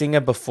being a singer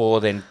before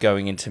then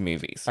going into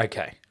movies.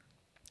 Okay.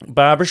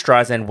 Barbara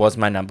Streisand was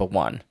my number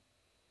one,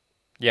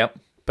 Yep.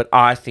 but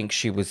I think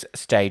she was a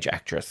stage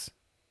actress,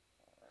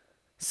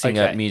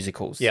 singer Okay.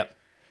 musicals. Yep.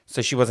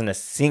 So she wasn't a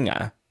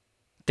singer,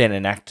 then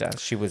an actor.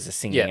 She was a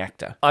singing Yeah.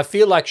 actor. I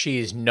feel like she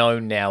is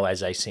known now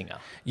as a singer.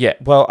 Yeah,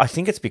 well, I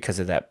think it's because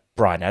of that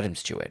Bryan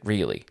Adams duet,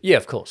 really. Yeah,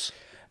 of course.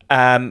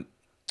 Um,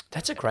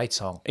 That's a great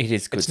song. It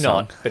is a good It's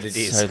song. not, but it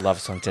is. So love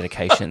song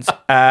dedications.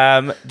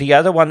 The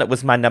other one that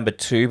was my number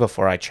two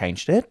before I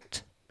changed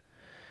it.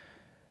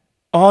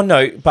 Oh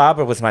no,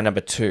 Barbara was my number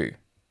two.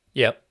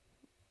 Yep.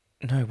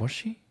 No, was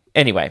she?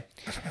 Anyway,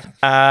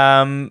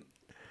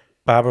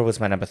 Barbara was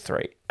my number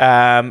three.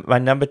 My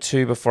number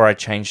two before I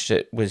changed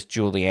it was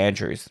Julie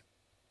Andrews.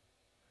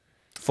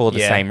 For the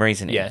Yeah. same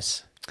reasoning.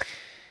 Yes.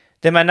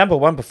 Then my number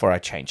one before I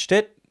changed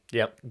it,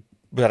 Yep.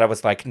 but I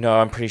was like, no,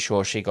 I'm pretty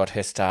sure she got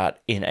her start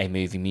in a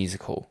movie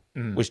musical,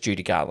 was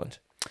Judy Garland.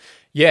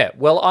 Yeah.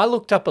 Well, I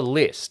looked up a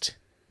list,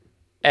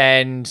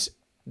 and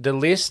the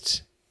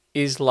list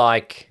is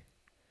like,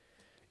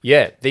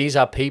 yeah, these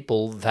are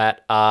people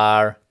that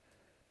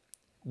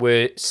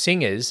were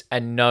singers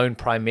and known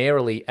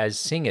primarily as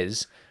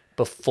singers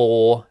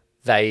before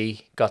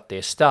they got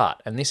their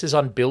start. And this is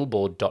on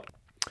Billboard.com.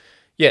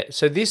 Yeah,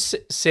 so this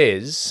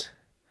says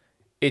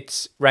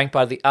it's ranked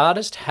by the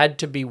artist had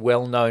to be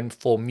well known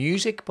for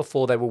music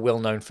before they were well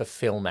known for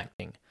film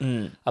acting.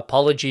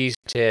 Apologies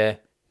to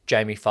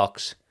Jamie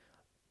Foxx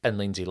and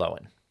Lindsay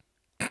Lohan.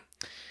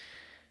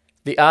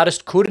 The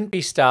artist couldn't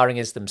be starring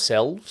as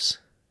themselves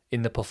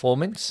in the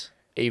performance,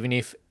 even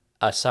if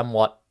a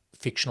somewhat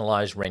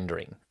fictionalized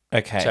rendering.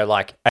 Okay. So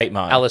like 8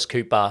 Mile. Alice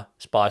Cooper,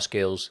 Spice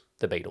Girls,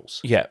 The Beatles.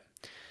 Yeah.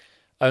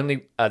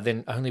 Only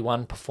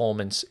one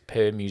performance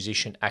per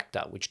musician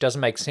actor, which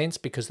doesn't make sense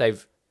because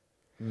they've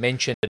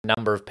mentioned a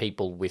number of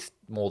people with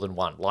more than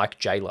one, like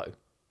J-Lo.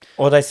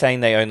 Or are they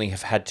saying they only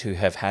have had to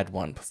have had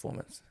one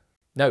performance?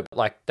 No, but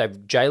like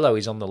J-Lo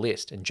is on the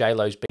list, and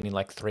J-Lo's been in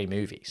like 3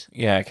 movies,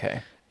 Yeah,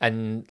 okay.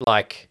 and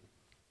like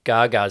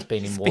Gaga's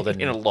been in more than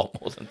In a lot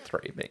more than 3,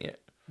 but yeah.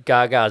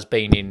 Gaga's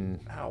been in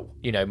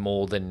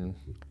more than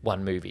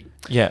one movie.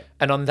 Yeah.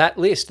 And on that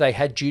list, they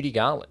had Judy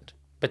Garland.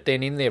 But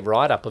then in their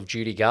write-up of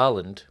Judy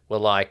Garland, were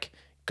like,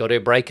 got her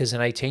break as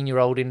an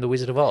 18-year-old in The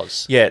Wizard of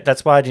Oz. Yeah,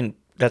 that's why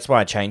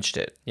I changed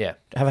it. Yeah.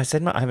 Have I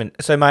said I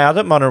haven't. So my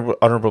other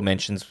honorable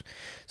mentions,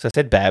 so I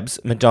said Babs,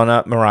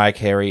 Madonna, Mariah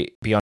Carey,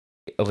 Beyonce,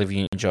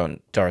 Olivia Newton-John,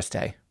 Doris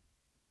Day.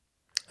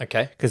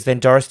 Okay. Because then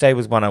Doris Day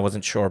was one I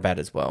wasn't sure about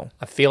as well.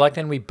 I feel like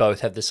then we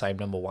both have the same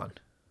number one.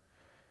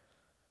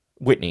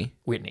 Whitney.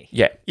 Whitney.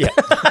 Yeah.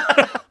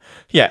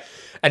 Yeah.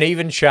 And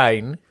even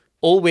Shane,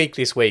 all week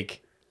this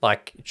week,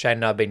 like Shane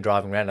and I have been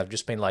driving around, I've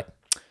just been like,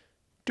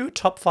 do a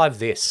top 5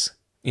 this.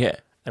 Yeah.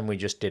 And we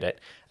just did it.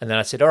 And then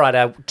I said, all right,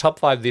 our top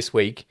 5 this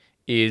week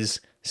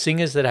is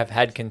singers that have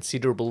had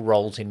considerable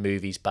roles in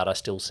movies but are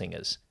still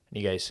singers. And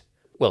he goes,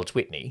 well, it's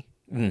Whitney.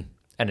 And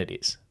it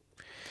is.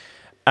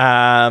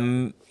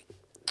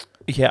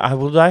 Yeah, I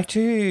would like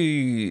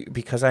to,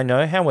 because I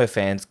know how our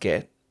fans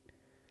get.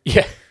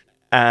 Yeah.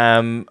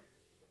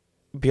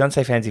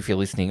 Beyonce fans, if you're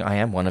listening, I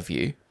am one of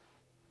you.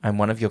 I'm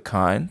one of your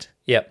kind.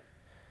 Yep.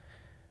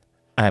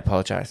 I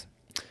apologize.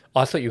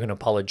 I thought you were going to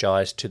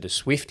apologise to the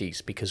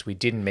Swifties because we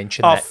didn't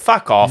mention Oh, that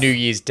fuck off. New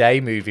Year's Day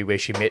movie where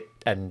she met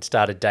and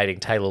started dating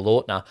Taylor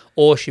Lautner,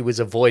 or she was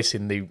a voice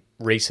in the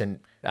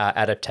recent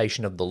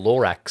adaptation of The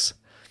Lorax.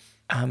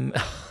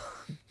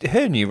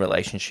 Her new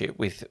relationship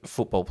with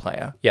football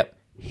player, Yep.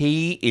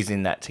 he is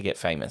in that to get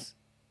famous.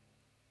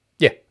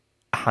 Yeah.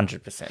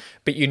 100%.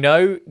 But you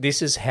know,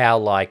 this is how,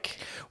 like...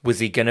 Was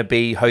he going to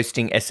be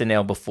hosting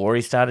SNL before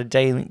he started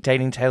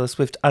dating Taylor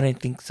Swift? I don't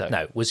think so.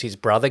 No. Was his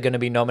brother going to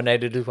be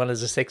nominated as one of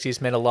the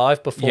sexiest men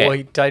alive before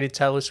he dated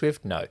Taylor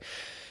Swift? No.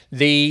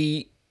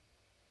 The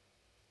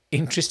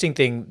interesting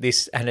thing,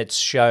 and it's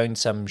shown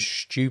some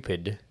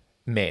stupid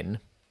men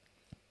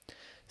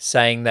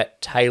saying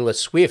that Taylor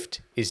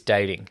Swift is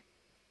dating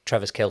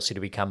Travis Kelce to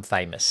become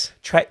famous.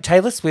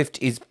 Taylor Swift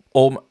is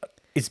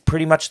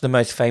pretty much the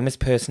most famous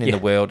person in the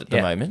world at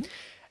the moment.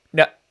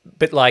 No,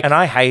 but like... And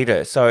I hate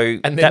her, so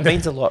that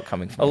means a lot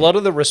coming from a her. lot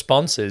of the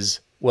responses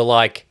were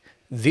like,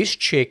 this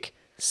chick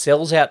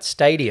sells out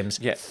stadiums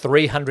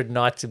 300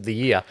 nights of the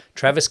year.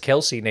 Travis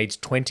Kelce needs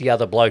 20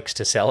 other blokes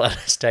to sell out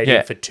a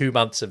stadium for 2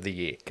 months of the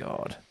year.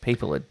 God,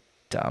 people are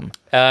dumb.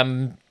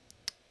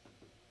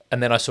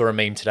 And then I saw a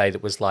meme today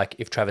that was like,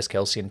 if Travis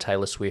Kelce and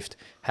Taylor Swift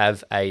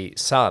have a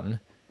son,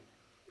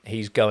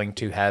 he's going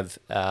to have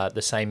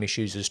the same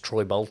issues as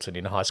Troy Bolton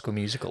in High School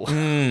Musical.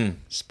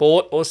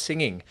 Sport or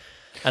singing.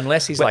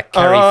 Unless he's like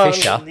Carrie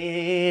Fisher.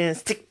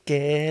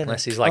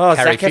 Unless he's like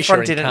Carrie Zac Fisher Efron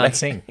and didn't can't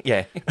sing.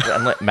 Yeah,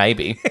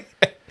 maybe.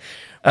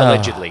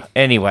 Allegedly.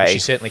 Anyway, She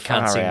certainly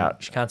can't far sing.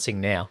 out. She can't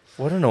sing now.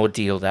 What an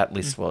ordeal that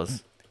list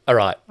was. All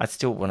right. I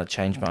still want to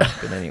change mine,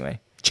 but anyway.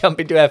 Jump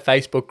into our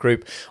Facebook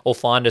group or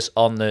find us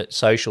on the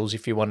socials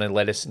if you want to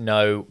let us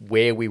know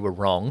where we were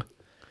wrong,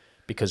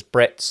 because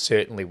Brett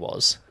certainly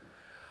was.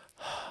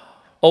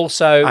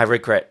 Also, I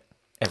regret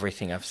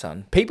everything I've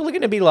done. people are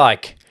going to be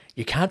like,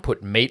 you can't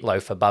put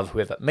Meatloaf above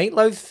whoever.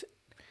 Meatloaf,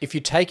 if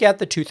you take out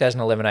the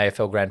 2011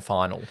 AFL Grand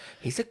Final,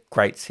 He's a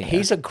great singer.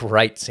 he's a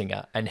great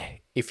singer. And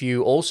if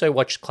you also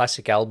watch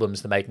classic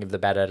albums, The Making of the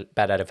Bat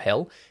Out of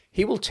Hell,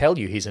 he will tell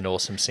you he's an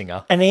awesome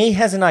singer. And he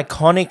has an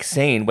iconic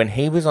scene when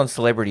he was on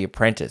Celebrity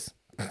Apprentice.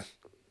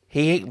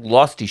 He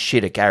lost his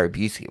shit at Gary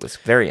Busey. It was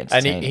very And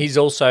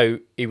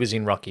entertaining. he was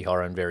in Rocky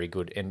Horror and very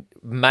good. And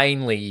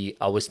mainly,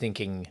 I was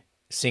thinking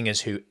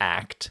singers who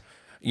act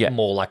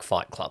more like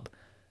Fight Club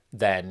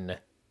than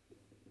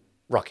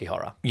Rocky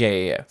Horror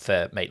Yeah.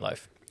 for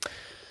Meatloaf.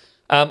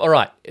 All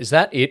right, is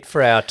that it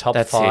for our top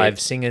That's 5 it.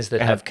 singers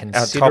that Our- have our top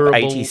considerable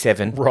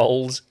 87.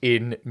 roles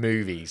in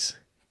movies?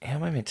 How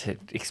am I meant to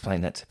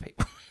explain that to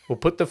people? We'll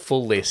put the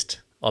full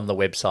list on the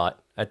website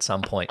at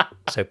some point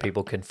so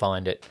people can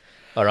find it.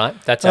 All right,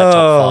 that's our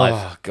top 5.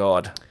 Oh,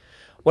 God.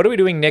 What are we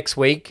doing next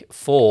week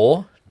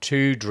for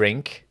To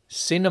Drink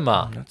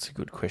Cinema? That's a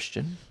good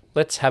question.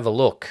 Let's have a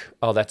look.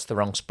 Oh, that's the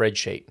wrong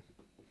spreadsheet.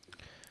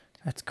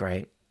 That's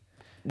great.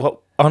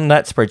 Well, on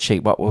that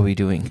spreadsheet, what were we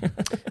doing? 2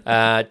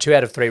 out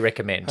of 3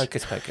 recommend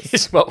Hocus pocus.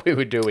 is what we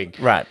were doing.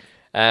 Right.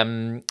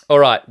 All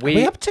right, Are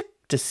we up to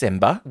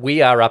December?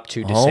 we are up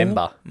to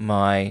December. Oh,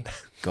 my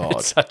God.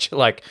 It's such a,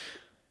 like,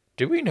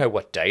 do we know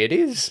what day it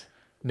is?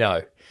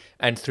 No.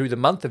 And through the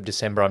month of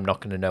December, I'm not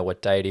going to know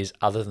what day it is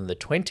other than the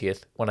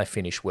 20th when I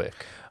finish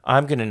work.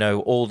 I'm going to know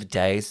all the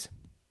days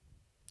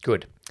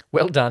Good.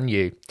 Well done,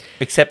 you.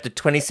 except the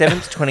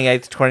 27th,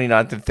 28th,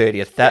 29th, and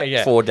 30th. That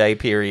Yeah. 4-day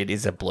period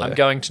is a blur. I'm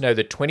going to know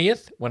the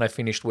 20th when I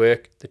finished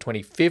work, the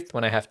 25th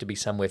when I have to be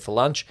somewhere for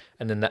lunch,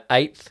 and then the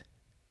 8th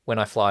when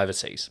I fly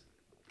overseas.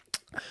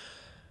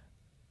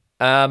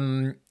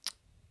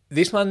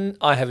 This one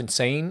I haven't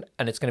seen,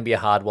 and it's going to be a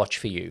hard watch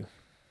for you.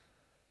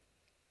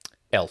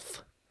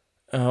 Elf.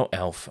 Oh,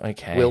 Elf.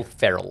 Okay. Will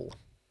Ferrell.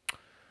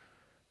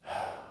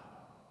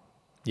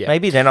 Yeah.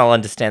 Maybe then I'll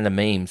understand the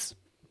memes.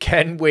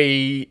 Can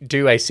we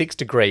do a 6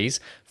 degrees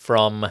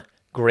from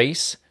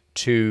Greece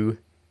to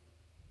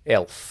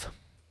Elf?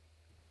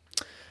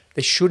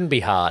 This shouldn't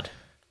be hard,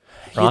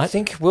 right? You'd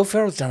think Will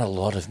Ferrell's done a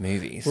lot of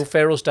movies. Will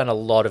Ferrell's done a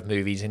lot of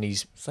movies and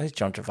he's So is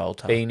John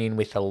Travolta. been in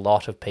with a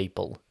lot of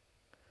people.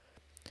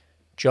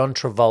 John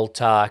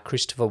Travolta,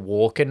 Christopher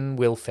Walken,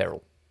 Will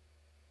Ferrell.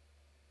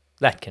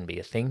 That can be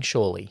a thing,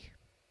 surely.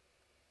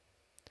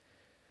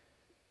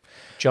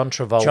 John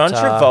Travolta. John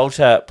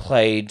Travolta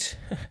played,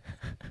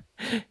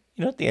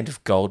 at the end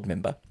of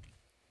Goldmember.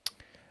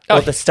 Oh,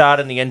 Or the start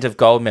and the end of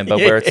Goldmember,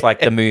 where it's like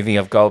the movie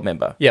of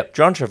Goldmember. Yep.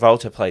 John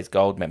Travolta plays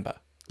Goldmember.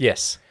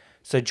 Yes.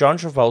 So John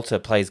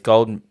Travolta plays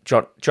John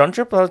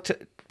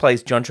Travolta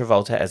plays John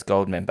Travolta as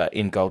Goldmember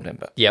in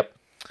Goldmember, Yep.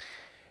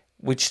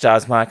 which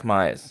stars Mike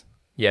Myers,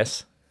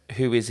 Yes.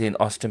 who is in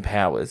Austin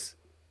Powers,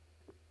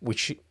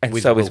 Which and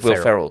with so is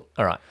Will Ferrell.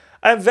 All right.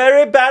 I'm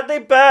very badly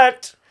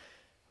burnt.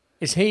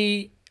 Is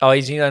he? Oh,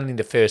 he's only in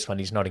the first one.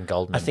 He's not in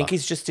Goldmember. I think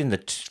he's just in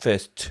the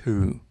first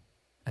 2,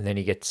 And then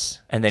he gets.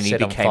 and then he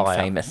set on became fire.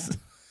 famous,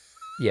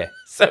 Yeah.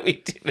 so he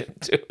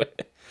didn't do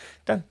it.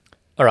 Done.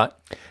 All right.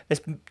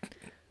 There's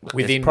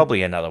Within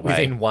probably another way.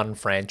 Within one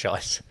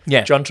franchise.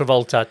 Yeah. John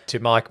Travolta to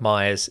Mike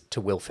Myers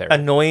to Will Ferrell.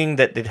 Annoying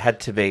that it had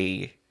to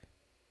be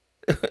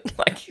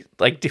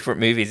like different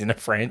movies in a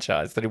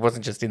franchise, that it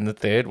wasn't just in the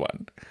third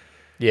one.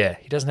 Yeah.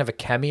 He doesn't have a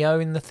cameo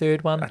in the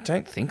third I one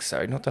don't think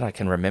so. Not that I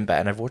can remember,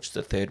 and I've watched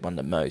the third one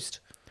the most.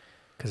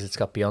 because it's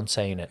got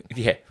Beyonce in it,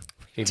 Yeah.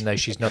 even though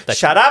she's not that.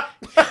 Shut up.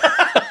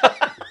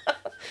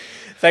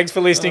 Thanks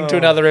for listening to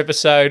another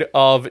episode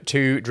of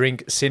To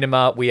Drink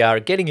Cinema. We are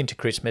getting into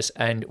Christmas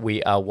and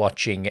we are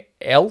watching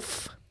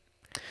Elf.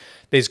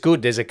 There's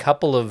a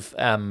couple of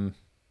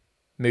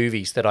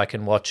movies that I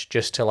can watch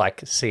just to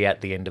see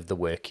at the end of the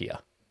work year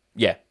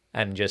Yeah.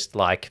 and just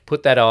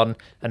put that on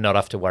and not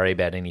have to worry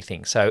about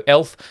anything. So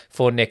Elf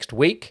for next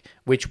week,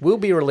 which will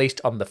be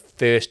released on the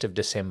 1st of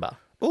December.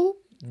 Ooh.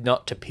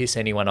 Not to piss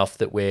anyone off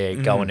that we're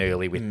going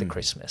early with the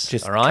Christmas.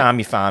 Just all right? calm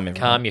your farm.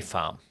 everyone. Calm your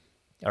farm.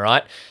 All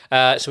right.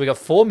 So we got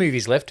 4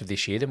 movies left of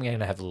this year. Then we're going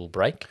to have a little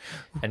break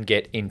and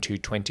get into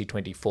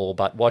 2024.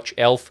 But watch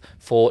Elf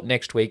for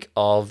next week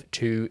of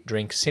To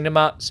Drink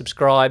Cinema.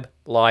 Subscribe,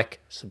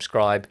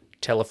 subscribe,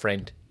 tell a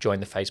friend, join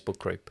the Facebook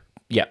group.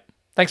 Yeah.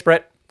 Thanks,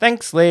 Brett.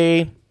 Thanks,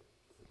 Lee.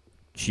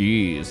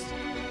 Cheers.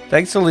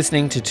 Thanks for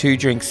listening to 2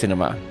 Drink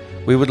Cinema.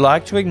 We would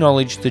like to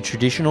acknowledge the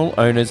traditional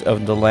owners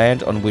of the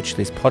land on which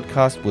this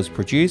podcast was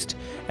produced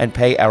and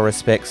pay our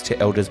respects to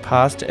elders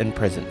past and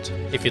present.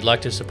 If you'd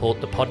like to support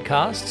the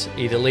podcast,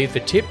 either leave a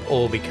tip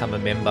or become a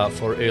member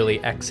for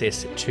early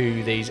access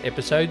to these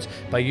episodes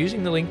by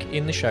using the link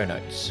in the show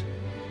notes.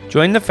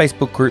 Join the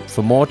Facebook group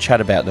for more chat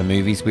about the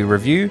movies we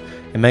review,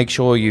 and make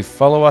sure you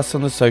follow us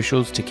on the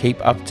socials to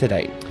keep up to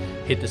date.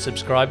 Hit the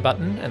subscribe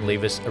button and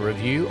leave us a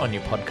review on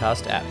your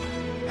podcast app.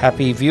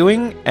 Happy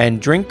viewing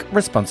and drink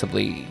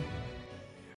responsibly.